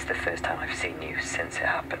 this is the first time I've seen you since it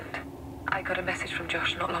happened. I got a message from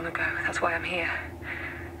Josh not long ago. That's why I'm here.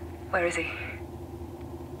 Where is he?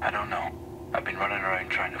 I don't know. I've been running around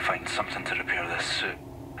trying to find something to repair this suit.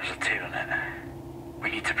 There's a tear in it. We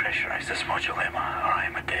need to pressurize this module, Emma, or I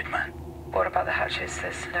am a dead man. What about the hatches?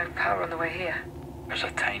 There's no power on the way here. There's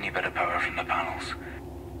a tiny bit of power from the panels.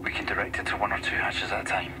 We can direct it to one or two hatches at a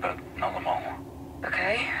time, but not them all.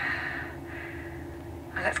 Okay.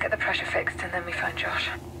 Well, let's get the pressure fixed and then we find Josh.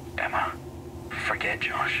 Emma, forget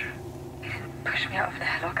Josh. He didn't push me out of an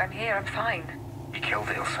airlock. I'm here. I'm fine. He killed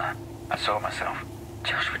Ilsa. I saw it myself.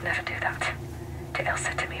 Josh would never do that. To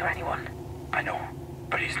Elsa, to me, or anyone. I know,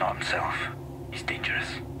 but he's not himself. He's dangerous.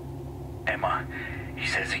 Emma, He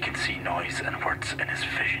says he can see noise and words in his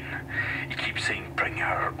vision. He keeps saying bring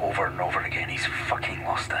her over and over again. He's fucking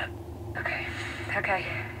lost it. Okay.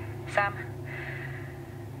 Sam,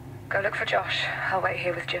 go look for Josh. I'll wait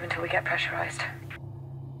here with Jim until we get pressurized.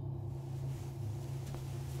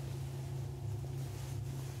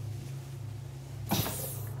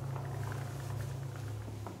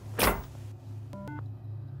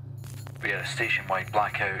 We had a station-wide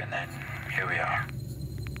blackout and then here we are.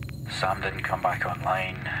 Sam didn't come back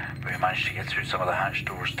online, but we managed to get through some of the hatch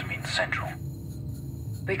doors to meet in Central.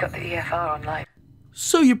 We got the EFR online.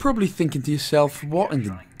 So you're probably thinking to yourself, what in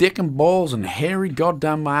the dick and balls and hairy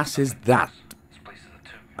goddamn ass is that?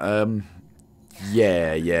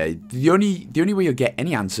 Yeah. The only way you'll get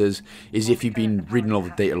any answers is if you've been reading all the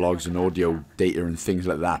data logs and audio data and things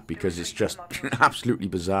like that, because it's just absolutely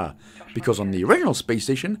bizarre. Because on the original space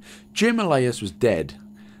station, Jim Elias was dead,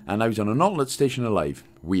 and I was on an alternate station alive.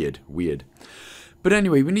 Weird. But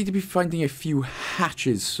anyway, we need to be finding a few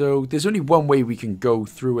hatches, so there's only one way we can go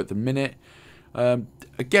through at the minute.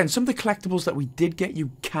 Again, some of the collectibles that we did get,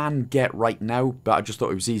 you can get right now, but I just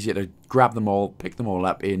thought it was easier to grab them all, pick them all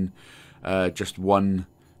up in just one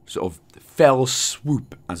sort of fell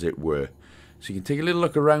swoop, as it were. So you can take a little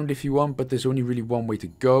look around if you want, but there's only really one way to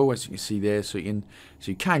go, as you can see there. So you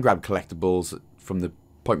can grab collectibles from the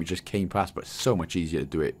point we just came past, but it's so much easier to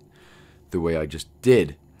do it the way I just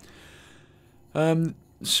did.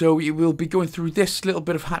 So we will be going through this little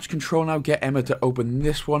bit of hatch control now. Get Emma to open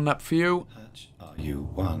this one up for you. Hatch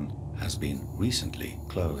RU1 has been recently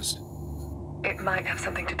closed. It might have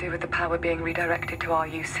something to do with the power being redirected to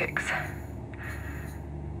RU6.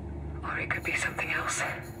 Or it could be something else.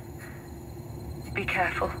 Be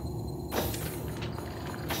careful.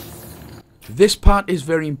 This part is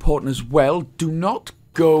very important as well. Do not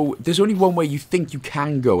go... There's only one way you think you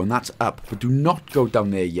can go, and that's up. But do not go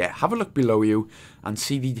down there yet. Have a look below you and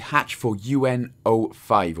see the hatch for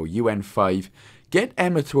UN05 or UN5. Get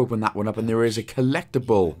Emma to open that one up, and there is a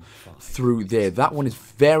collectible through there. That one is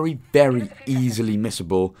very, very easily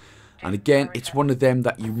missable. And again, it's one of them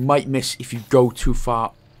that you might miss if you go too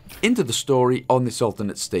far into the story on this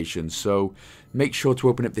alternate station. So make sure to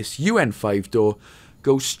open up this UN5 door.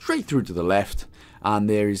 Go straight through to the left, and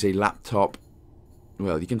there is a laptop.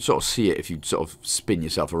 Well, you can sort of see it if you sort of spin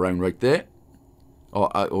yourself around right there.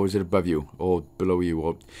 Or is it above you? Or below you?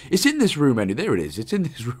 Or it's in this room anyway. There it is. It's in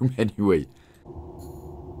this room anyway.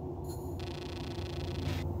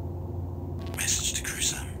 Message to crew,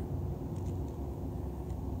 Sam.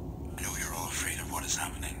 I know you're all afraid of what is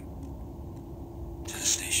happening. To the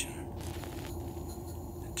station.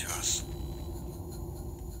 And to us.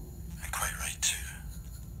 And quite right, too.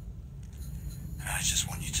 And I just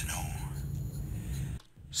want you to know.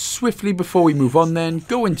 Swiftly before we move on then,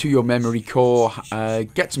 go into your memory core,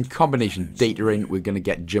 get some combination data in. We're going to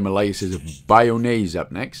get Jim Elias's Bionase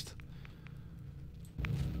up next.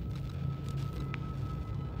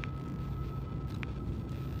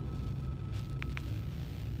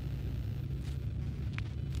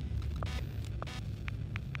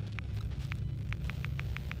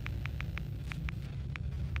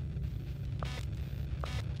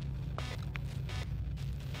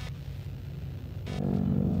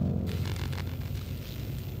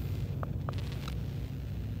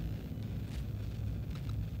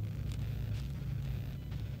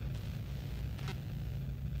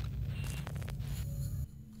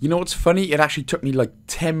 You know what's funny? It actually took me like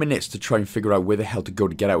 10 minutes to try and figure out where the hell to go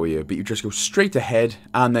to get out of here. But you just go straight ahead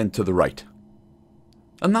and then to the right.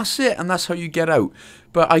 And that's it. And that's how you get out.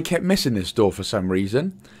 But I kept missing this door for some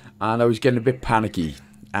reason. And I was getting a bit panicky.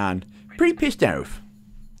 And pretty pissed off.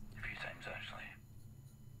 A few times, actually.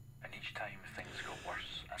 And each time things got worse.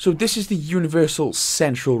 So this is the Universal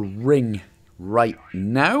Central Ring right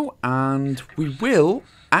now. And we will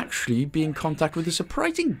actually be in contact with a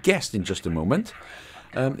surprising guest in just a moment.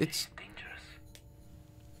 It's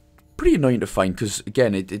pretty annoying to find because,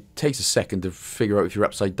 again, it takes a second to figure out if you're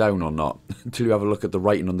upside down or not until you have a look at the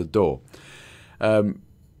writing on the door.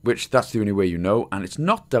 Which, that's the only way you know. And it's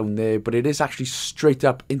not down there, but it is actually straight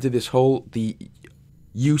up into this hole, the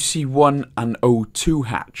UC1 and O2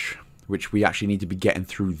 hatch, which we actually need to be getting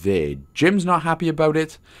through there. Jim's not happy about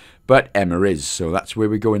it, but Emma is, so that's where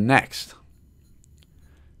we're going next.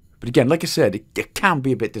 But again, like I said, it can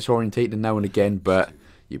be a bit disorientating now and again, but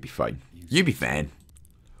you'll be fine. You'll be fine.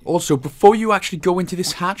 Also, before you actually go into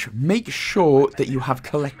this hatch, make sure that you have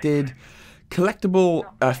collected collectible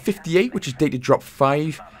 58, which is data drop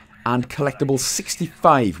 5, and collectible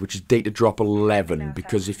 65, which is data drop 11.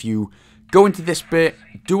 Because if you go into this bit,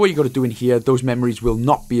 do what you got to do in here, those memories will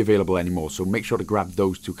not be available anymore. So make sure to grab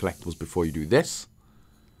those two collectibles before you do this.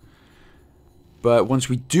 But once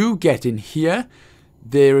we do get in here,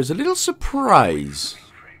 there is a little surprise.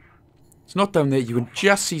 It's not down there. You can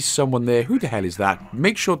just see someone there. Who the hell is that?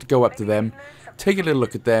 Make sure to go up to them. Take a little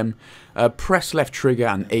look at them. Press left trigger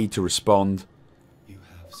and A to respond.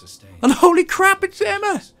 And holy crap, it's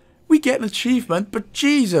Emma! We get an achievement, but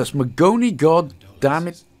Jesus, Magoni, god damn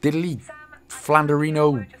it, diddly,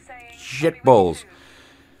 Flanderino, shitballs.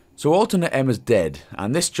 So alternate Emma's dead,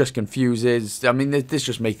 and this just confuses, I mean, this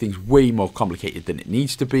just makes things way more complicated than it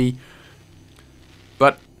needs to be.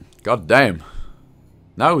 But, god damn,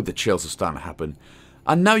 now the chills are starting to happen.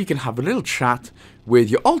 And now you can have a little chat with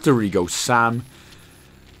your alter ego, Sam.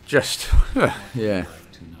 Just, yeah.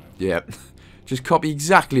 Just copy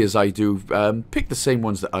exactly as I do, pick the same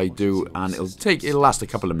ones that I do, and it'll last a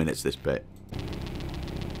couple of minutes, this bit.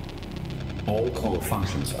 All core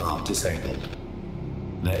functions are disabled.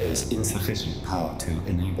 There is insufficient power to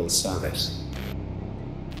enable service.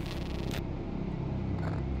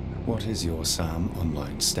 What is your SAM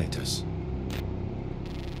online status?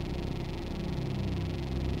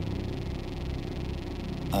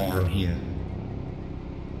 I am here.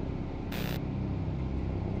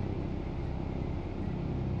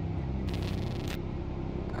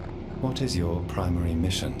 What is your primary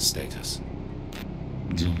mission status?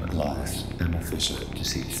 Jim Elias, Emma Fisher,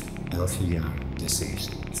 deceased. Elsie Young,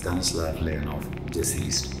 deceased. Stanislav Leonov,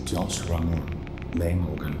 deceased. Josh Ramon, May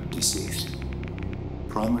Morgan, deceased.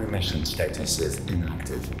 Primary mission status is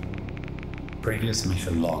inactive. Previous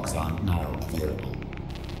mission logs are now available.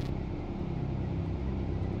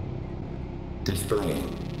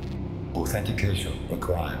 Displaying. Authentication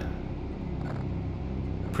required.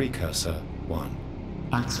 Precursor 1.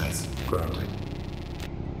 Access granted.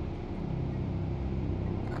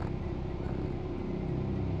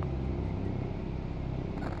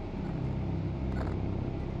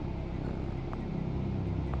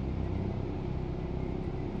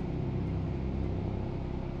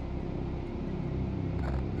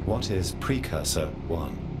 What is Precursor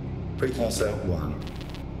 1? Precursor 1.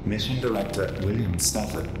 Mission Director William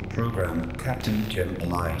Stafford. Program Captain Jim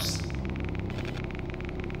Elias.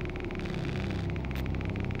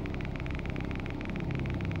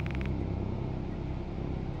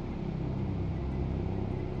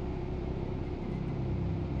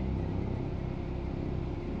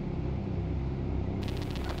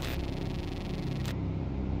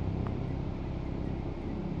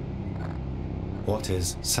 What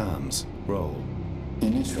is Sam's role?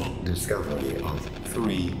 Initial discovery of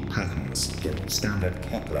 3 patterns in standard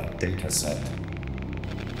Kepler dataset.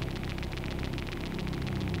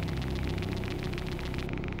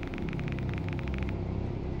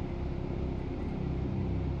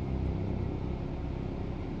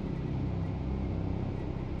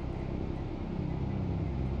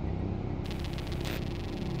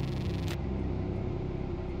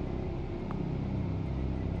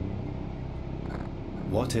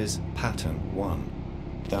 What is Pattern 1?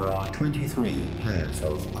 There are 23 pairs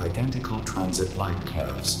of identical transit light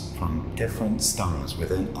curves from different stars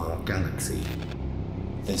within our galaxy.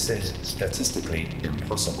 This is statistically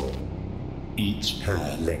impossible. Each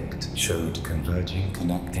pair linked showed converging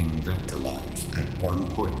connecting vector lines at one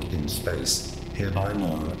point in space, hereby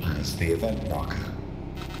known as the event marker.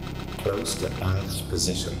 Close to Earth's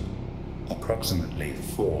position, approximately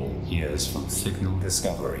 4 years from signal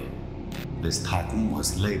discovery. This pattern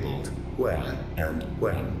was labeled where and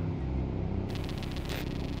when.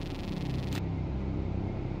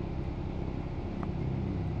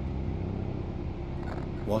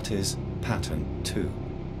 What is Pattern 2?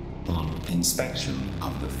 On inspection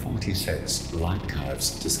of the 46 light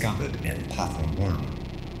curves discovered in Pattern 1,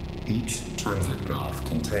 each transit graph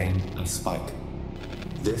contained a spike.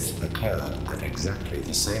 This occurred at exactly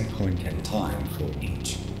the same point in time for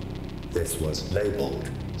each. This was labeled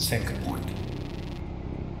sync point.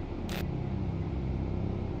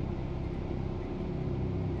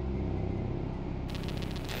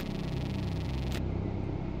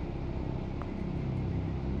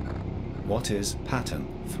 What is Pattern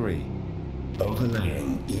 3?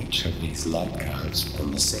 Overlaying each of these light curves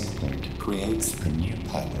on the sync point creates a new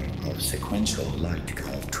pattern of sequential light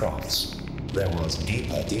curve troughs. There was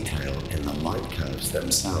deeper detail in the light curves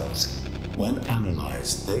themselves. When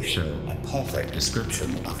analyzed, they show a perfect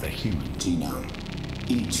description of the human genome.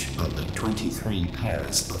 Each of the 23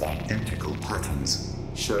 pairs of identical patterns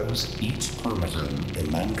shows each chromosome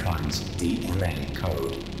in mankind's DNA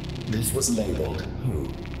code. This was labeled WHO.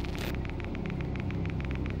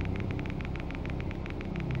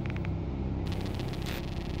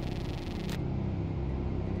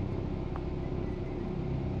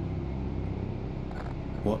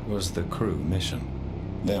 What was the crew mission?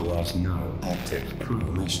 There was no active crew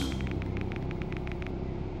mission.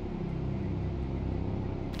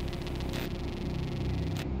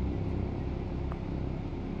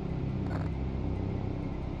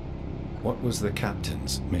 What was the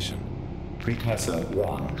captain's mission? Precursor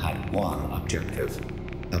 1 had one objective.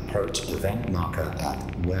 Approach event marker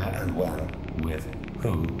at where and when with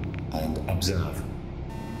who and observe.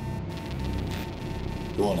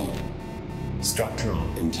 Warning. Structural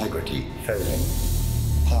integrity failing.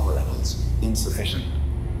 Power levels insufficient.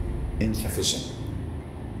 Insufficient.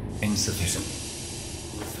 Insufficient.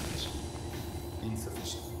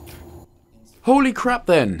 Insufficient. Holy crap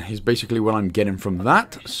then, is basically what I'm getting from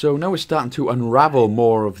that. So now we're starting to unravel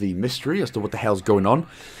more of the mystery as to what the hell's going on.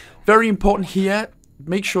 Very important here,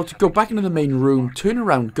 make sure to go back into the main room, turn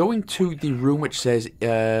around, go into the room which says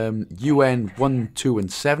UN 1, 2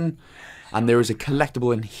 and 7. And there is a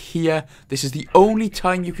collectible in here. This is the only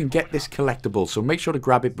time you can get this collectible, so make sure to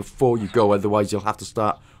grab it before you go, otherwise you'll have to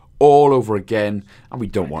start all over again, and we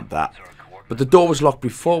don't want that. But the door was locked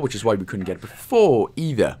before, which is why we couldn't get it before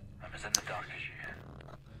either.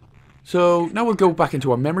 So now we'll go back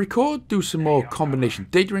into our memory core, do some more combination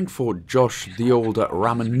datering for Josh, the old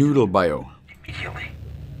ramen noodle bio. Immediately.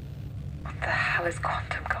 What the hell is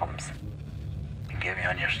quantum comms? Get me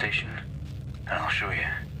on your station, and I'll show you.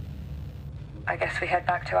 I guess we head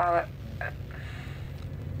back to our...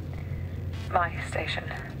 my station.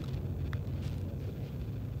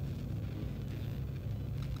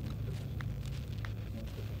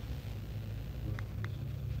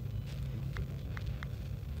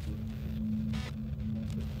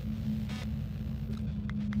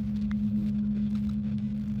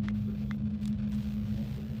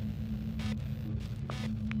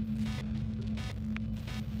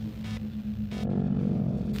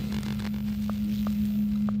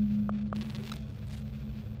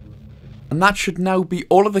 And that should now be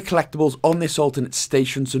all of the collectibles on this alternate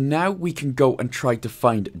station. So now we can go and try to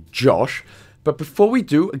find Josh. But before we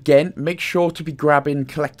do, again, make sure to be grabbing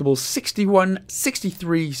collectibles 61,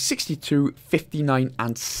 63, 62, 59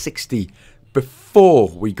 and 60 before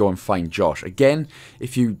we go and find Josh. Again,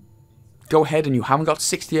 if you go ahead and you haven't got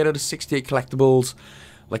 68 out of 68 collectibles,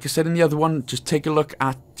 like I said in the other one, just take a look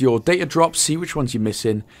at your data drop, see which ones you're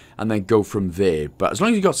missing, and then go from there. But as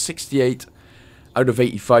long as you got 68 out of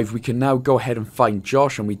 85, we can now go ahead and find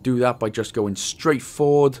Josh, and we do that by just going straight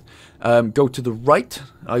forward. Go to the right.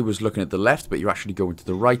 I was looking at the left, but you're actually going to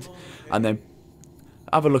the right, and then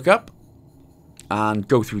have a look up and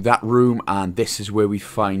go through that room, and this is where we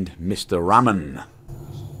find Mr. Ramen.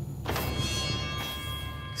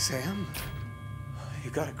 Sam?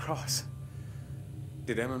 You got across.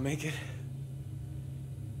 Did Emma make it?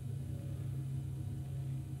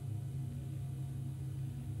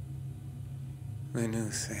 They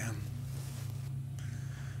knew, Sam.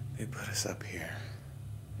 They put us up here,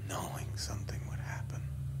 knowing something would happen.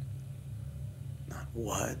 Not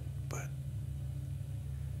what, but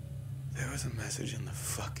there was a message in the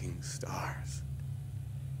fucking stars.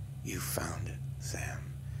 You found it,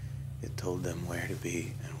 Sam. It told them where to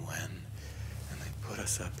be and when, and they put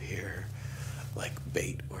us up here like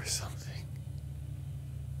bait or something.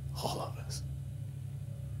 All of us.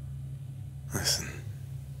 Listen,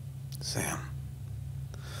 Sam.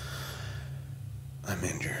 I'm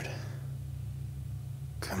injured.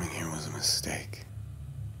 Coming here was a mistake.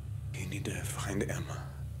 You need to find Emma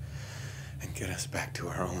and get us back to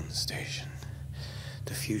our own station.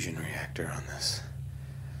 The fusion reactor on this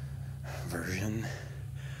version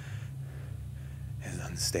is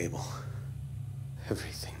unstable.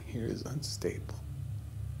 Everything here is unstable.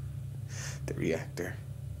 The reactor.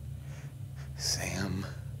 Sam.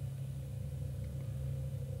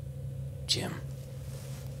 Jim.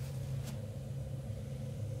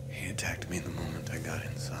 He attacked me the moment I got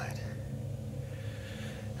inside.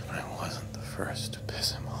 And I wasn't the first to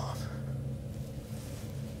piss him off.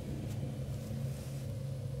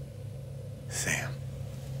 Sam.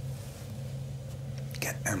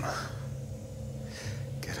 Get Emma.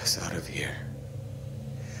 Get us out of here.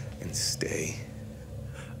 And stay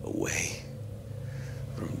away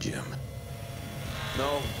from Jim.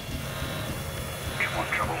 No. Come on,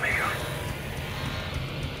 troublemaker.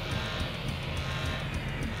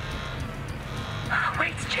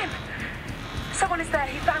 Wait, Jim! Someone is there.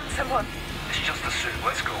 He found someone. It's just a suit.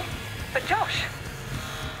 Let's go. But Josh!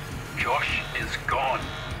 Josh is gone.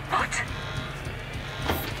 What?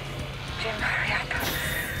 Jim, hurry up.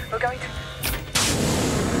 We're going to...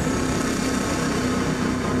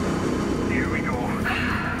 Here we go.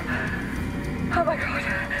 Oh my god.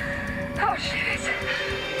 Oh shit.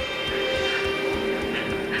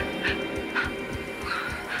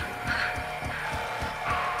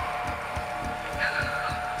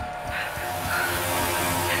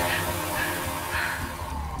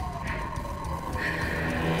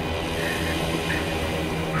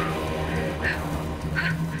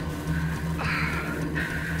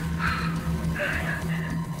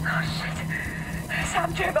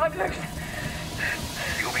 I'm loose.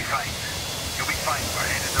 You'll be fine. You'll be fine. We're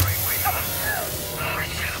headed the right way. Oh,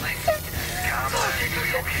 shit, my foot. Calm down. You'll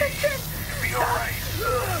be okay. You'll be alright.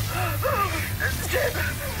 Jim!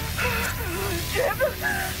 Jim!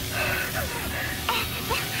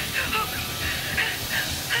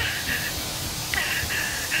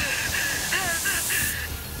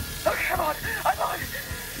 Oh, come on! I'm on!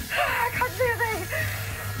 I can't see a thing!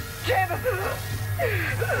 Jim!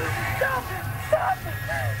 Stop! Stop!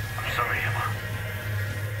 I'm sorry, Emma.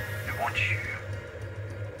 I want you.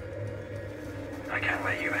 I can't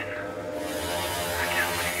let you in. I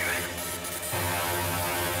can't let you in.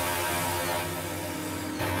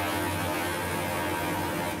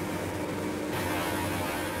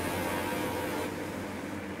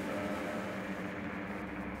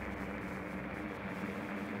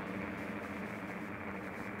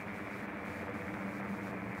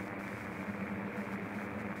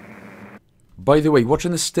 By the way,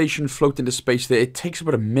 watching the station float into space there, it takes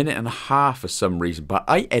about 1.5 minutes for some reason, but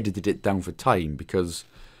I edited it down for time because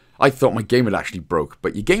I thought my game had actually broke.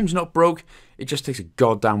 But your game's not broke, it just takes a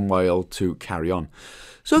goddamn while to carry on.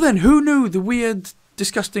 So then, who knew the weird,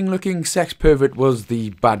 disgusting looking sex pervert was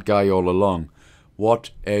the bad guy all along?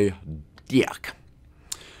 What a dick.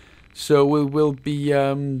 So we'll be,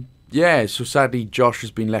 yeah, so sadly Josh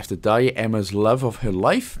has been left to die, Emma's love of her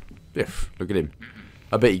life. Look at him.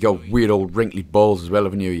 I bet you got weird old wrinkly balls as well,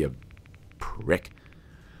 haven't you, you prick.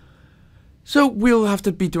 So we'll have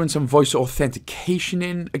to be doing some voice authentication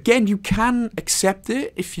in. Again, you can accept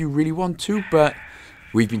it if you really want to, but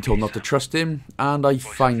we've been told not to trust him, and I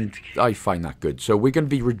find that good. So we're going to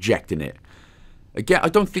be rejecting it. Again, I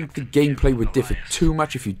don't think the gameplay would differ too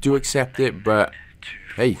much if you do accept it, but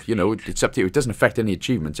hey, you know, it's up to you. It doesn't affect any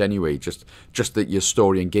achievements anyway, just that your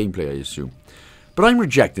story and gameplay, I assume. But I'm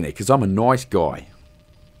rejecting it because I'm a nice guy.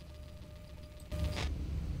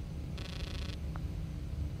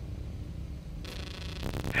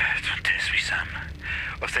 Don't test me, Sam.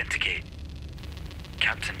 Authenticate.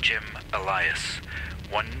 Captain Jim Elias,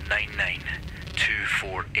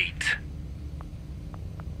 199248.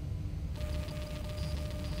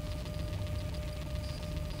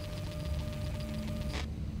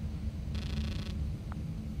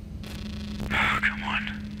 Oh, come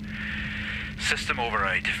on. System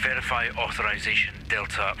override. Verify authorization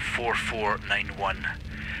Delta 4491.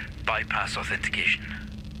 Bypass authentication.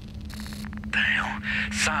 The hell?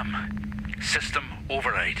 Sam, system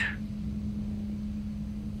override.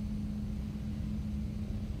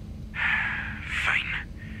 Fine.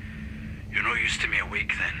 You're not used to me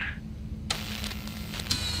awake then.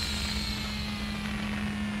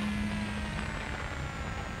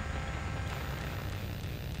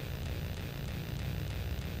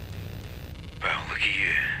 Well, look at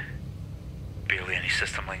you. Barely any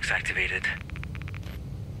system links activated.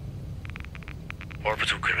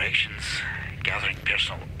 Orbital corrections. Gathering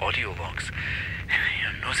personal audio logs.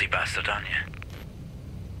 You're a nosy bastard, aren't you?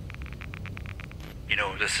 You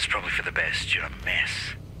know, this is probably for the best. You're a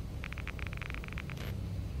mess.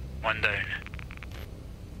 One down.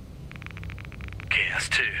 Okay, that's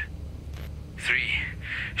 2. 3.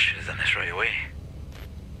 Should have done this right away.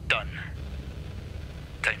 Done.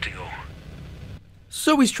 Time to go.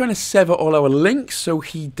 So he's trying to sever all our links so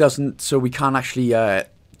he doesn't, so we can't actually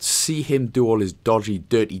see him do all his dodgy,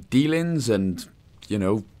 dirty dealings and, you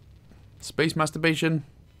know, space masturbation.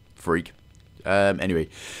 Freak. Anyway,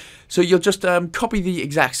 so you'll just copy the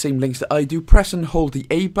exact same links that I do, press and hold the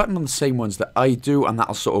A button on the same ones that I do, and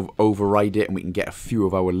that'll sort of override it, and we can get a few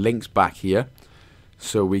of our links back here,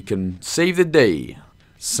 so we can save the day.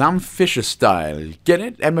 Sam Fisher style. Get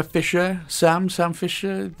it? Emma Fisher, Sam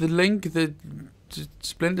Fisher, the link, the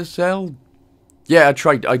Splinter Cell. Yeah, I've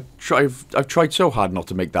tried so hard not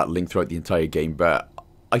to make that link throughout the entire game, but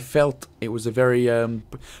I felt it was a very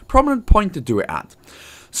prominent point to do it at.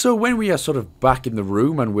 So when we are sort of back in the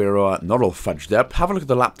room and we're not all fudged up, have a look at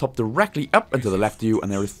the laptop directly up and to the left of you,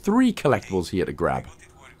 and there are 3 collectibles here to grab.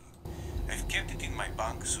 I've kept it in my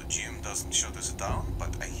bunk so Jim doesn't shut us down,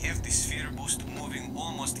 but I have the sphere boost moving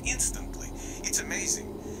almost instantly. It's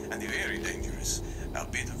amazing, and very dangerous. A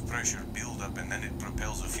bit of pressure build up and then it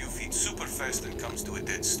propels a few feet super fast and comes to a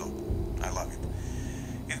dead stop. I love it.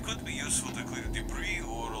 It could be useful to clear debris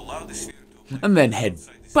or allow the sphere to... And then head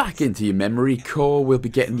back into your memory core. We'll be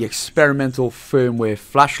getting the experimental firmware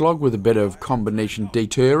flash log with a bit of combination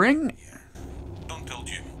detouring. Don't tell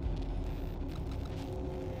Jim.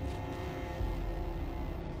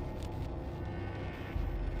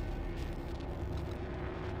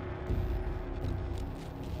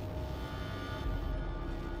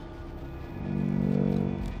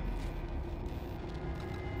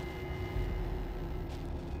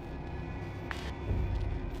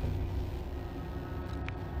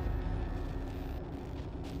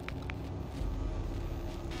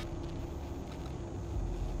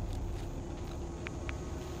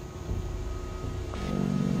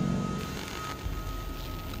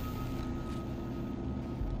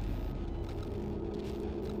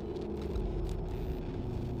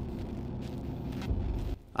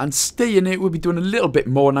 And staying it, we'll be doing a little bit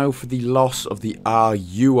more now for the loss of the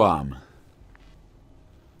RU arm.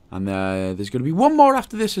 And there's going to be one more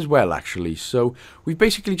after this as well, actually. So we've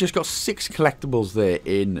basically just got 6 collectibles there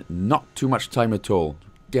in not too much time at all.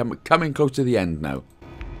 Coming close to the end now.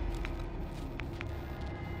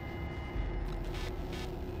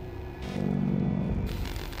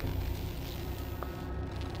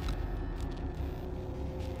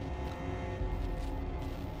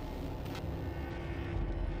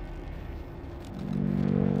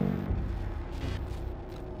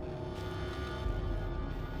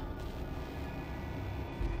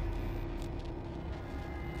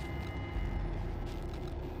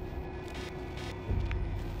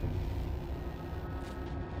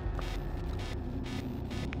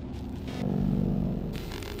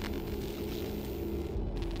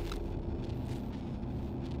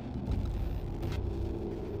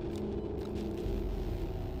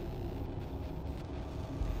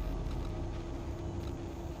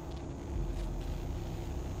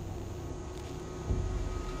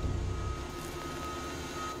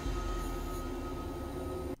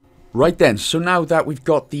 Right then, so now that we've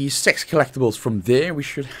got the 6 collectibles from there, we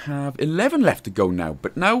should have 11 left to go now.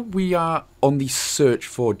 But now we are on the search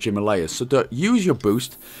for Jim Elias. So to use your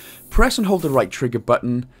boost, press and hold the right trigger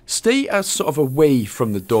button, stay as sort of away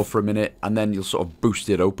from the door for a minute, and then you'll sort of boost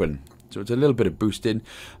it open. So it's a little bit of boosting.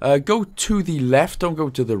 Go to the left, don't go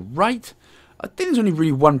to the right. I think there's only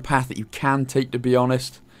really one path that you can take, to be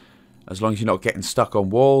honest. As long as you're not getting stuck on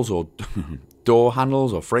walls or door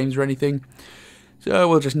handles or frames or anything. So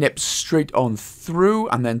we'll just nip straight on through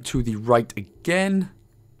and then to the right again.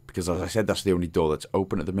 Because as I said, that's the only door that's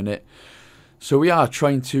open at the minute. So we are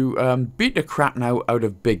trying to beat the crap now out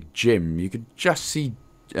of Big Jim. You could just see...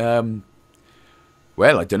 well,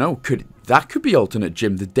 I don't know. That could be alternate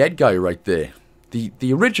Jim, the dead guy right there.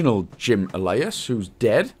 The original Jim Elias, who's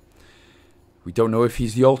dead. We don't know if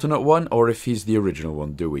he's the alternate one or if he's the original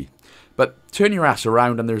one, do we? But turn your ass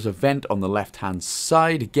around and there's a vent on the left-hand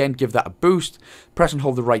side. Again, give that a boost. Press and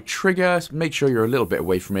hold the right trigger. Make sure you're a little bit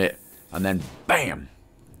away from it. And then, bam!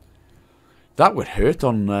 That would hurt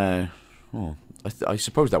on... well, I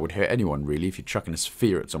suppose that would hurt anyone, really, if you're chucking a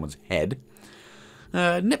sphere at someone's head.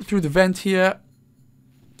 Nip through the vent here.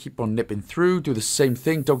 Keep on nipping through. Do the same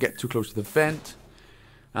thing. Don't get too close to the vent.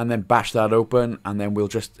 And then bash that open. And then we'll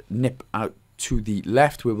just nip out to the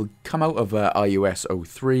left. We will come out of IUS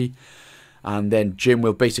 03. And then Jim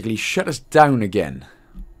will basically shut us down again.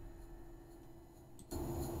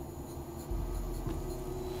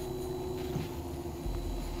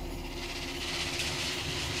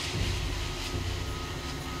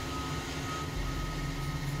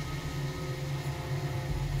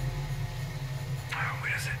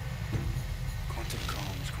 Where is it? Quantum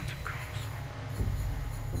comms, quantum comms.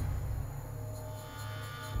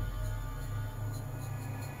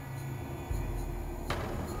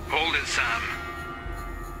 Hold it, Sam.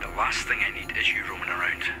 The last thing I need is you roaming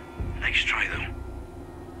around. Nice try, though.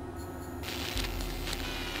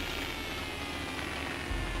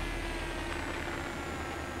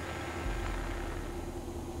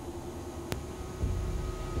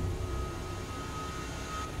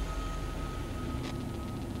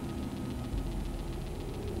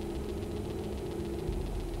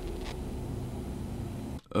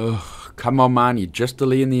 Ugh, come on, man, you're just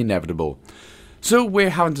delaying the inevitable. So we're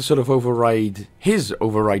having to sort of override his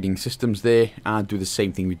overriding systems there and do the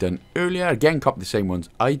same thing we've done earlier. Again, copy the same ones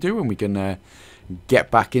I do and we can get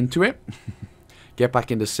back into it. Get back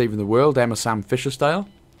into saving the world, Emma Sam Fisher style.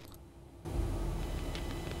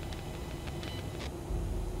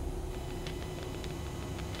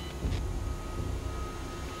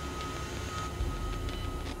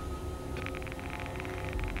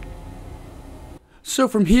 So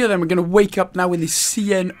from here then we're going to wake up now in the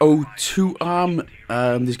CN02 arm.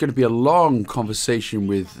 There's going to be a long conversation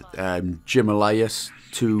with Jim Elias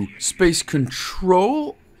to Space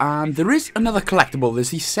Control. And there is another collectible.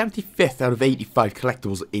 There's the 75th out of 85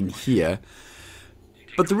 collectibles in here.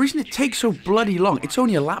 But the reason it takes so bloody long, it's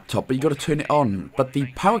only a laptop, but you got to turn it on. But the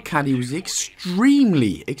power candy was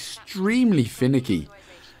extremely finicky.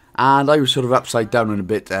 And I was sort of upside down and a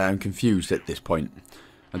bit confused at this point.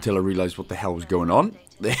 Until I realised what the hell was going on.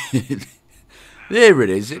 There it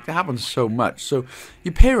is. It happens so much. So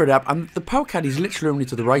you pair it up, and the power caddy is literally only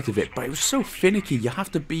to the right of it. But it was so finicky. You have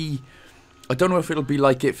to be... I don't know if it'll be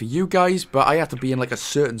like it for you guys, but I have to be in like a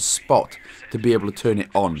certain spot to be able to turn it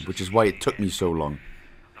on, which is why it took me so long.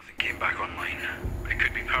 Nothing came back online. It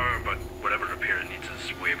could be power, but whatever repair it needs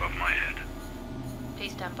is way above my head.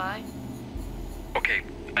 Please stand by. Okay,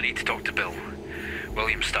 I need to talk to Bill.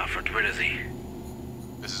 William Stafford, where is he?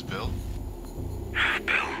 This is Bill.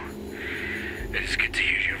 Bill, it is good to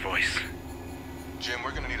hear your voice. Jim,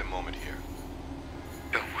 we're gonna need a moment here.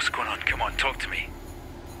 Bill, what's going on? Come on, talk to me.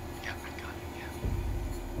 Yeah, I got it, yeah.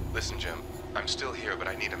 Listen, Jim, I'm still here, but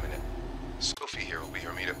I need a minute. Sophie here will be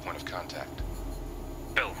your immediate point of contact.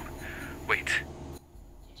 Bill, wait.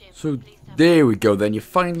 So there we go then, you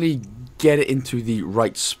finally get it into the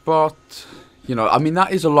right spot. You know, I mean,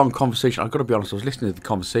 that is a long conversation. I've got to be honest, I was listening to the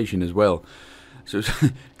conversation as well. So it's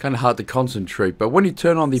kind of hard to concentrate. But when you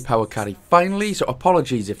turn on the power caddy, finally, so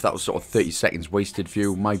apologies if that was sort of 30 seconds wasted for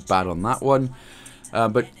you. My bad on that one.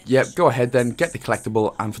 But yeah, go ahead then, get the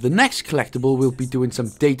collectible. And for the next collectible, we'll be doing some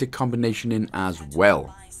data combination in as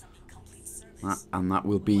well. And that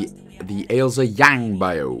will be the Ailsa Yang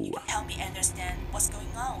bio. Help me understand what's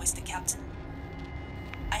going on with the captain.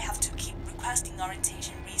 I have to keep requesting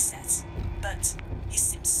orientation resets, but he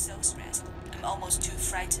seems so stressed. I'm almost too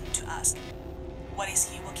frightened to ask. What is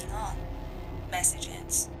he working on? Message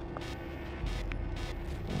ends.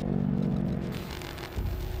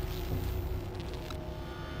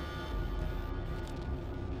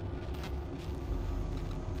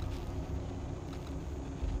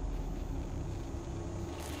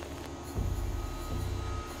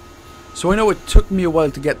 So I know it took me a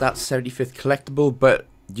while to get that 75th collectible, but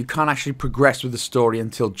you can't actually progress with the story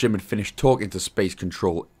until Jim had finished talking to Space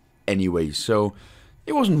Control anyway, so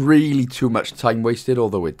it wasn't really too much time wasted,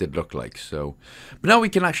 although it did look like so. But now we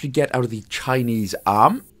can actually get out of the Chinese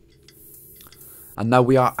arm, and now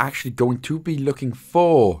we are actually going to be looking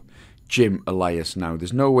for Jim Elias now.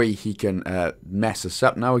 There's no way he can mess us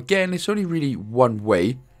up. Now again, it's only really one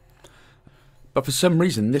way. But for some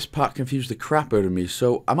reason, this part confused the crap out of me.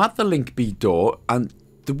 So I'm at the Link B door, and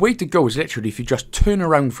the way to go is literally if you just turn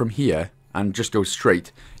around from here and just go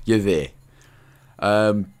straight, you're there.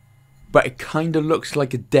 But it kind of looks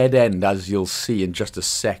like a dead end, as you'll see in just a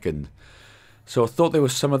second. So I thought there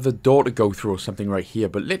was some other door to go through or something right here,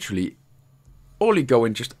 but literally, all you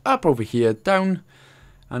going just up over here, down,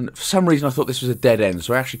 and for some reason I thought this was a dead end,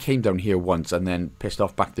 so I actually came down here once and then pissed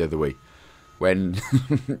off back the other way. When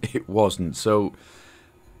it wasn't, so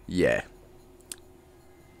yeah.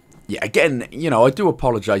 Yeah, again, you know, I do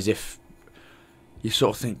apologise if you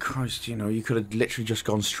sort of think, Christ, you know, you could have literally just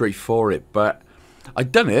gone straight for it, but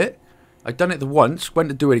I'd done it the once, went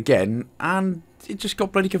to do it again, and it just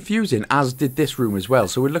got bloody confusing, as did this room as well.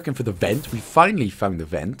 So we're looking for the vent, we finally found the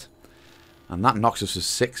vent, and that knocks us to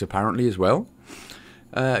 6 apparently as well.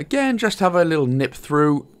 Again, just have a little nip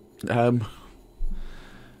through.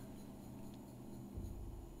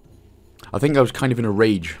 I think I was kind of in a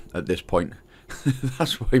rage at this point.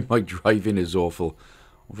 That's why my driving is awful.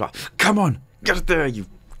 Come on, get it there, you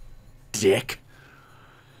dick.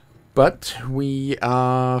 But we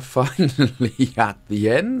are finally at the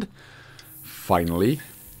end. Finally.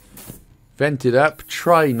 Vented up.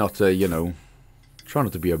 Try not to, you know, try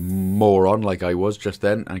not to be a moron like I was just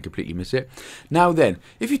then and completely miss it. Now then,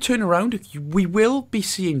 if you turn around, we will be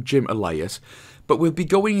seeing Jim Elias. But we'll be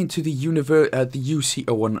going into the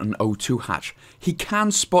UC-01 and 02 hatch. He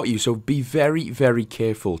can spot you, so be very, very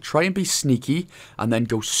careful. Try and be sneaky, and then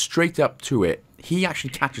go straight up to it. He actually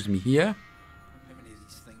catches me here. How many of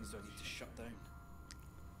these things do I need to shut down?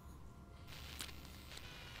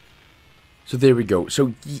 So there we go.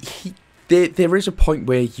 So there is a point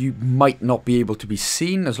where you might not be able to be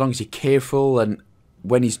seen, as long as you're careful, and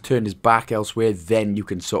when he's turned his back elsewhere, then you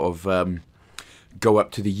can sort of go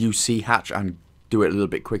up to the UC hatch and do it a little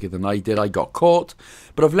bit quicker than I did. I got caught,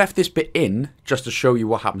 but I've left this bit in just to show you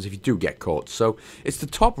what happens if you do get caught. So it's the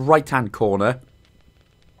top right hand corner.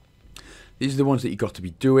 These are the ones that you got to be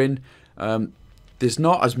doing. There's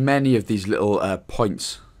not as many of these little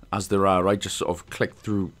points as there are. I just sort of clicked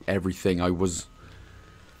through everything. I was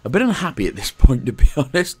a bit unhappy at this point, to be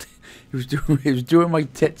honest. It was doing my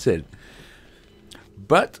tits in.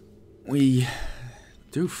 But we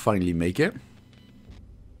do finally make it.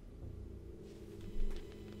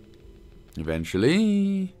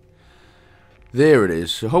 Eventually. There it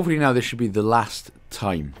is. So hopefully now this should be the last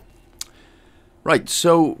time. Right,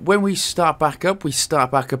 so when we start back up in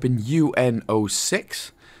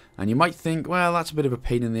UN06. And you might think, well, that's a bit of a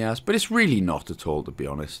pain in the ass. But it's really not at all, to be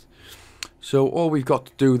honest. So all we've got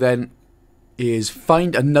to do then is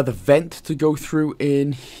find another vent to go through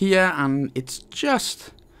in here. And it's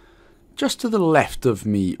just to the left of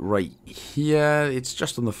me right here. It's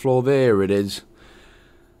just on the floor. There it is.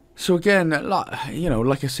 So again, you know,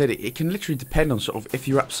 like I said, it can literally depend on sort of if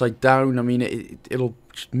you're upside down. I mean, it'll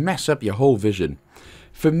mess up your whole vision.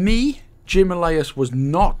 For me, Jim Elias was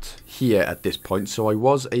not here at this point, so I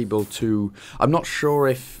was able to... I'm not sure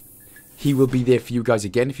if he will be there for you guys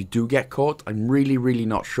again if you do get caught. I'm really, really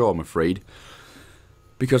not sure, I'm afraid.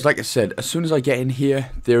 Because like I said, as soon as I get in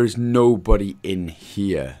here, there is nobody in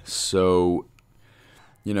here. So,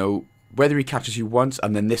 you know, whether he catches you once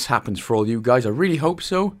and then this happens for all you guys, I really hope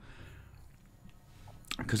so.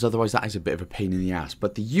 Because otherwise that is a bit of a pain in the ass.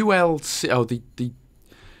 But the the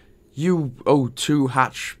U02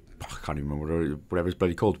 hatch, I can't even remember whatever it's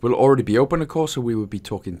bloody called, will already be open, of course, so we will be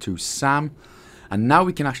talking to Sam. And now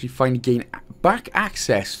we can actually finally gain back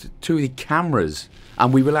access to the cameras.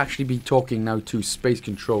 And we will actually be talking now to Space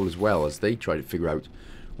Control as well, as they try to figure out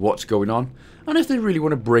what's going on. And if they really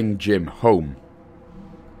want to bring Jim home.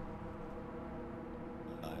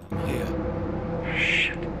 Here.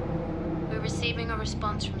 Shit. We're receiving a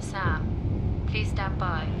response from Sam. Please stand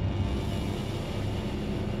by.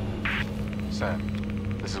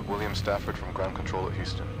 Sam, this is William Stafford from Ground Control at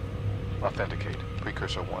Houston. Authenticate.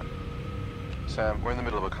 Precursor 1. Sam, we're in the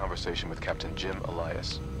middle of a conversation with Captain Jim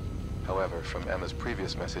Elias. However, from Emma's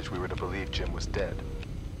previous message, we were to believe Jim was dead.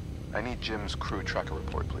 I need Jim's crew tracker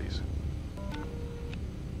report, please.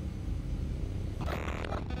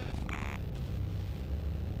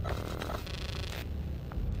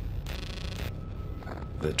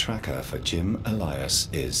 The tracker for Jim Elias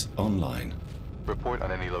is online. Report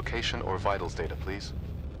on any location or vitals data, please.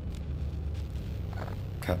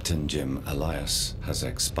 Captain Jim Elias has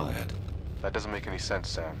expired. That doesn't make any sense,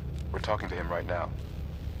 Sam. We're talking to him right now.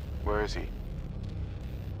 Where is he?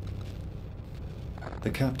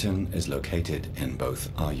 The captain is located in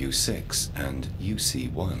both RU6 and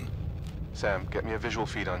UC1. Sam, get me a visual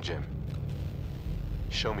feed on Jim.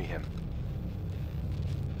 Show me him.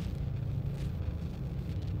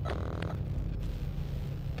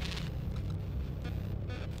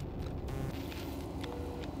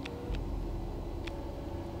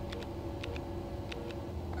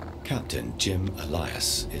 Captain Jim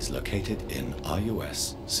Elias is located in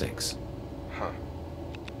RUS 6. Huh.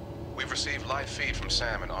 We've received live feed from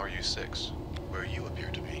Sam in RU6, where you appear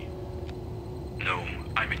to be. No,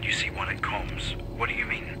 I'm in UC1 at comms. What do you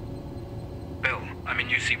mean? Bill, I'm in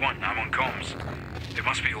UC1, I'm on comms. It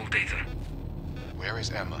must be old data. Where is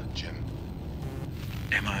Emma, Jim?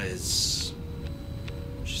 Emma is...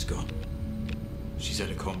 she's gone. She's out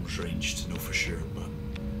of comms range to know for sure, but...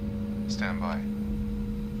 Stand by.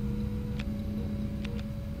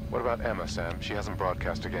 What about Emma, Sam? She hasn't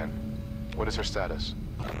broadcast again. What is her status?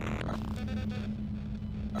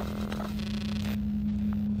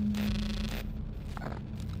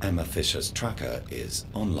 Emma Fisher's tracker is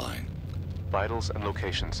online. Vitals and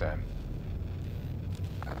location, Sam.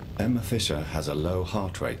 Emma Fisher has a low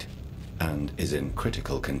heart rate and is in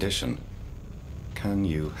critical condition. Can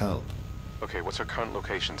you help? Okay, what's her current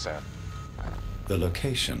location, Sam? The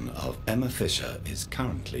location of Emma Fisher is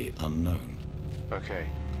currently unknown. Okay.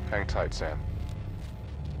 Hang tight, Sam.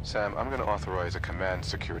 Sam, I'm going to authorize a command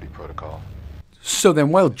security protocol. So then,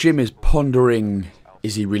 while Jim is pondering,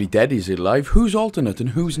 is he really dead, is he alive, who's alternate and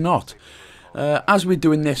who's not? As we're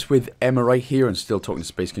doing this with Emma right here and still talking to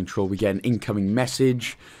Space Control, we get an incoming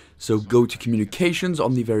message. So go to communications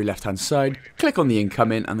on the very left hand side, click on the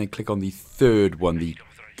incoming, and then click on the third one, the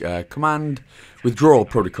command withdrawal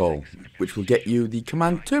protocol, which will get you the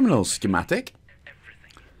command terminal schematic.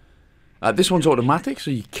 This one's automatic,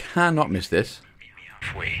 so you cannot miss this.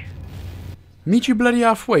 Meet you bloody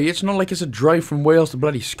halfway? It's not like it's a drive from Wales to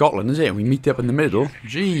bloody Scotland, is it? We meet up in the middle.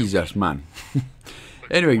 Jesus, man.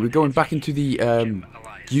 Anyway, we're going back into the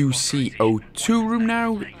UC02 room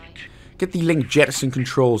now. Get the link jettison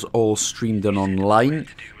controls all streamed and online,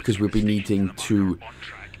 because we'll be needing to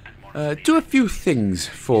do a few things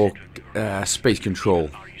for Space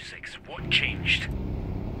Control. What changed?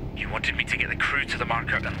 You wanted me to get the crew to the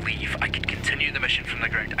marker and leave. I could continue the mission from the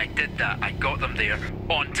ground. I did that. I got them there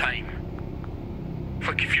on time.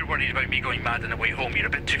 Look, if you're worried about me going mad on the way home, you're a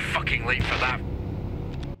bit too fucking late for that.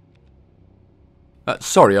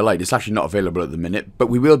 Sorry, I lied. It's actually not available at the minute, but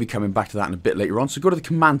we will be coming back to that in a bit later on. So go to the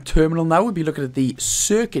command terminal now. We'll be looking at the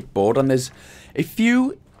circuit board, and there's a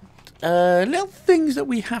few little things that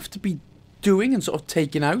we have to be doing and sort of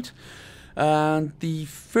taking out. And the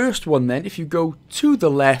first one then, if you go to the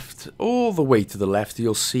left, all the way to the left,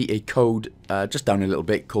 you'll see a code just down a little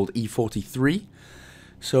bit called E43.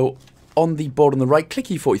 So on the board on the right, click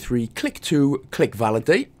E43, click 2, click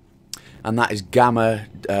validate. And that is gamma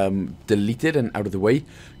deleted and out of the way.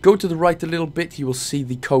 Go to the right a little bit, you will see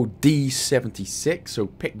the code D76. So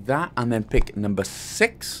pick that and then pick number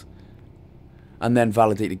 6. And then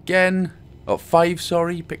validate again. Oh, 5,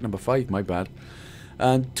 sorry. Pick number 5, my bad.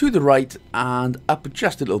 And to the right and up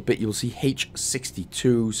just a little bit, you'll see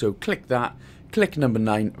H62. So click that, click number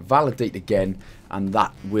 9, validate again, and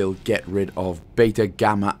that will get rid of beta,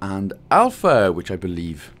 gamma, and alpha, which I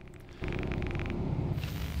believe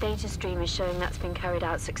data stream is showing that's been carried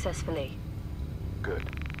out successfully. Good.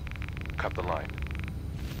 Cut the line.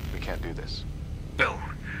 We can't do this. Bill,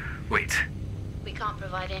 wait. We can't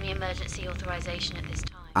provide any emergency authorization at this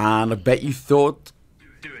time. And I bet you thought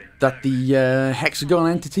that the hexagon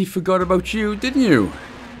entity forgot about you, didn't you?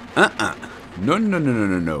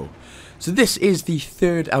 No. So this is the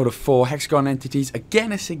 3rd out of 4 hexagon entities.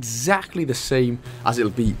 Again, it's exactly the same as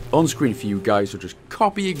it'll be on screen for you guys, so just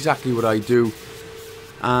copy exactly what I do.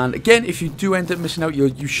 And again, if you do end up missing out,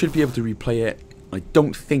 you should be able to replay it. I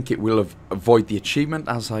don't think it will avoid the achievement,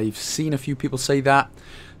 as I've seen a few people say that.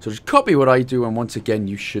 So just copy what I do, and once again,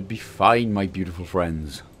 you should be fine, my beautiful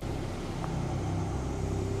friends.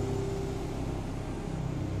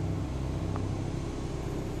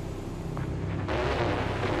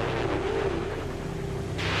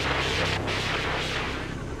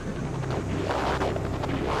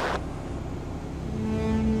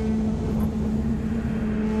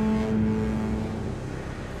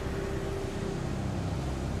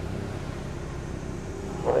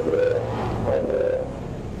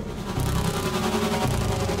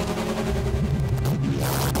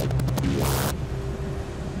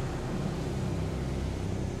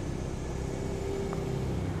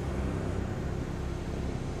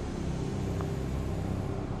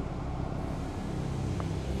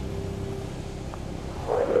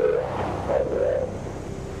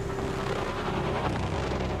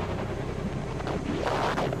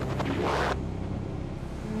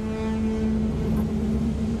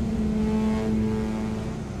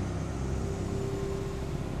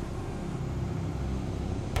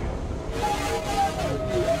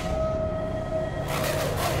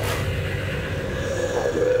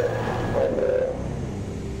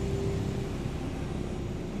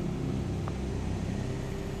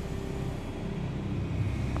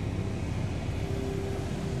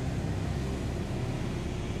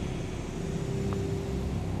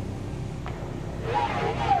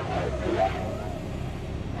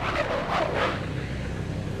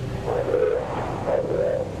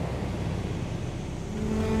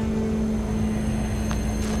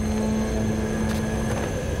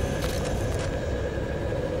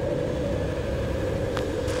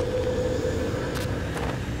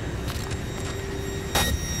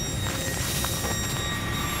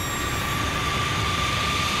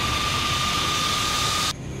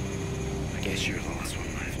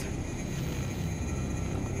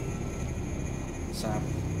 Sam.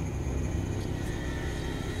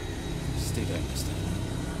 Stay down this time.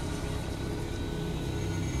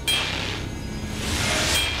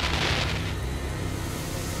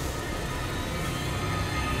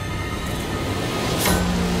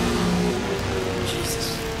 Jesus.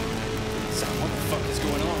 Sam, what the fuck is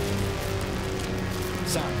going on?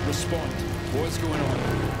 Sam, respond. What's going on?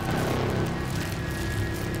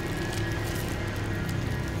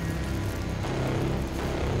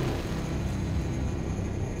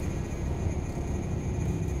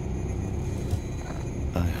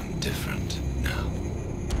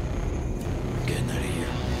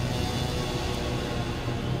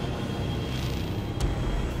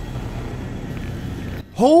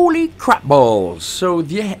 Holy crap balls! So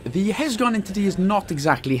the hexagon entity is not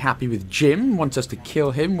exactly happy with Jim, wants us to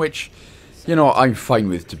kill him, which, you know, I'm fine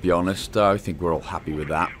with, to be honest. I think we're all happy with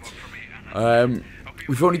that.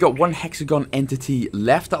 We've only got one hexagon entity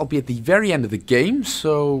left. That'll be at the very end of the game,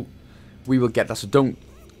 so we will get that. So don't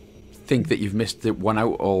think that you've missed one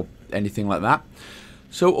out or anything like that.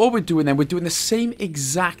 So all we're doing then, we're doing the same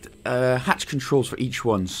exact hatch controls for each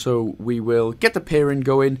one. So we will get the pairing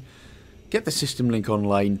going, get the system link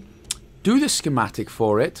online, do the schematic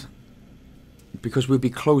for it, because we'll be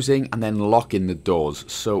closing and then locking the doors.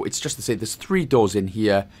 So it's just to say there's 3 doors in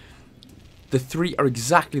here. The 3 are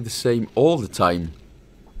exactly the same all the time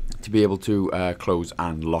to be able to close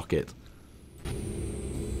and lock it.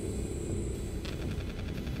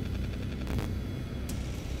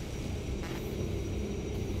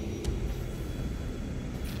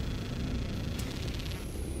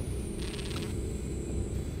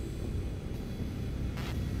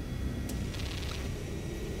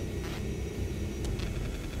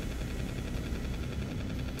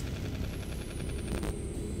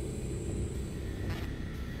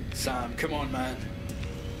 Sam, come on, man.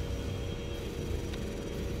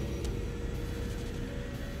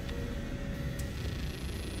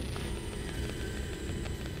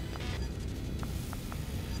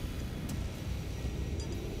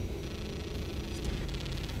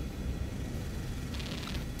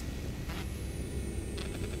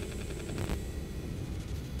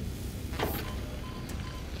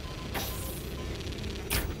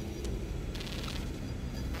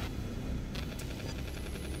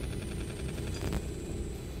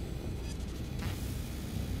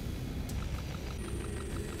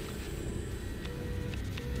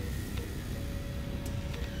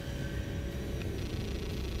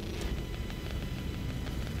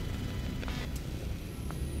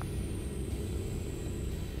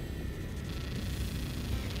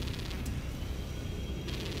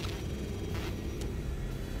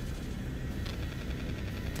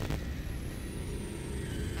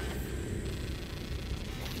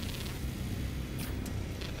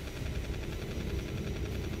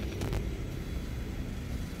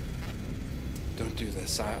 do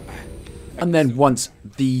this. And then once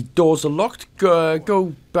the doors are locked,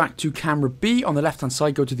 go back to camera B on the left hand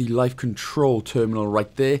side, go to the life control terminal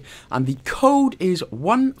right there, and the code is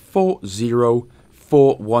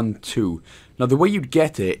 140412. Now the way you'd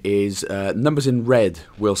get it is numbers in red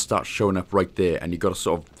will start showing up right there, and you've got to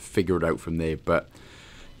sort of figure it out from there. But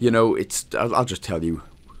you know, I'll just tell you,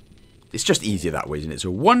 it's just easier that way, isn't it?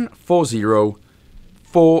 So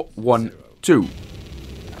 140412.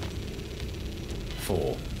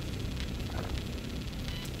 4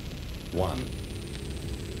 1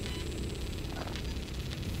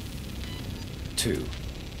 2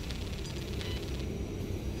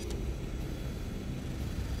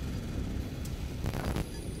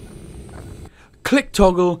 Click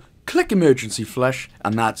toggle, click emergency flush,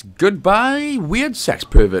 and that's goodbye, weird sex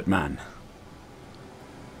pervert man.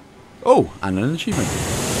 Oh, and an achievement.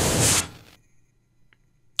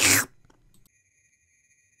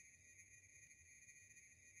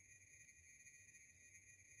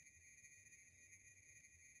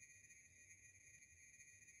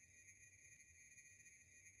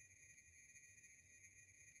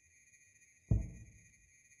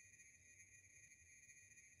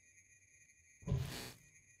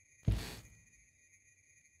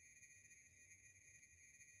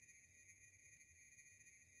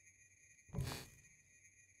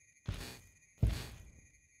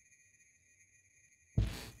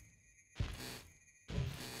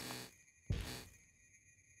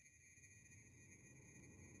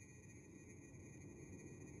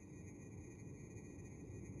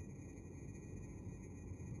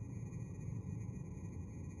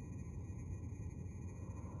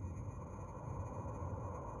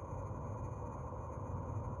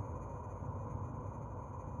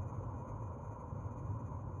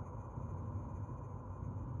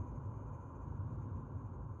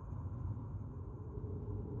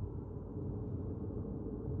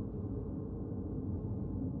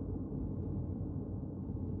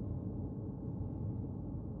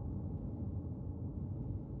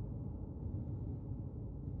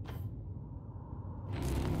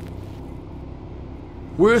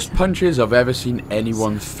 Worst punches I've ever seen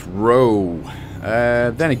anyone throw.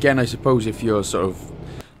 Then again, I suppose if you're sort of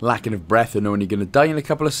lacking of breath and knowing you're going to die in a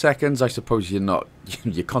couple of seconds, I suppose you're not.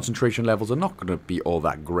 Your concentration levels are not going to be all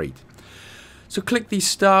that great. So click the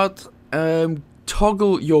start,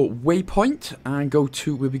 toggle your waypoint, and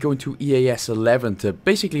we'll be going to EAS 11 to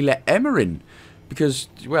basically let Emma in, because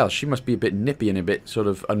well, she must be a bit nippy and a bit sort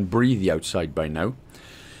of unbreathy outside by now.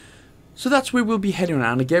 So that's where we'll be heading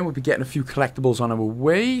around. And again, we'll be getting a few collectibles on our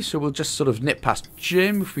way. So we'll just sort of nip past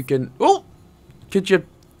Jim if we can. Oh! Could you...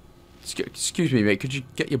 Excuse me, mate. Could you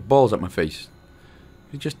get your balls out my face?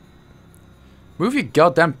 Could you just... Move your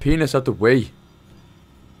goddamn penis out the way.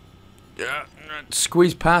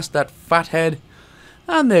 Squeeze past that fat head.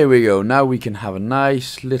 And there we go. Now we can have a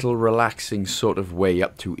nice little relaxing sort of way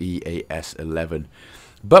up to EAS 11.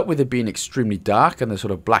 But with it being extremely dark and there's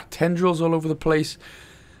sort of black tendrils all over the place...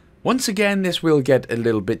 Once again, this will get a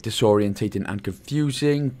little bit disorientating and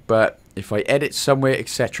confusing, but if I edit somewhere,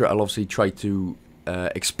 etc., I'll obviously try to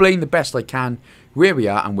explain the best I can where we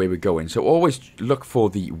are and where we're going. So always look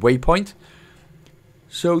for the waypoint.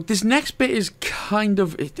 So this next bit is kind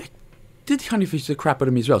of... It did kind of confuse the crap out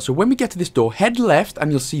of me as well. So when we get to this door, head left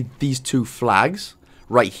and you'll see these two flags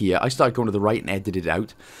right here. I started going to the right and edited it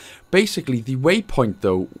out. Basically, the waypoint,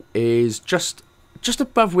 though, is just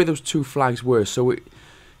above where those two flags were. So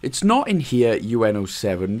it's not in here,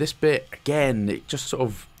 UN07. This bit, again, it just sort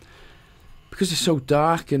of... Because it's so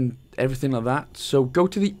dark and everything like that. So go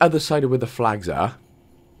to the other side of where the flags are.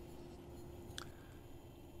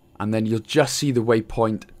 And then you'll just see the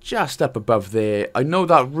waypoint just up above there. I know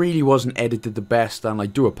that really wasn't edited the best, and I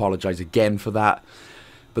do apologise again for that.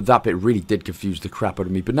 But that bit really did confuse the crap out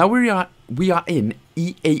of me. But now we are in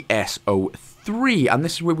EAS03, and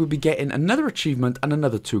this is where we'll be getting another achievement and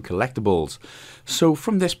another 2 collectibles. So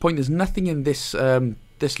from this point, there's nothing in this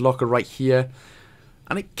this locker right here,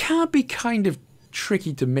 and it can be kind of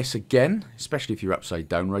tricky to miss again, especially if you're upside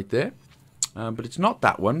down right there. But it's not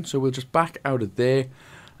that one, so we'll just back out of there,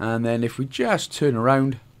 and then if we just turn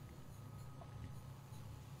around,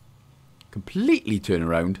 completely turn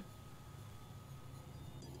around.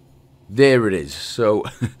 There it is. So,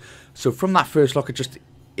 so from that first locker, just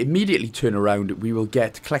immediately turn around. We will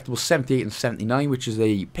get collectibles 78 and 79, which is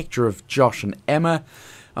a picture of Josh and Emma,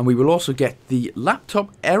 and we will also get the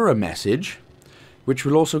laptop error message, which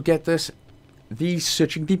will also get us the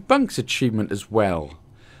searching debunks achievement as well.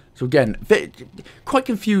 So again, quite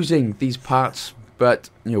confusing, these parts, but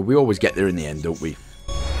you know, we always get there in the end, don't we?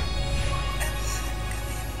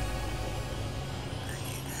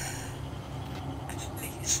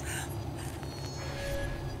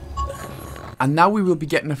 And now we will be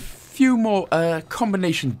getting a few more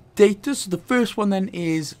combination data. So the first one then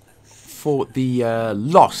is for the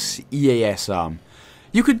loss EAS arm.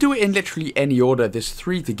 You could do it in literally any order. There's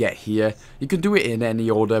 3 to get here. You can do it in any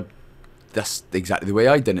order. That's exactly the way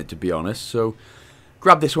I done it, to be honest. So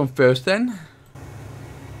grab this one first then.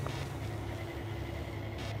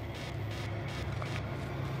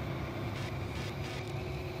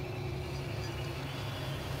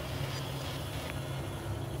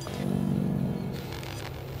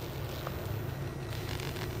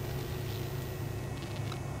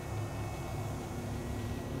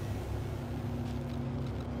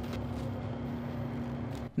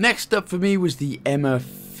 Next up for me was the Emma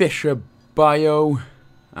Fisher bio,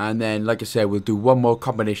 and then like I said, we'll do one more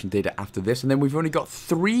combination data after this, and then we've only got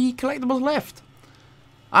 3 collectibles left,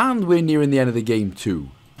 and we're nearing the end of the game too.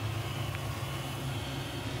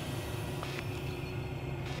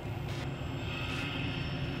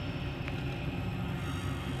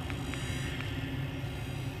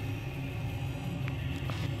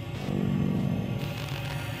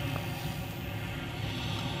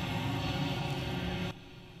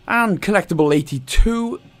 And Collectible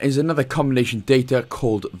 82 is another combination data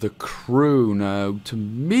called the crew. Now, to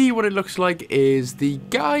me, what it looks like is the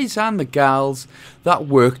guys and the gals that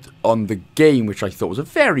worked on the game, which I thought was a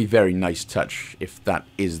very, very nice touch, if that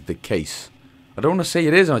is the case. I don't want to say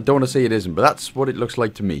it is, and I don't want to say it isn't, but that's what it looks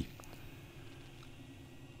like to me.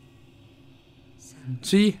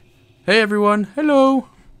 See? Hey, everyone. Hello.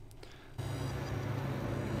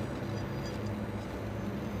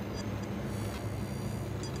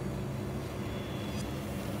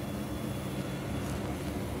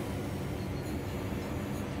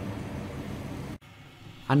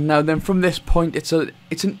 And now then, from this point, it's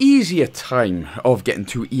an easier time of getting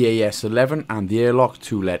to EAS 11 and the airlock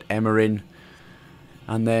to let Emma in.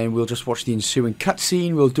 And then we'll just watch the ensuing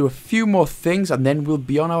cutscene, we'll do a few more things, and then we'll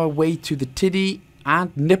be on our way to the titty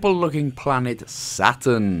and nipple-looking planet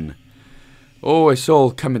Saturn. Oh, it's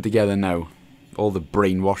all coming together now. All the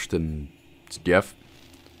brainwashed and stuff.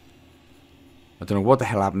 I don't know what the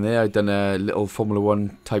hell happened there. I've done a little Formula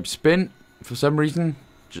 1 type spin for some reason.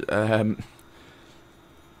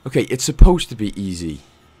 Okay, it's supposed to be easy.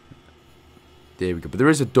 There we go. But there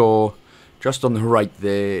is a door just on the right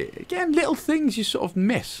there. Again, little things you sort of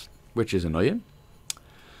miss, which is annoying.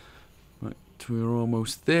 Right, we're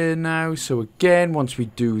almost there now. So again, once we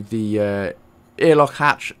do the airlock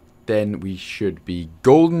hatch, then we should be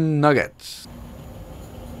golden nuggets.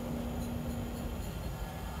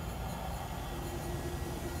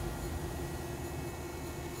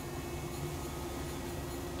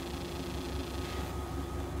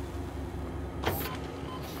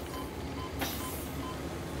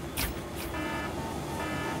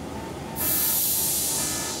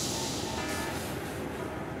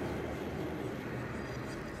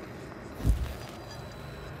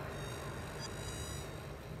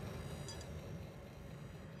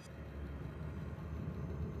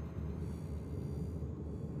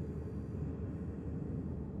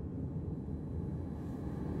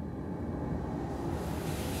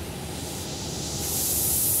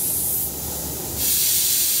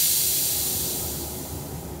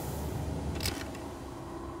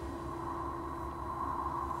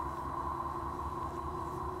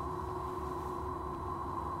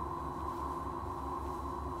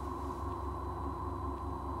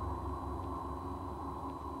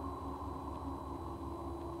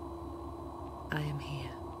 I am here.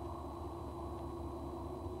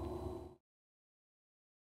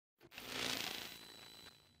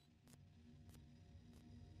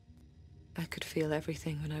 I could feel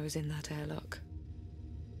everything when I was in that airlock.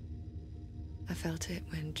 I felt it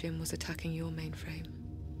when Jim was attacking your mainframe.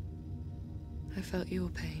 I felt your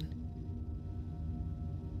pain.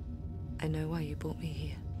 I know why you brought me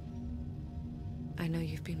here. I know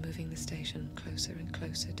you've been moving the station closer and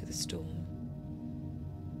closer to the storm.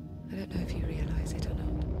 I don't know if you realize it or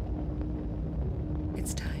not.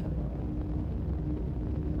 It's time.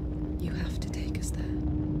 You have to take us there.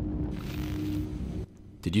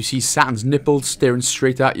 Did you see Saturn's nipples staring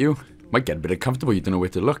straight at you? Might get a bit uncomfortable, you don't know where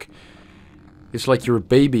to look. It's like you're a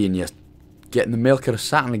baby and you're getting the milk out of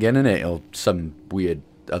Saturn again, innit? Or some weird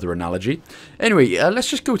other analogy. Anyway, let's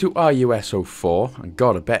just go to RUS-04. And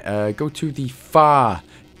God, I bet go to the far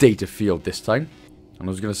data field this time. And I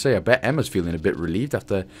was going to say, I bet Emma's feeling a bit relieved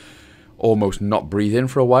after almost not breathing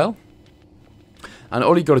for a while. And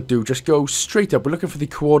all you got to do, just go straight up. We're looking for the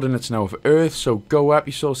coordinates now of Earth. So go up,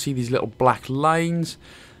 you sort of see these little black lines.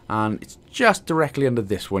 And it's just directly under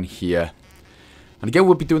this one here. And again,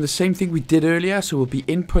 we'll be doing the same thing we did earlier. So we'll be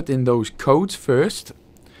inputting those codes first.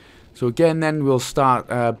 So again, then we'll start,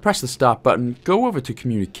 press the start button, go over to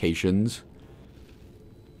communications,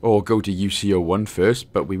 or go to UCO1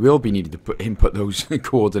 first, but we will be needing to input those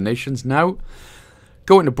coordinations now.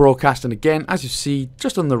 Go into broadcast, and again, as you see,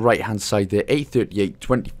 just on the right hand side there,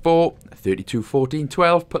 838.24,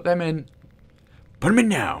 32.14.12, put them in. Put them in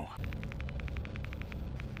now.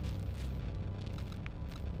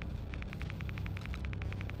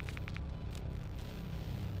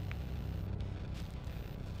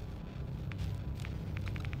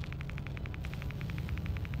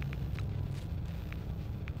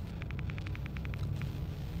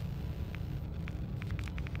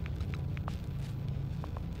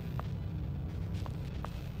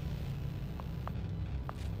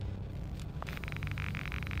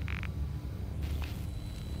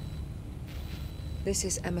 This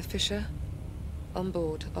is Emma Fisher,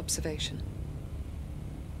 onboard observation.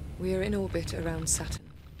 We are in orbit around Saturn.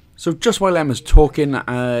 So just while Emma's talking,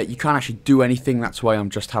 you can't actually do anything. That's why I'm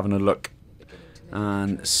just having a look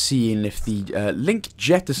and seeing if the link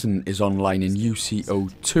jettison is online in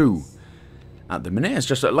UCO2 at the minute. It's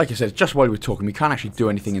just, like I said, just while we're talking, we can't actually do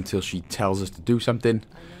anything until she tells us to do something.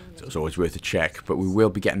 So it's always worth a check, but we will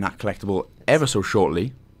be getting that collectible ever so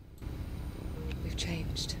shortly. We've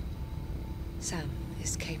changed. Sam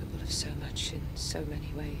is capable of so much in so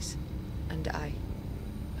many ways. And I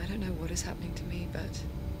don't know what is happening to me, but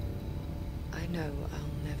I know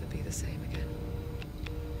I'll never be the same again.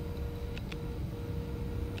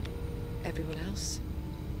 Everyone else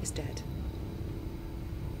is dead.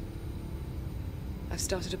 I've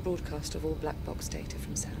started a broadcast of all black box data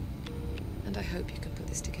from Sam, and I hope you can put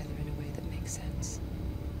this together in a way that makes sense,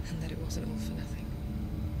 and that it wasn't all for nothing.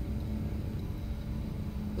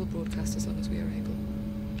 We'll broadcast as long as we are able.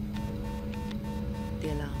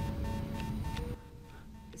 The alarm.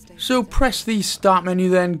 So press the start menu,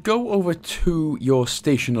 then go over to your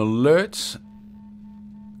station alerts,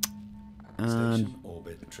 and Station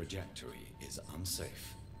orbit trajectory is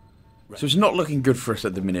unsafe. so it's not looking good for us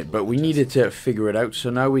at the minute, but we needed to figure it out. So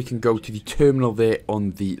now we can go to the terminal there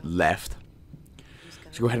on the left.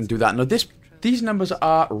 So go ahead and do that. Now these numbers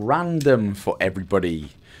are random for everybody.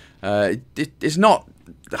 It's not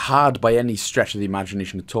hard by any stretch of the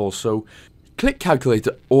imagination at all. So click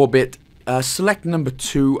calculator orbit, select number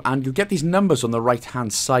 2, and you'll get these numbers on the right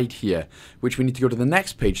hand side here, which we need to go to the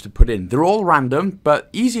next page to put in. They're all random, but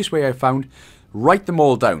easiest way I found, write them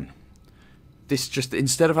all down. This just,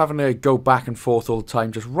 instead of having to go back and forth all the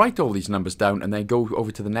time, just write all these numbers down and then go over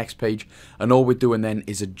to the next page, and all we're doing then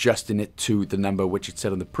is adjusting it to the number which it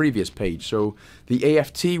said on the previous page. So the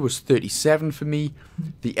AFT was 37 for me,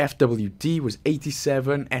 the FWD was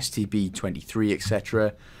 87, STB 23,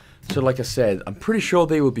 etc. So like I said, I'm pretty sure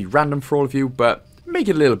they will be random for all of you, but make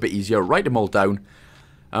it a little bit easier, write them all down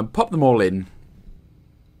and pop them all in.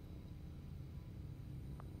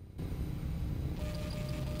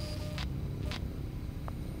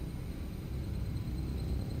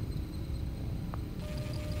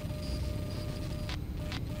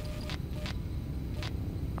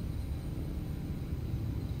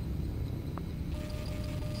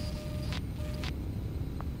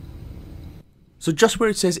 So just where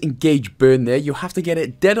it says engage burn there, you have to get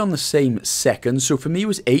it dead on the same second. So for me it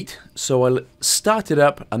was 8, so I'll start it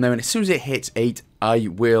up, and then as soon as it hits 8, I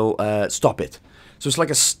will stop it. So it's like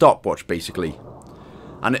a stopwatch basically.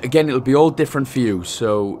 And again, it'll be all different for you,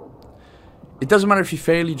 so it doesn't matter if you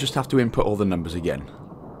fail, you just have to input all the numbers again.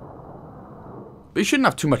 But you shouldn't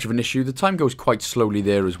have too much of an issue, the time goes quite slowly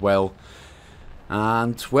there as well.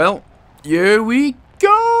 And, well, here we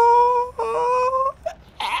go!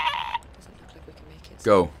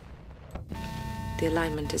 Go. The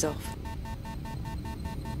alignment is off.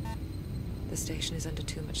 The station is under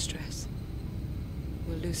too much stress.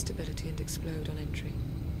 We'll lose stability and explode on entry.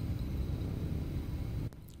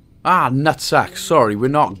 Ah, nutsack. Sorry, we're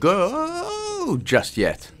not go just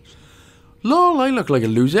yet. Lol, I look like a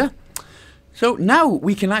loser. So now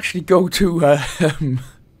we can actually go to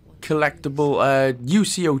collectible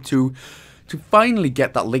UCO2 to finally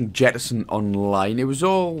get that link jettison online. It was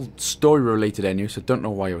all story related anyway, so I don't know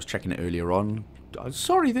why I was checking it earlier on.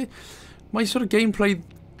 Sorry, my sort of gameplay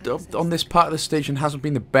on this part of the station hasn't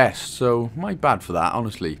been the best, so my bad for that,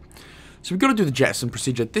 honestly. So we've got to do the jettison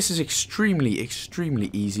procedure. This is extremely, extremely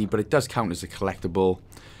easy, but it does count as a collectible.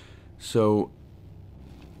 So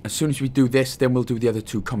as soon as we do this, then we'll do the other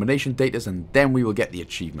 2 combination datas, and then we will get the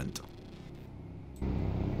achievement.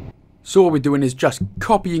 So what we're doing is just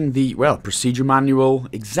copying the, well, procedure manual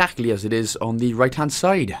exactly as it is on the right hand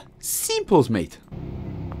side. Simples, mate.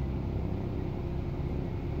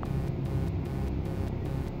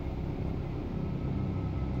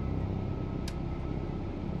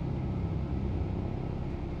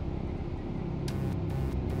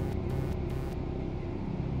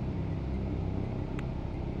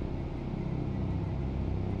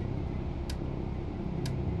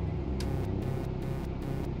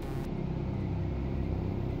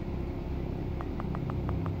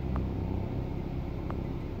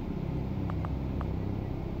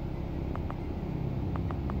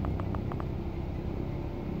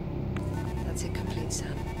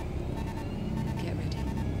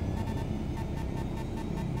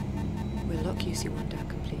 lock UC1 down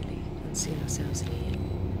completely and seal ourselves in here.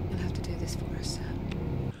 You'll have to do this for us,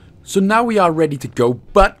 Sam. So now we are ready to go,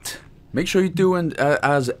 but make sure you do, and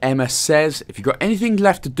as Emma says, if you've got anything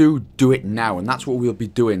left to do, do it now, and that's what we'll be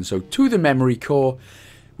doing. So to the memory core,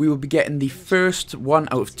 we will be getting the first one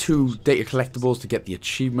out of 2 data collectibles to get the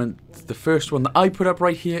achievement. The first one that I put up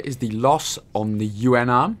right here is the loss on the UN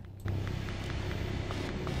arm.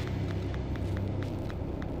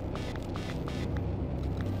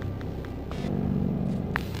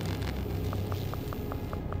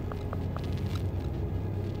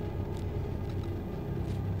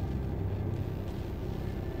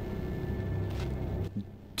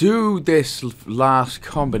 Do this last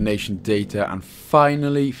combination data, and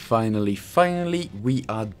finally we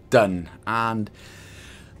are done. And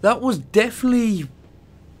that was definitely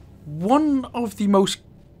one of the most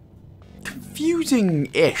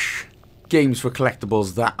confusing-ish games for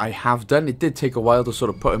collectibles that I have done. It did take a while to sort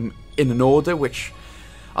of put them in an order, which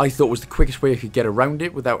I thought was the quickest way I could get around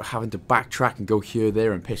it without having to backtrack and go here,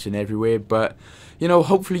 there, and pissing everywhere. But, you know,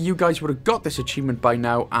 hopefully you guys would have got this achievement by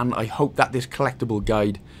now, and I hope that this collectible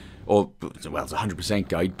guide, or, well, it's a 100%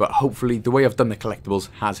 guide, but hopefully the way I've done the collectibles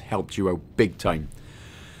has helped you out big time.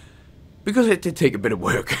 Because it did take a bit of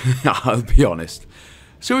work, I'll be honest.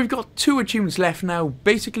 So we've got 2 achievements left now,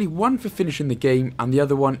 basically one for finishing the game, and the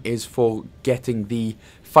other one is for getting the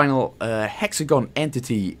final hexagon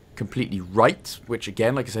entity completely right, which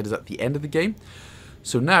again, like I said, is at the end of the game.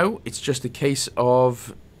 So now it's just a case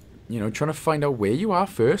of, you know, trying to find out where you are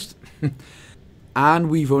first. And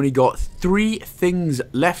we've only got 3 things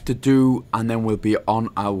left to do, and then we'll be on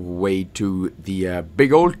our way to the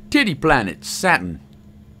big old titty planet, Saturn.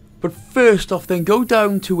 But first off then, go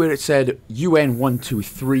down to where it said UN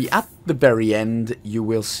 123. At the very end, you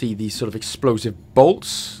will see these sort of explosive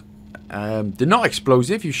bolts. They're not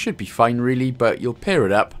explosive, you should be fine really, but you'll pair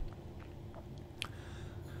it up.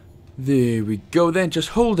 There we go then, just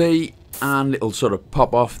hold A and it'll sort of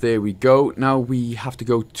pop off. There we go. Now we have to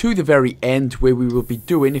go to the very end where we will be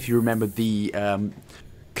doing, if you remember, the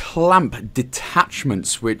clamp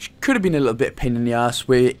detachments, which could have been a little bit of pain in the ass,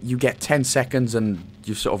 where you get 10 seconds and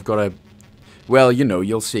you've sort of got to, well, you know,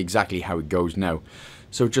 you'll see exactly how it goes now.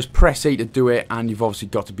 So just press A to do it, and you've obviously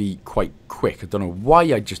got to be quite quick. I don't know why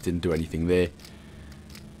I just didn't do anything there.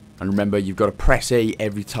 And remember, you've got to press A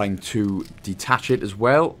every time to detach it as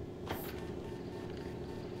well.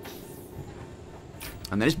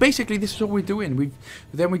 And then it's basically, this is what we're doing.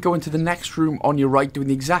 Then we go into the next room on your right doing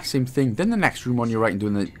the exact same thing. Then the next room on your right and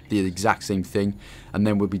doing the exact same thing. And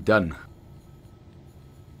then we'll be done.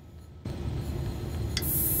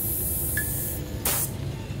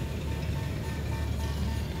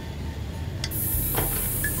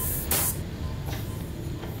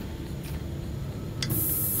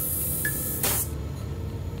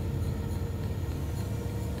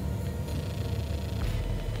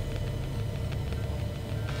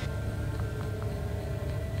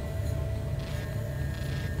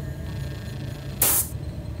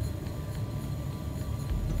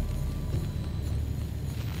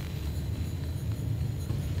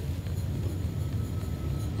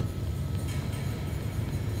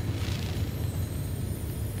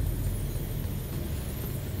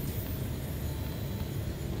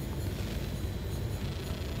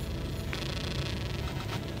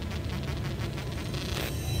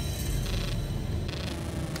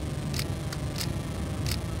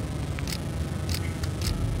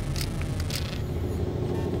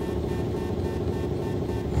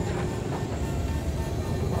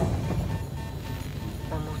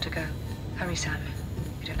 Hurry, Sam.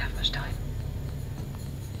 We don't have much time.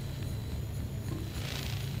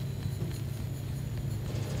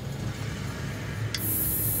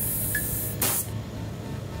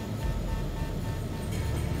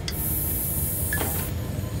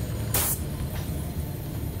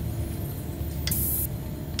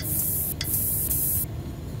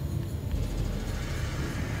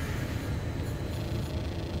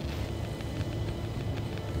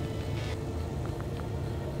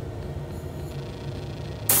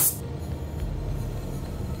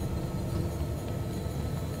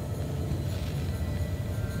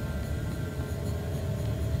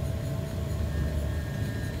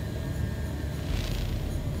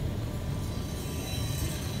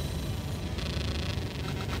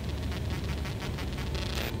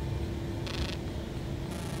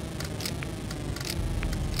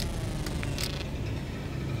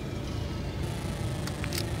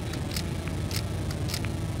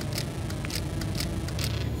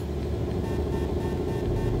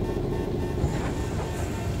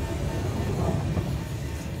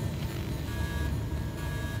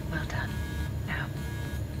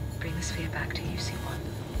 back to UC1.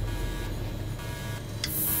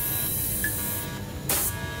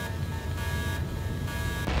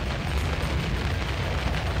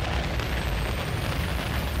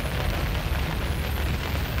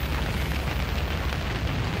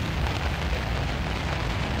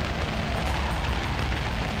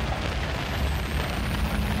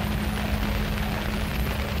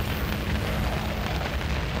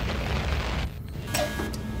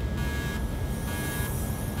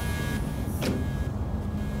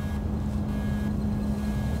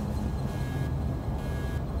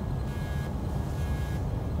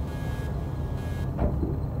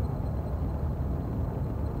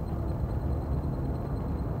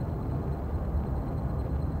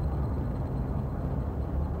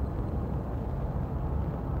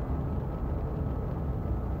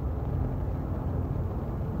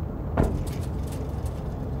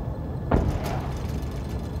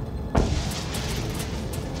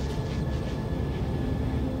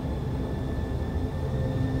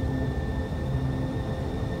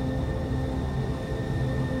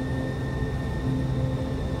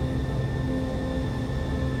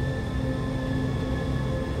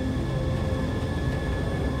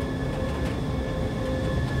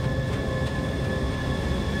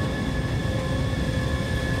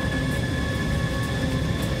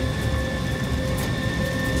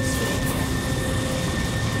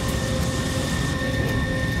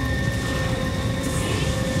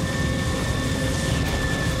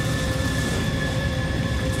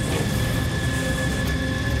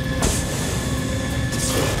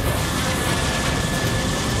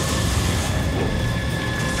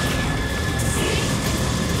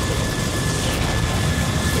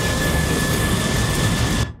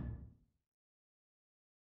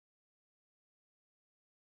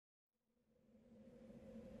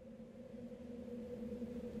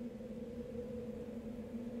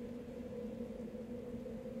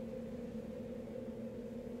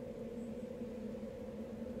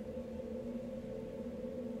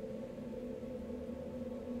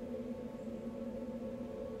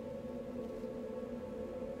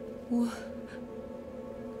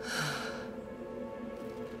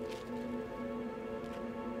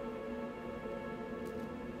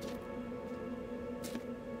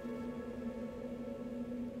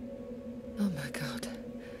 Oh my God.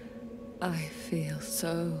 I feel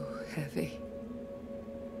so heavy.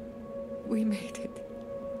 We made it.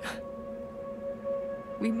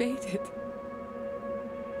 We made it.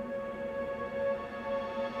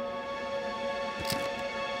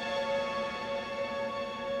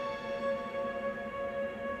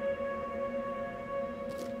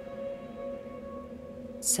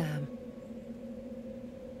 Sam.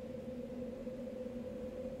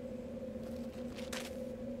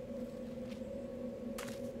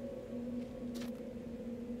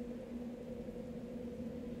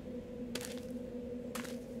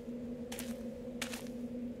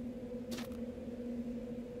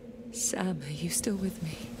 Sam, are you still with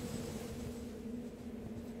me?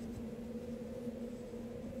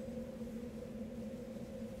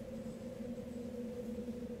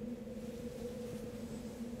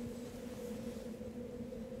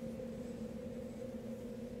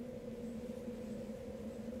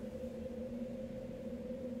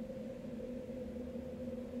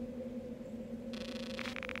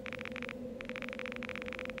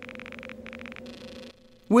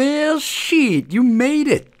 Well, shit, you made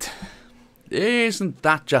it. Isn't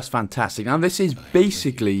that just fantastic? Now, this is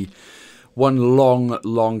basically one long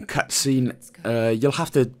cutscene. You'll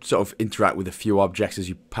have to sort of interact with a few objects as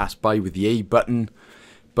you pass by with the A button.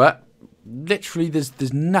 But literally,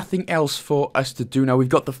 there's nothing else for us to do now. We've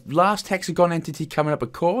got the last hexagon entity coming up,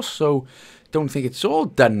 of course, so don't think it's all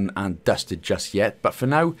done and dusted just yet. But for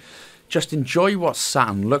now, just enjoy what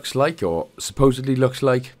Saturn looks like, or supposedly looks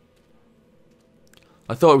like.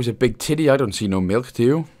 I thought it was a big titty. I don't see no milk, do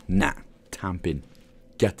you? Nah, tamping,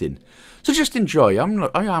 gutting. So just enjoy. I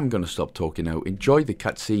am going to stop talking now. Enjoy the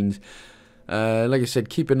cutscenes. Like I said,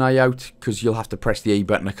 keep an eye out, because you'll have to press the A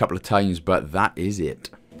button a couple of times, but that is it.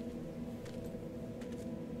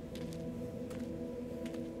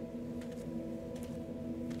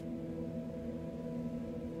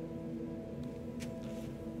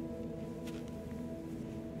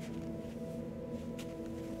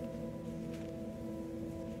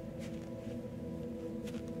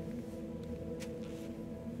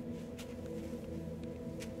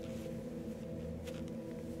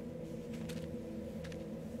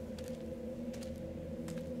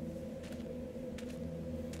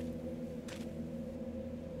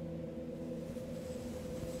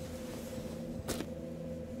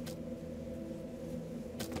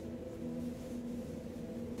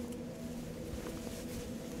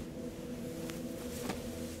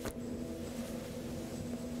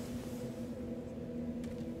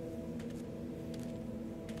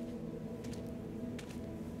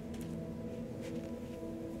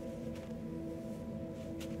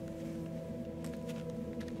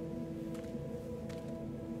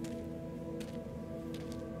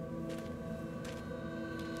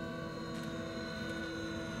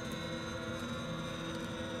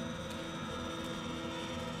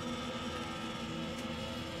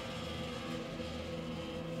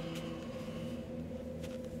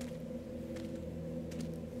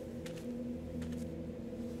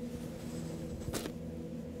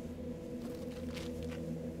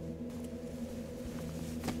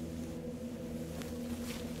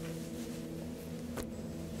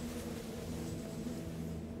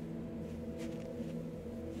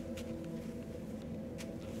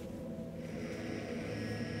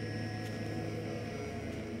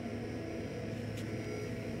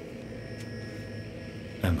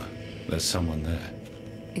 Emma, there's someone there.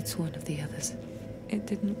 It's one of the others. It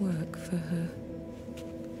didn't work for her.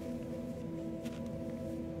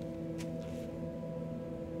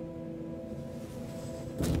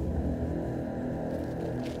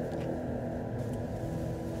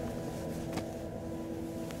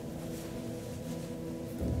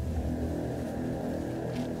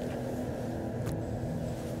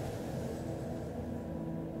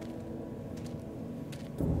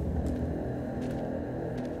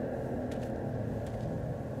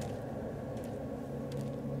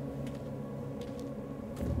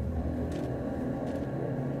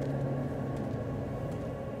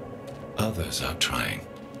 Others are trying.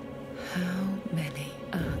 How many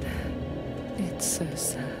are there? It's so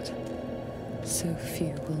sad. So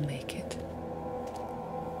few will make it.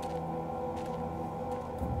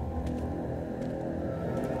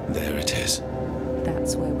 There it is.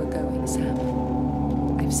 That's where we're going,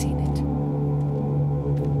 Sam. I've seen it.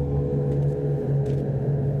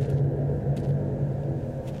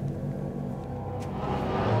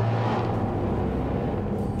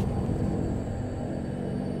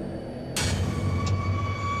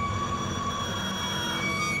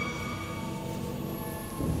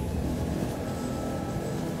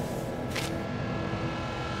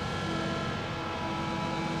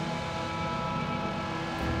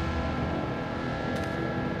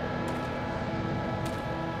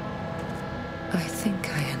 I think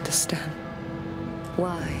I understand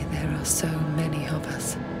why there are so many of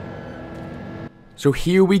us. So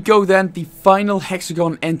here we go then, the final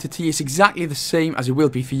hexagon entity is exactly the same as it will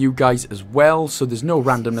be for you guys as well, so there's no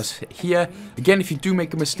randomness here. Again, if you do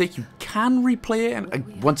make a mistake, you can replay it,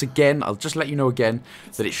 and once again, I'll just let you know again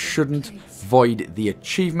that it shouldn't void the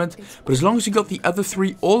achievement, but as long as you got the other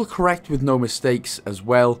three all correct with no mistakes as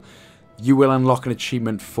well, you will unlock an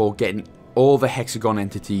achievement for getting all the hexagon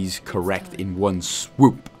entities correct in one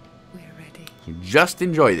swoop. So just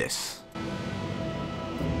enjoy this.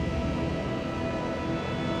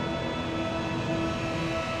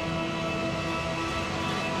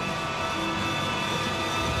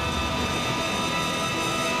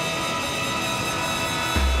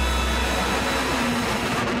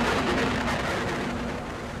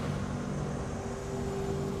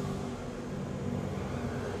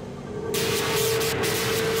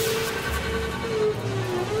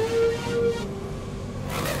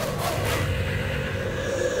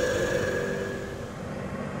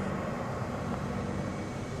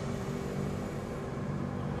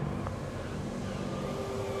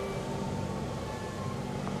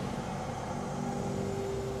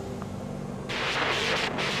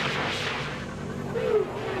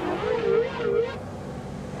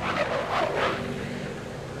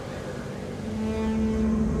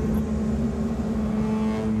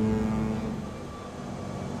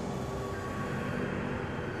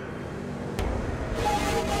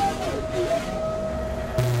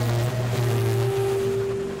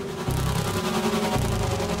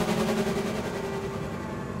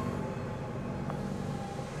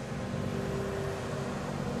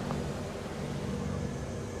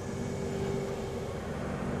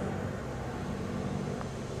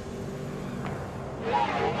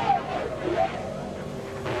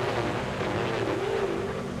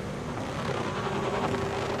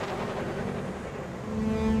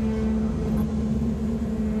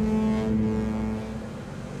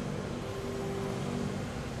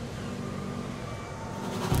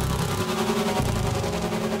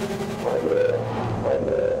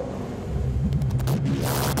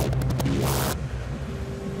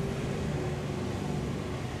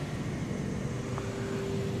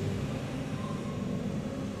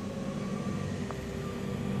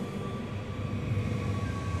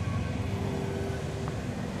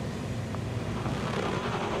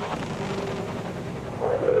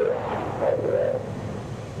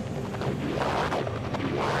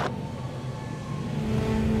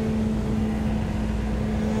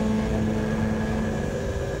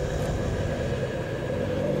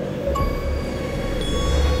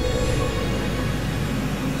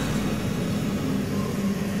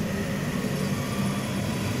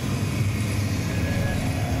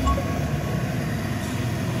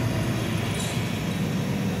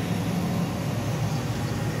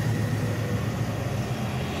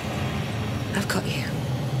 I've got you.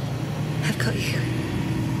 I've got you.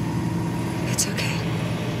 It's okay.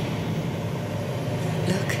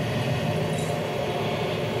 Look.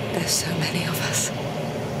 There's so many of us.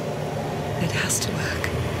 It has to work.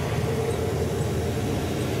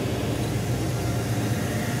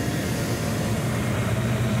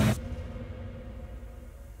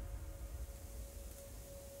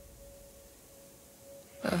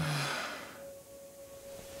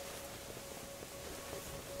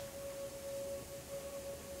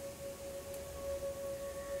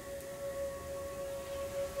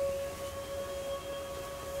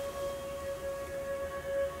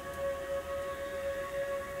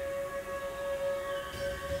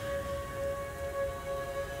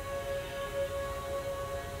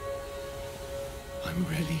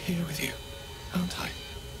 here with you, aren't I?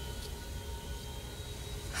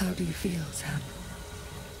 How do you feel, Sam?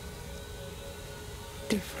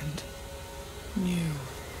 Different. New.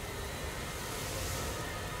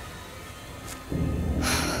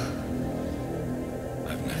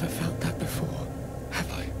 I've never felt that before,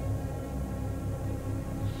 have I?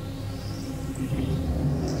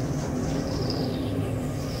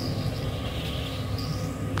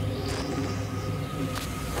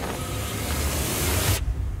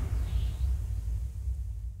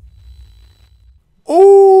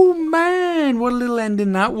 Oh man, what a little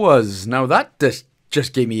ending that was. Now that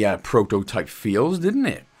just gave me prototype feels, didn't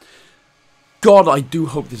it? God, I do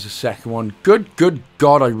hope there's a second one. Good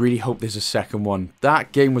God, I really hope there's a second one.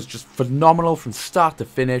 That game was just phenomenal from start to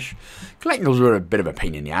finish. Collectibles were a bit of a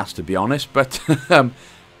pain in the ass, to be honest, but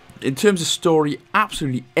in terms of story,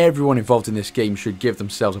 absolutely everyone involved in this game should give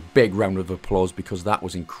themselves a big round of applause because that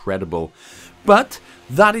was incredible. But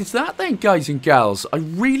that is that then, guys and gals. I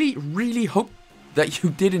really hope that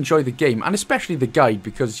you did enjoy the game, and especially the guide,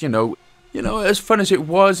 because, you know, as fun as it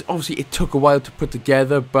was, obviously it took a while to put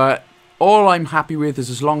together, but all I'm happy with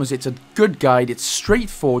is as long as it's a good guide, it's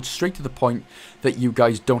straightforward, straight to the point, that you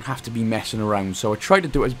guys don't have to be messing around. So I tried to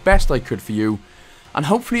do it as best I could for you, and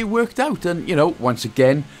hopefully it worked out. And, you know, once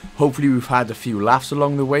again, hopefully we've had a few laughs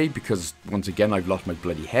along the way, because, once again, I've lost my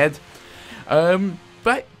bloody head.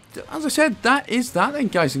 But as I said, that is that then,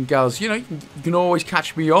 guys and gals. You know, you can always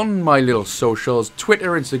catch me on my little socials,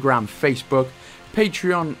 Twitter, Instagram, Facebook,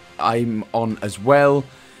 Patreon, I'm on as well.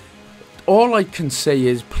 All I can say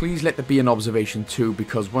is, please let there be an observation too,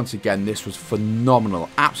 because once again, this was phenomenal,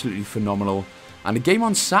 absolutely phenomenal, and a game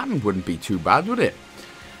on Saturn wouldn't be too bad, would it?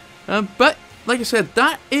 But, like I said,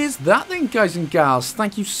 that is that then, guys and gals.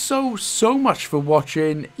 Thank you so much for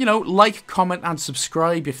watching. You know, like, comment, and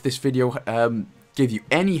subscribe if this video gave you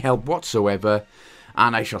any help whatsoever,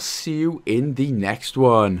 and I shall see you in the next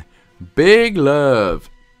one. Big love.